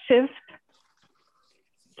shift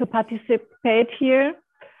to participate here.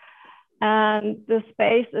 And the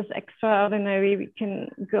space is extraordinary. We can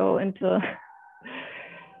go into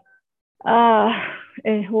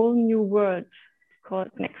a whole new world called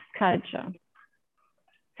next culture.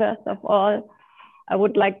 First of all, I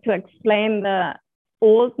would like to explain the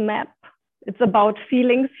old map. It's about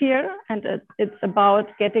feelings here, and it's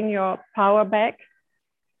about getting your power back.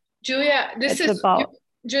 Julia,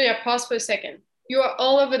 Julia, pause for a second. You are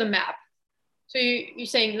all over the map. So you're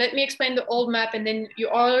saying, let me explain the old map, and then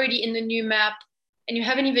you're already in the new map, and you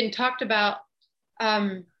haven't even talked about,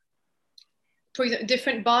 for example,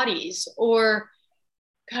 different bodies, or,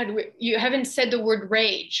 God, you haven't said the word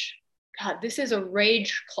rage. God, this is a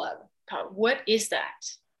rage club. God, what is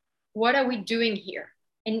that? What are we doing here?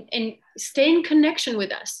 And stay in connection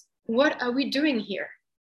with us. What are we doing here?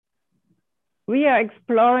 We are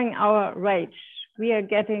exploring our rage. We are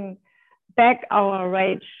getting back our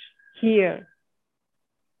rage here.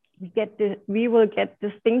 We will get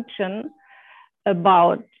distinction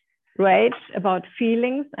about rage, about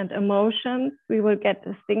feelings and emotions. We will get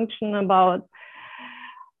distinction about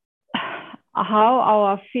how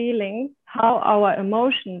our feelings, how our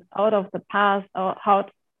emotions out of the past, or how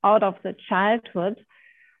out of the childhood,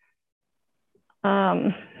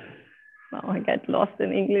 I get lost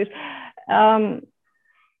in English,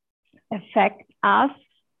 affect us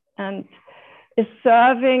and is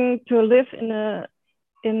serving to live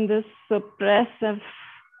in this suppressive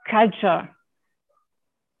culture.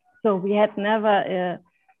 So we had never a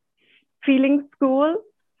feeling school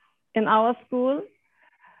in our school.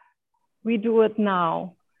 We do it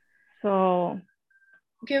now. So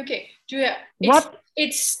okay, Julia,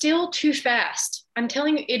 it's still too fast. I'm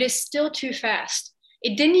telling you, it is still too fast.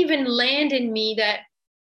 It didn't even land in me that,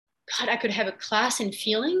 God, I could have a class in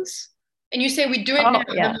feelings. And you say we do it now.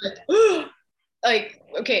 Yeah. And I'm like, oh, like,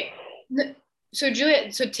 okay. So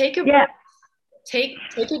Julia, so take a breath. Take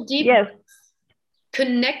a deep breath.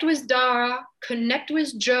 Connect with Dara, connect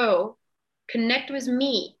with Joe, connect with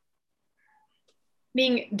me.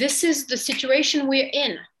 Meaning, this is the situation we're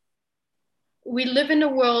in. We live in a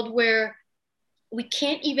world where we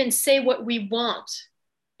can't even say what we want.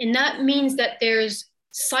 And that means that there's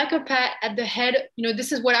psychopath at the head,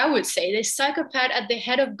 this is what I would say, there's psychopath at the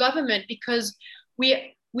head of government because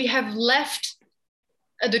we have left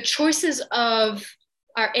the choices of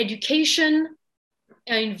our education,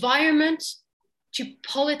 our environment to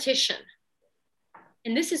politician.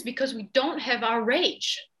 And this is because we don't have our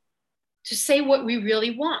rage to say what we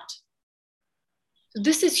really want. So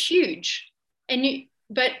this is huge. And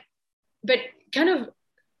but kind of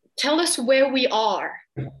tell us where we are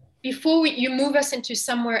before you move us into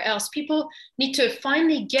somewhere else. People need to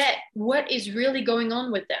finally get what is really going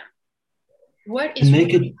on with them. What is really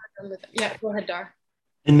going on with them? Yeah, go ahead, Dar.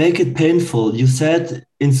 And make it painful. You said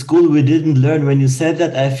in school we didn't learn. When you said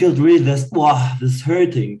that, I felt really this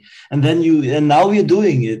hurting. And then now we're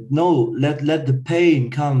doing it. No, let the pain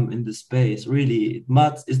come in the space. Really, it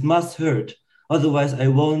must hurt. Otherwise, I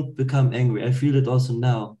won't become angry. I feel it also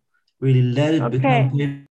now. Really, let it become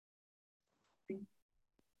painful.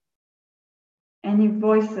 Any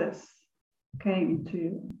voices came to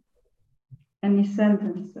you? Any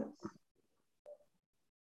sentences?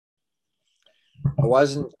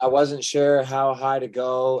 I wasn't sure how high to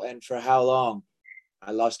go and for how long.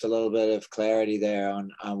 I lost a little bit of clarity there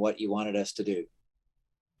on what you wanted us to do.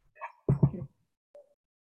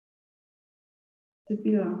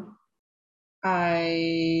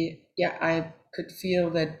 I could feel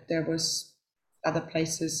that there was other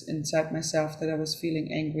places inside myself that I was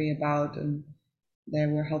feeling angry about, and they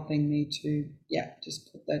were helping me to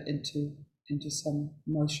just put that into some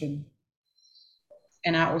motion.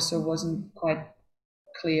 And I also wasn't quite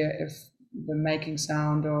clear if we're making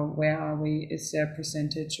sound or where are we, is there a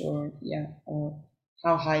percentage or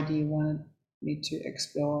how high do you want me to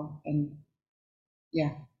explore, and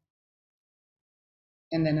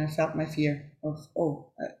and then I felt my fear of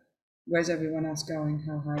where's everyone else going,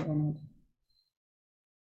 how high or not.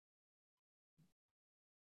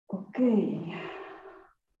 Okay.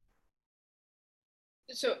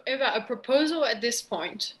 So Eva, a proposal at this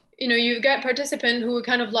point, you've got participants who are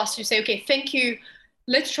kind of lost. You say, okay, thank you.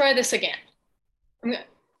 Let's try this again.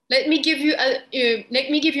 Let me give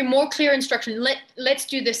you more clear instruction. Let's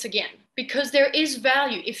do this again, because there is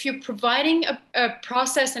value. If you're providing a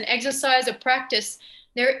process, an exercise, a practice,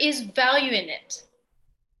 there is value in it.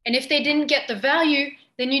 And if they didn't get the value,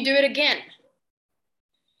 then you do it again.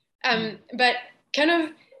 But kind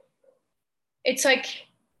of, it's like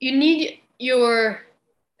you need your,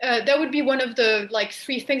 that would be one of the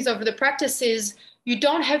 3 things of the practice is you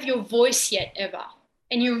don't have your voice yet, Eva,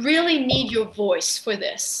 and you really need your voice for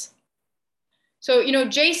this. So,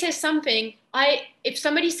 Jay says something, if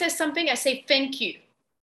somebody says something, I say, thank you.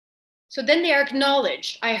 So then they are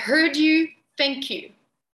acknowledged. I heard you, thank you.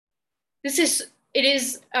 It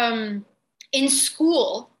is in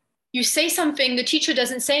school, you say something, the teacher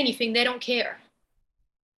doesn't say anything, they don't care.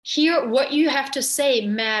 Here, what you have to say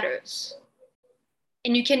matters.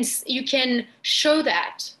 And you can show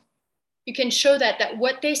that. You can show that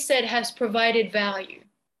what they said has provided value.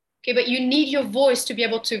 Okay, but you need your voice to be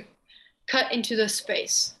able to cut into the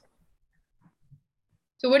space.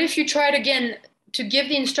 So what if you tried again to give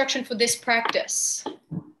the instruction for this practice?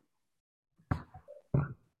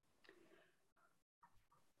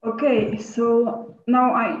 Okay, so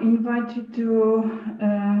now I invite you to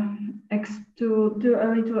do a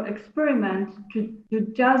little experiment to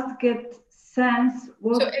just get sense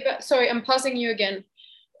what. So Eva, sorry, I'm pausing you again.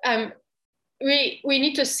 We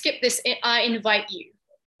need to skip this. I invite you.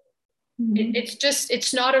 Mm-hmm.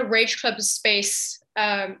 It's not a Rage Club space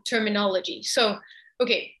terminology. So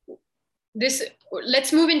okay,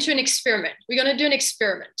 let's move into an experiment. We're gonna do an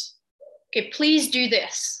experiment. Okay, please do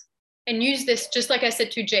this. And use this, just like I said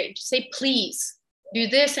to Jay, just say, please do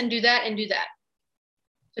this and do that and do that.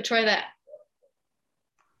 So try that.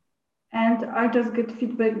 And I just get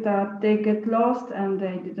feedback that they get lost and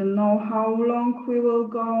they didn't know how long we will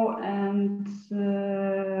go and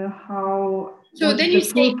how. So then you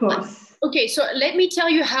say, okay, so let me tell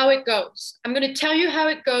you how it goes. I'm going to tell you how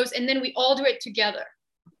it goes, and then we all do it together.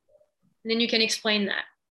 And then you can explain that.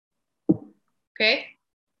 Okay?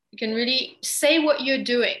 You can really say what you're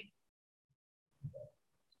doing.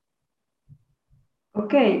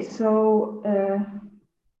 Okay, so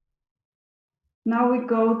now we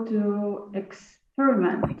go to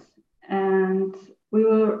experiment, and we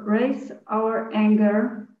will raise our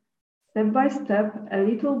anger step by step a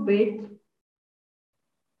little bit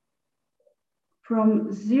from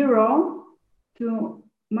 0 to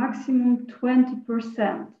maximum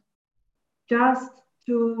 20%, just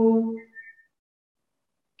to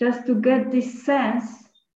get this sense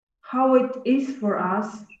how it is for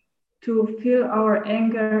us to feel our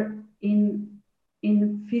anger in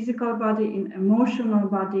physical body, in emotional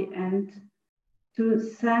body, and to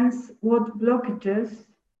sense what blockages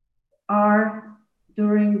are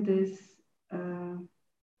during this,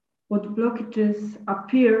 what blockages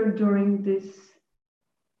appear during this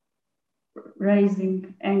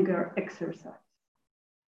raising anger exercise.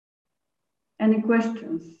 Any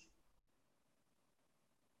questions?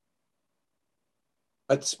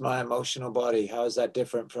 What's my emotional body? How is that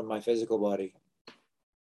different from my physical body?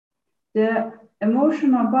 The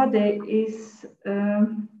emotional body is,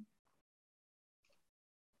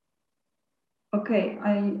 okay,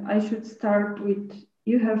 I should start with,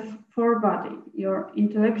 you have 4 bodies, your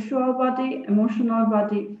intellectual body, emotional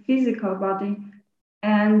body, physical body,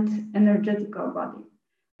 and energetical body.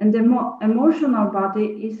 And the emotional body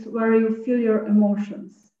is where you feel your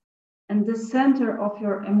emotions. And the center of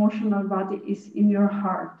your emotional body is in your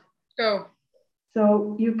heart. Go.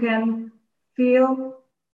 So you can feel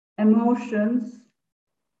emotions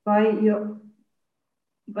by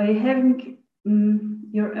having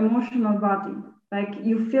your emotional body. Like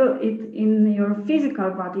you feel it in your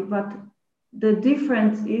physical body, but the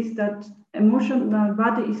difference is that emotional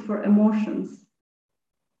body is for emotions.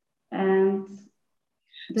 And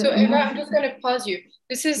so Eva, I'm just going to pause you.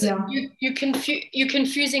 This is, yeah. you're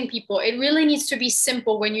confusing people. It really needs to be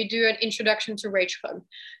simple when you do an introduction to Rage Club.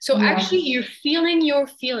 So Yeah. actually you're feeling your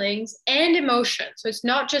feelings and emotion. So it's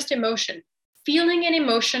not just emotion, feeling and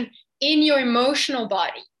emotion in your emotional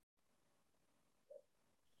body.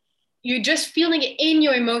 You're just feeling it in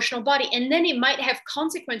your emotional body, and then it might have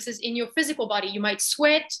consequences in your physical body. You might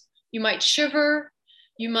sweat, you might shiver,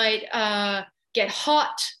 you might get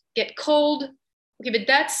hot, get cold. Okay, but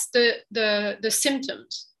that's the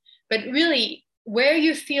symptoms. But really, where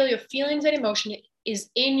you feel your feelings and emotion is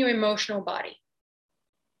in your emotional body.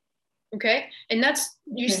 Okay, and that's,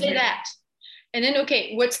 you say that. And then,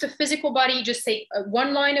 okay, what's the physical body? You just say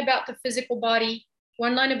one line about the physical body,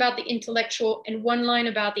 one line about the intellectual, and one line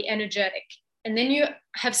about the energetic. And then you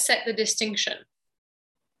have set the distinction.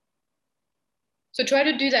 So try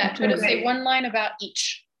to do that. Try to say one line about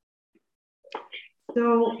each.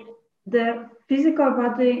 So the physical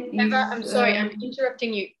body is... Eva, I'm sorry, I'm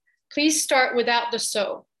interrupting you. Please start without the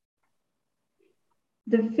so.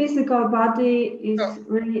 The physical body is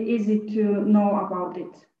really easy to know about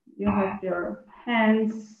it. You have your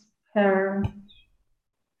hands, hair.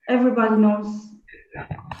 Everybody knows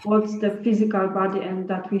what's the physical body and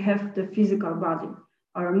that we have the physical body.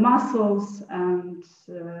 Our muscles and...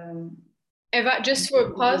 Eva, just for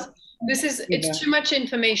a pause, it's too much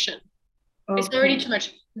information. Okay. It's already too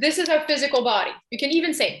much. This is our physical body. You can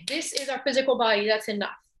even say, this is our physical body, that's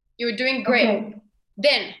enough. You're doing great. Okay.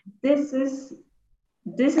 Then. This is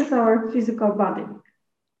our physical body.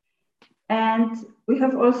 And we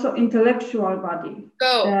have also intellectual body.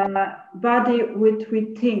 Go. The body which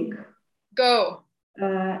we think. Go.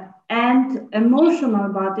 And emotional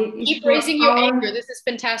body is keep raising your anger. This is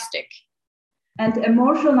fantastic. And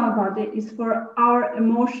emotional body is for our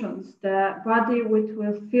emotions, the body which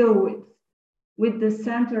we feel with the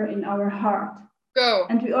center in our heart. Go.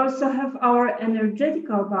 And we also have our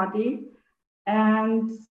energetical body. And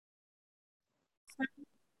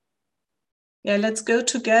yeah, let's go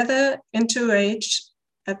together into rage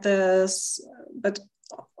at but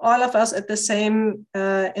all of us at the same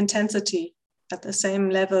intensity, at the same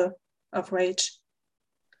level of rage.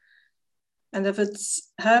 And if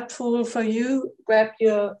it's helpful for you, grab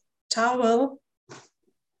your towel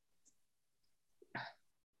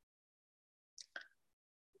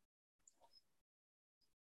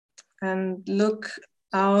and look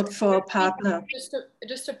out for a partner.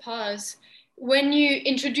 Just to pause. When you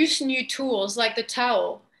introduce new tools like the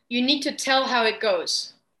towel, you need to tell how it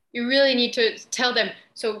goes. You really need to tell them.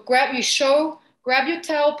 So grab your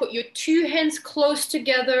towel, put your two hands close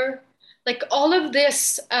together. Like all of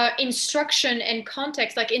this instruction and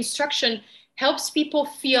context, like instruction helps people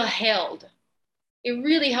feel held. It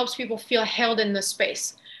really helps people feel held in the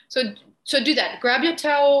space. So do that. Grab your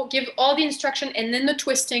towel, give all the instruction, and then the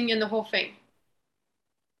twisting and the whole thing.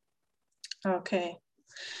 Okay.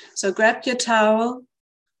 So grab your towel,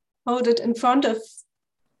 hold it in front of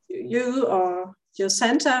you or your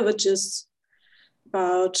center, which is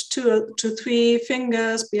about 2 to 3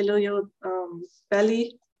 fingers below your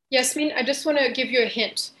belly. Yasmin, I just want to give you a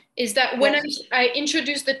hint, is that when I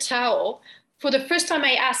introduce the towel, for the first time,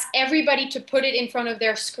 I ask everybody to put it in front of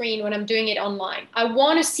their screen when I'm doing it online. I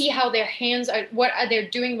want to see how their hands are, what are they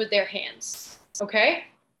doing with their hands, okay?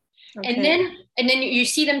 And then you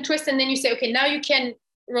see them twist, and then you say, okay, now you can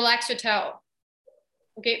relax your towel,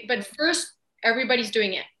 okay? But first, everybody's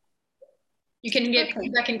doing it. You can get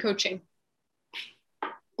feedback in coaching.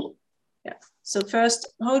 Yeah. So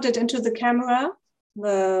first, hold it into the camera,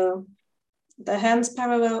 the hands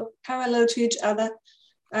parallel to each other,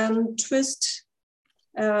 and twist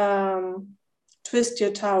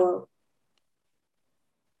your towel.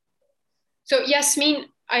 So Yasmin,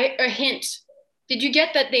 a hint. Did you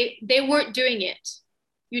get that they weren't doing it?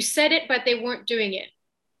 You said it, but they weren't doing it.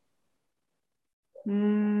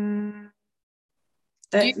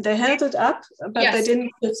 They held it up, but they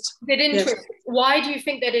didn't twist. They didn't twist. Why do you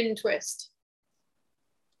think they didn't twist?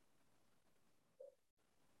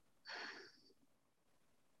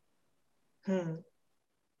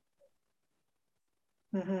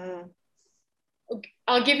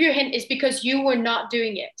 I'll give you a hint. It's because you were not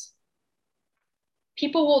doing it.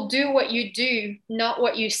 People will do what you do, not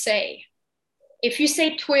what you say. If you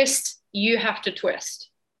say twist, you have to twist.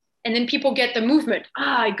 And then people get the movement.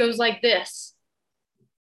 It goes like this.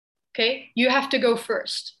 Okay, you have to go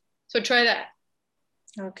first. So try that.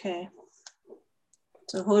 Okay.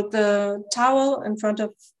 So hold the towel in front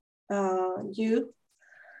of you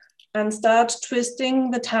and start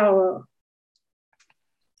twisting the towel.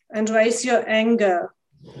 and raise your anger.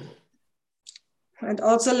 And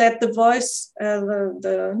also let the voice,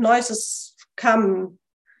 the noises come.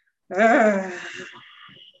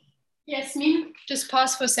 Yasmin, just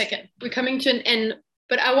pause for a second. We're coming to an end,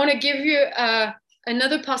 but I want to give you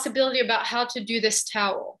another possibility about how to do this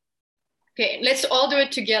towel. Okay, let's all do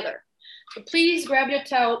it together. So please grab your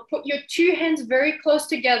towel, put your two hands very close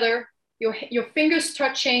together, your fingers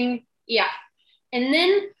touching, yeah. And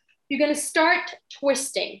then you're gonna start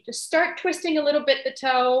twisting. Just start twisting a little bit the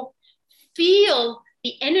towel. Feel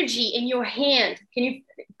the energy in your hand. Can you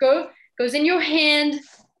goes in your hand,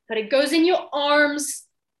 but it goes in your arms,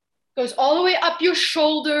 goes all the way up your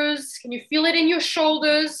shoulders. Can you feel it in your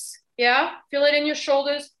shoulders? Yeah, feel it in your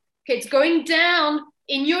shoulders. Okay, it's going down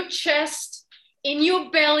in your chest, in your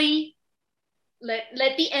belly.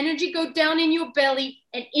 Let the energy go down in your belly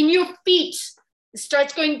and in your feet. It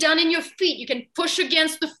starts going down in your feet. You can push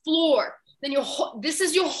against the floor. Then your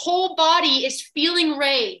whole body is feeling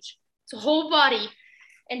rage. It's a whole body.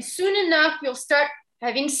 And soon enough, you'll start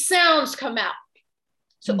having sounds come out.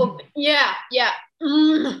 So yeah.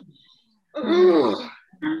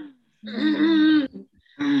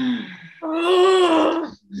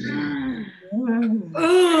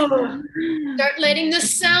 Start letting the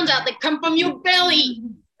sound out that come from your belly.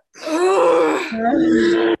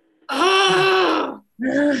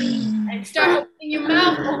 And start opening your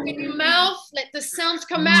mouth. Open your mouth. Let the sounds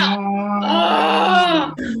come out.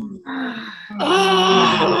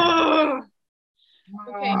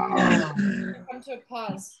 Okay. Come to a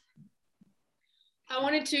pause. I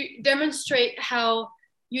wanted to demonstrate how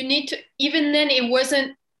you need to, even then it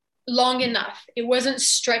wasn't long enough. It wasn't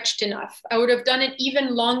stretched enough. I would have done it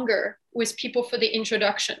even longer with people for the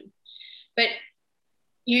introduction. But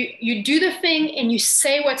you do the thing and you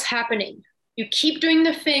say what's happening. You keep doing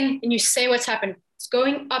the thing and you say what's happening. It's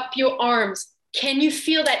going up your arms. Can you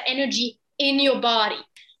feel that energy in your body?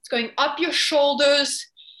 It's going up your shoulders,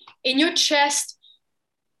 in your chest.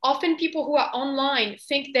 Often people who are online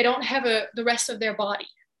think they don't have the rest of their body.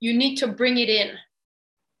 You need to bring it in.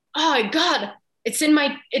 Oh God, it's in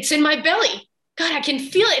my belly. God, I can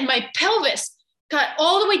feel it in my pelvis. God,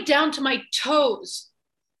 all the way down to my toes.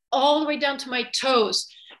 All the way down to my toes.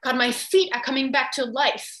 God, my feet are coming back to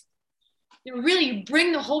life. You really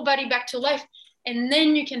bring the whole body back to life, and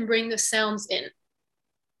then you can bring the sounds in.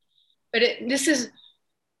 But this is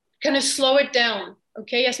kind of slow it down.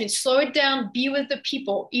 Okay, Yasmin, slow it down. Be with the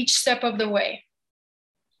people each step of the way.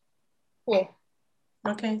 Cool.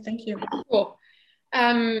 Okay, thank you. Cool.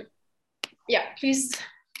 Yeah, please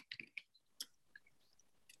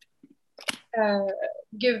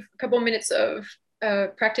give a couple minutes of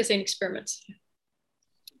practicing experiments.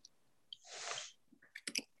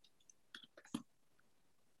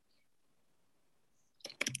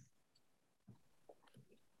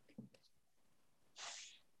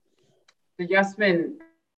 So Yasmin,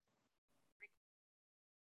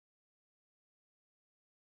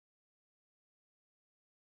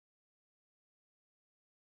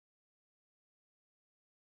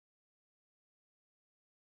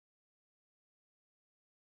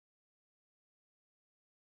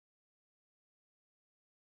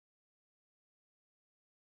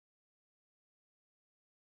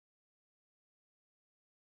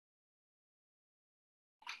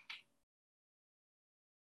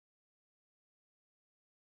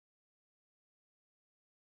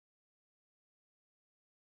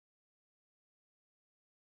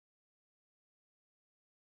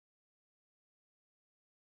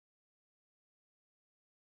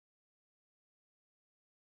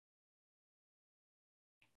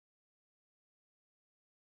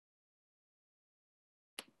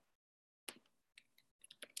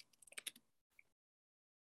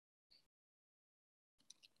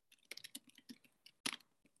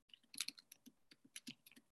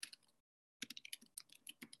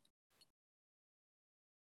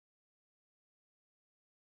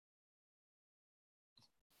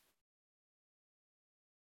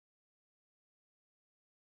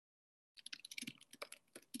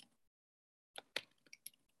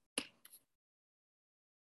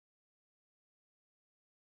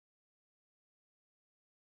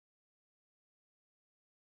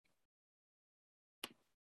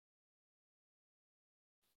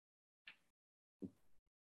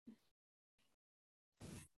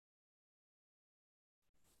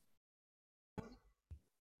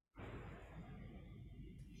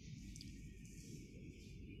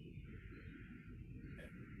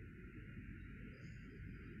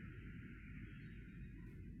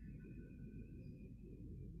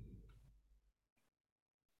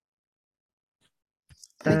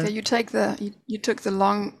 Annika, you took the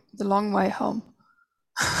long way home.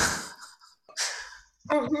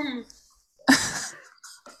 For whom?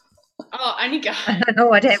 Oh, Annika. I don't know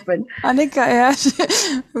what happened. Annika, yeah,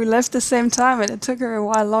 we left the same time and it took her a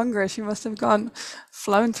while longer. She must have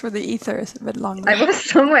flown through the ethers a bit longer. I was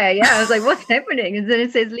somewhere, yeah. I was like, what's happening? And then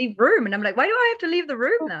it says leave room. And I'm like, why do I have to leave the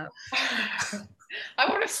room now? I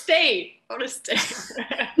want to stay. I want to stay.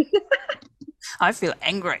 I feel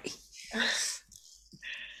angry.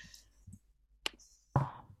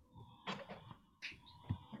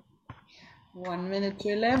 1 minute to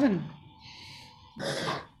 11.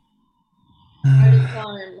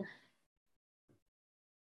 Time.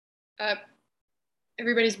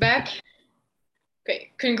 Everybody's back.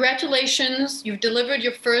 Okay, congratulations. You've delivered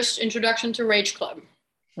your first introduction to Rage Club.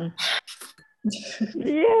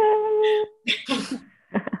 Yeah.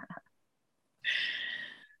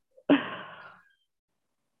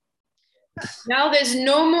 Now there's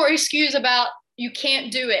no more excuse about you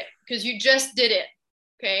can't do it because you just did it.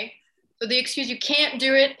 Okay, so the excuse you can't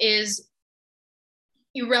do it is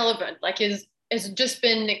irrelevant. Like has just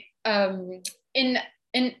been I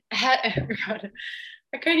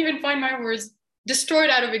can't even find my words. Destroyed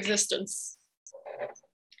out of existence.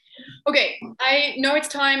 Okay, I know it's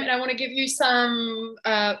time, and I want to give you some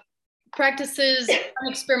practices and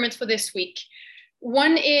experiments for this week.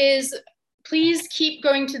 One is, please keep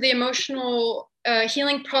going to the emotional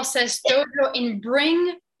healing process dojo and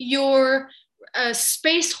bring your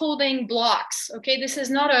space holding blocks. Okay, this is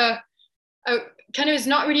not a kind of, is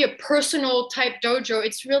not really a personal type dojo.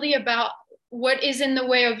 It's really about what is in the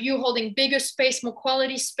way of you holding bigger space, more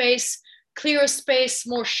quality space, clearer space,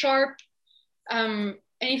 more sharp,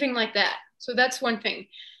 anything like that. So that's one thing.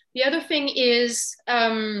 The other thing is,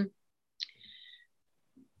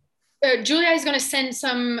 Julia is going to send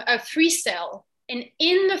some 3-cell. And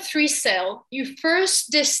in the 3-cell, you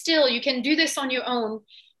first distill, you can do this on your own.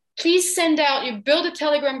 Please send out, you build a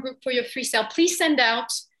Telegram group for your 3-cell. Please send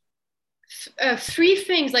out 3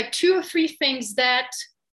 things, like 2 or 3 things that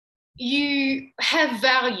you have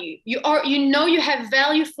value. You know you have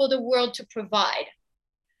value for the world to provide.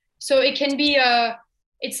 So it can be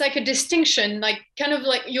it's like a distinction, like kind of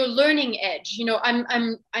like your learning edge. You know, I'm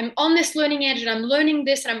on this learning edge and I'm learning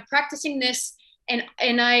this and I'm practicing this and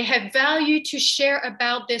I have value to share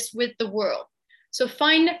about this with the world. So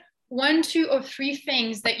find 1, 2, or 3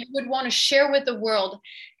 things that you would want to share with the world.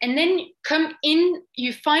 And then come in,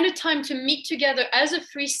 you find a time to meet together as a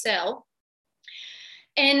 3-cell,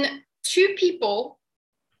 and 2 people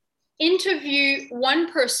interview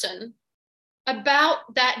 1 person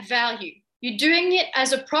about that value. You're doing it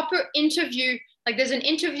as a proper interview, like there's an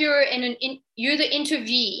interviewer and you're the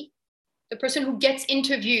interviewee, the person who gets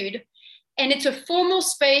interviewed, and it's a formal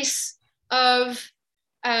space of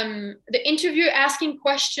the interviewer asking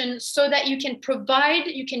questions so that you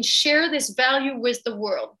can share this value with the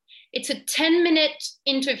world. It's a 10-minute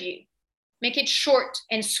interview. Make it short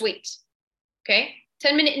and sweet, okay?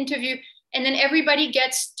 10-minute interview, and then everybody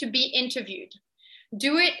gets to be interviewed.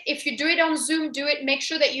 Do it, if you do it on Zoom, make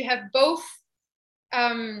sure that you have both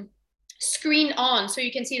screen on so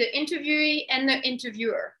you can see the interviewee and the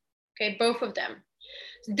interviewer, okay, both of them.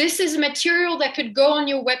 This is material that could go on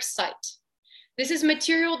your website. This is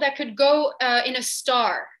material that could go in a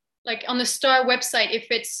star, like on the star website if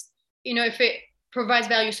it's, you know, if it provides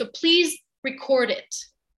value. So please record it.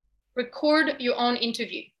 Record your own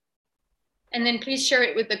interview. And then please share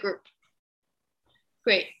it with the group.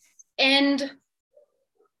 Great. And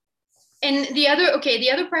the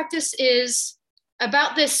other practice is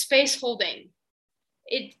about this space holding.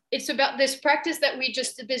 It's about this practice that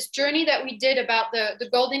this journey that we did about the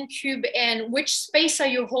golden cube and which space are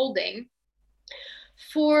you holding.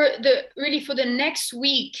 For the next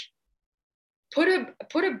week, put a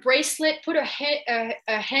bracelet, put a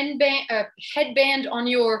headband on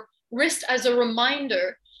your wrist as a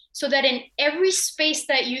reminder, so that in every space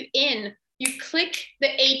that you click the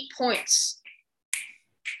 8 points.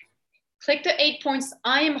 Click the 8 points.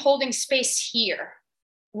 I am holding space here.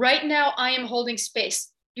 Right now, I am holding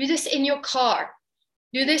space. Do this in your car.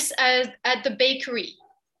 Do this at the bakery.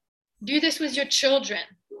 Do this with your children.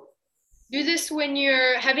 Do this when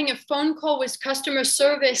you're having a phone call with customer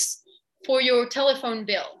service for your telephone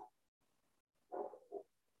bill.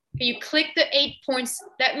 Okay, you click the 8 points.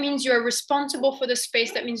 That means you're responsible for the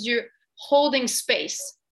space. That means you're holding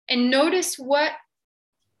space. And notice what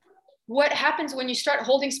happens when you start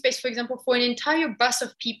holding space, for example, for an entire bus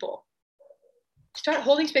of people. Start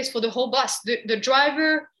holding space for the whole bus, the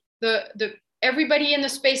driver, the everybody in the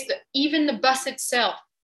space, even the bus itself.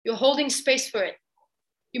 You're holding space for it.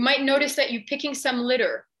 You might notice that you're picking some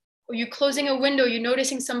litter, or you're closing a window, you're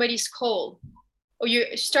noticing somebody's cold, or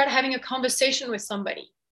you start having a conversation with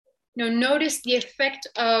somebody. notice the effect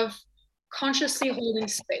of consciously holding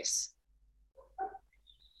space.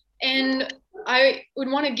 And I would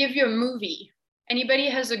want to give you a movie. Anybody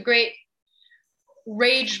has a great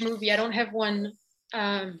rage movie? I don't have one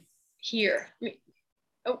here.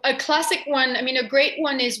 A classic one, I mean, a great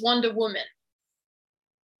one is Wonder Woman.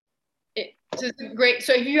 It's great.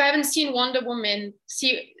 So if you haven't seen Wonder Woman,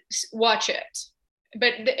 watch it.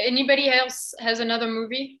 But anybody else has another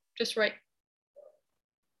movie? Just right.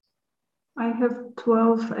 I have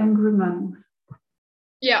 12 Angry Men.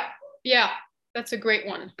 Yeah, that's a great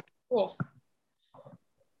one. Cool.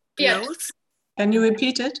 Yeah. Can you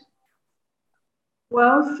repeat it?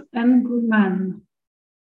 12 Angry Men.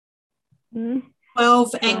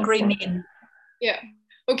 12 Angry Men. Yeah.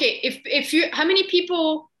 Okay. If you, how many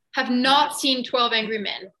people have not seen 12 Angry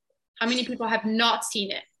Men? How many people have not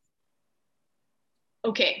seen it?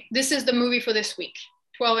 Okay, this is the movie for this week.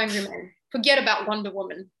 12 Angry Men. Forget about Wonder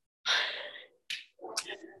Woman.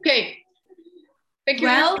 Okay. Thank you.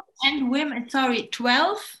 12 and women. Sorry,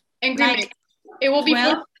 12 Angry Men. It will be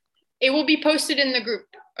 12? it will be posted in the group.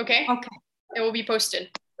 Okay. Okay. It will be posted.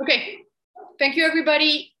 Okay. Thank you,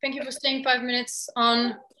 everybody. Thank you for staying 5 minutes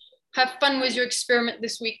on. Have fun with your experiment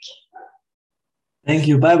this week. Thank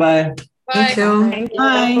you. Bye-bye. Bye. Thank you. Thank you.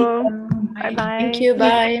 Bye. Bye-bye. Thank you.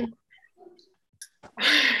 Bye.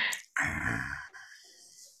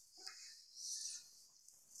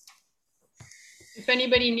 If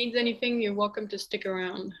anybody needs anything, you're welcome to stick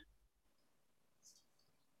around.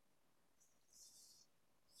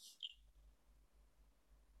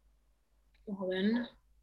 Well then.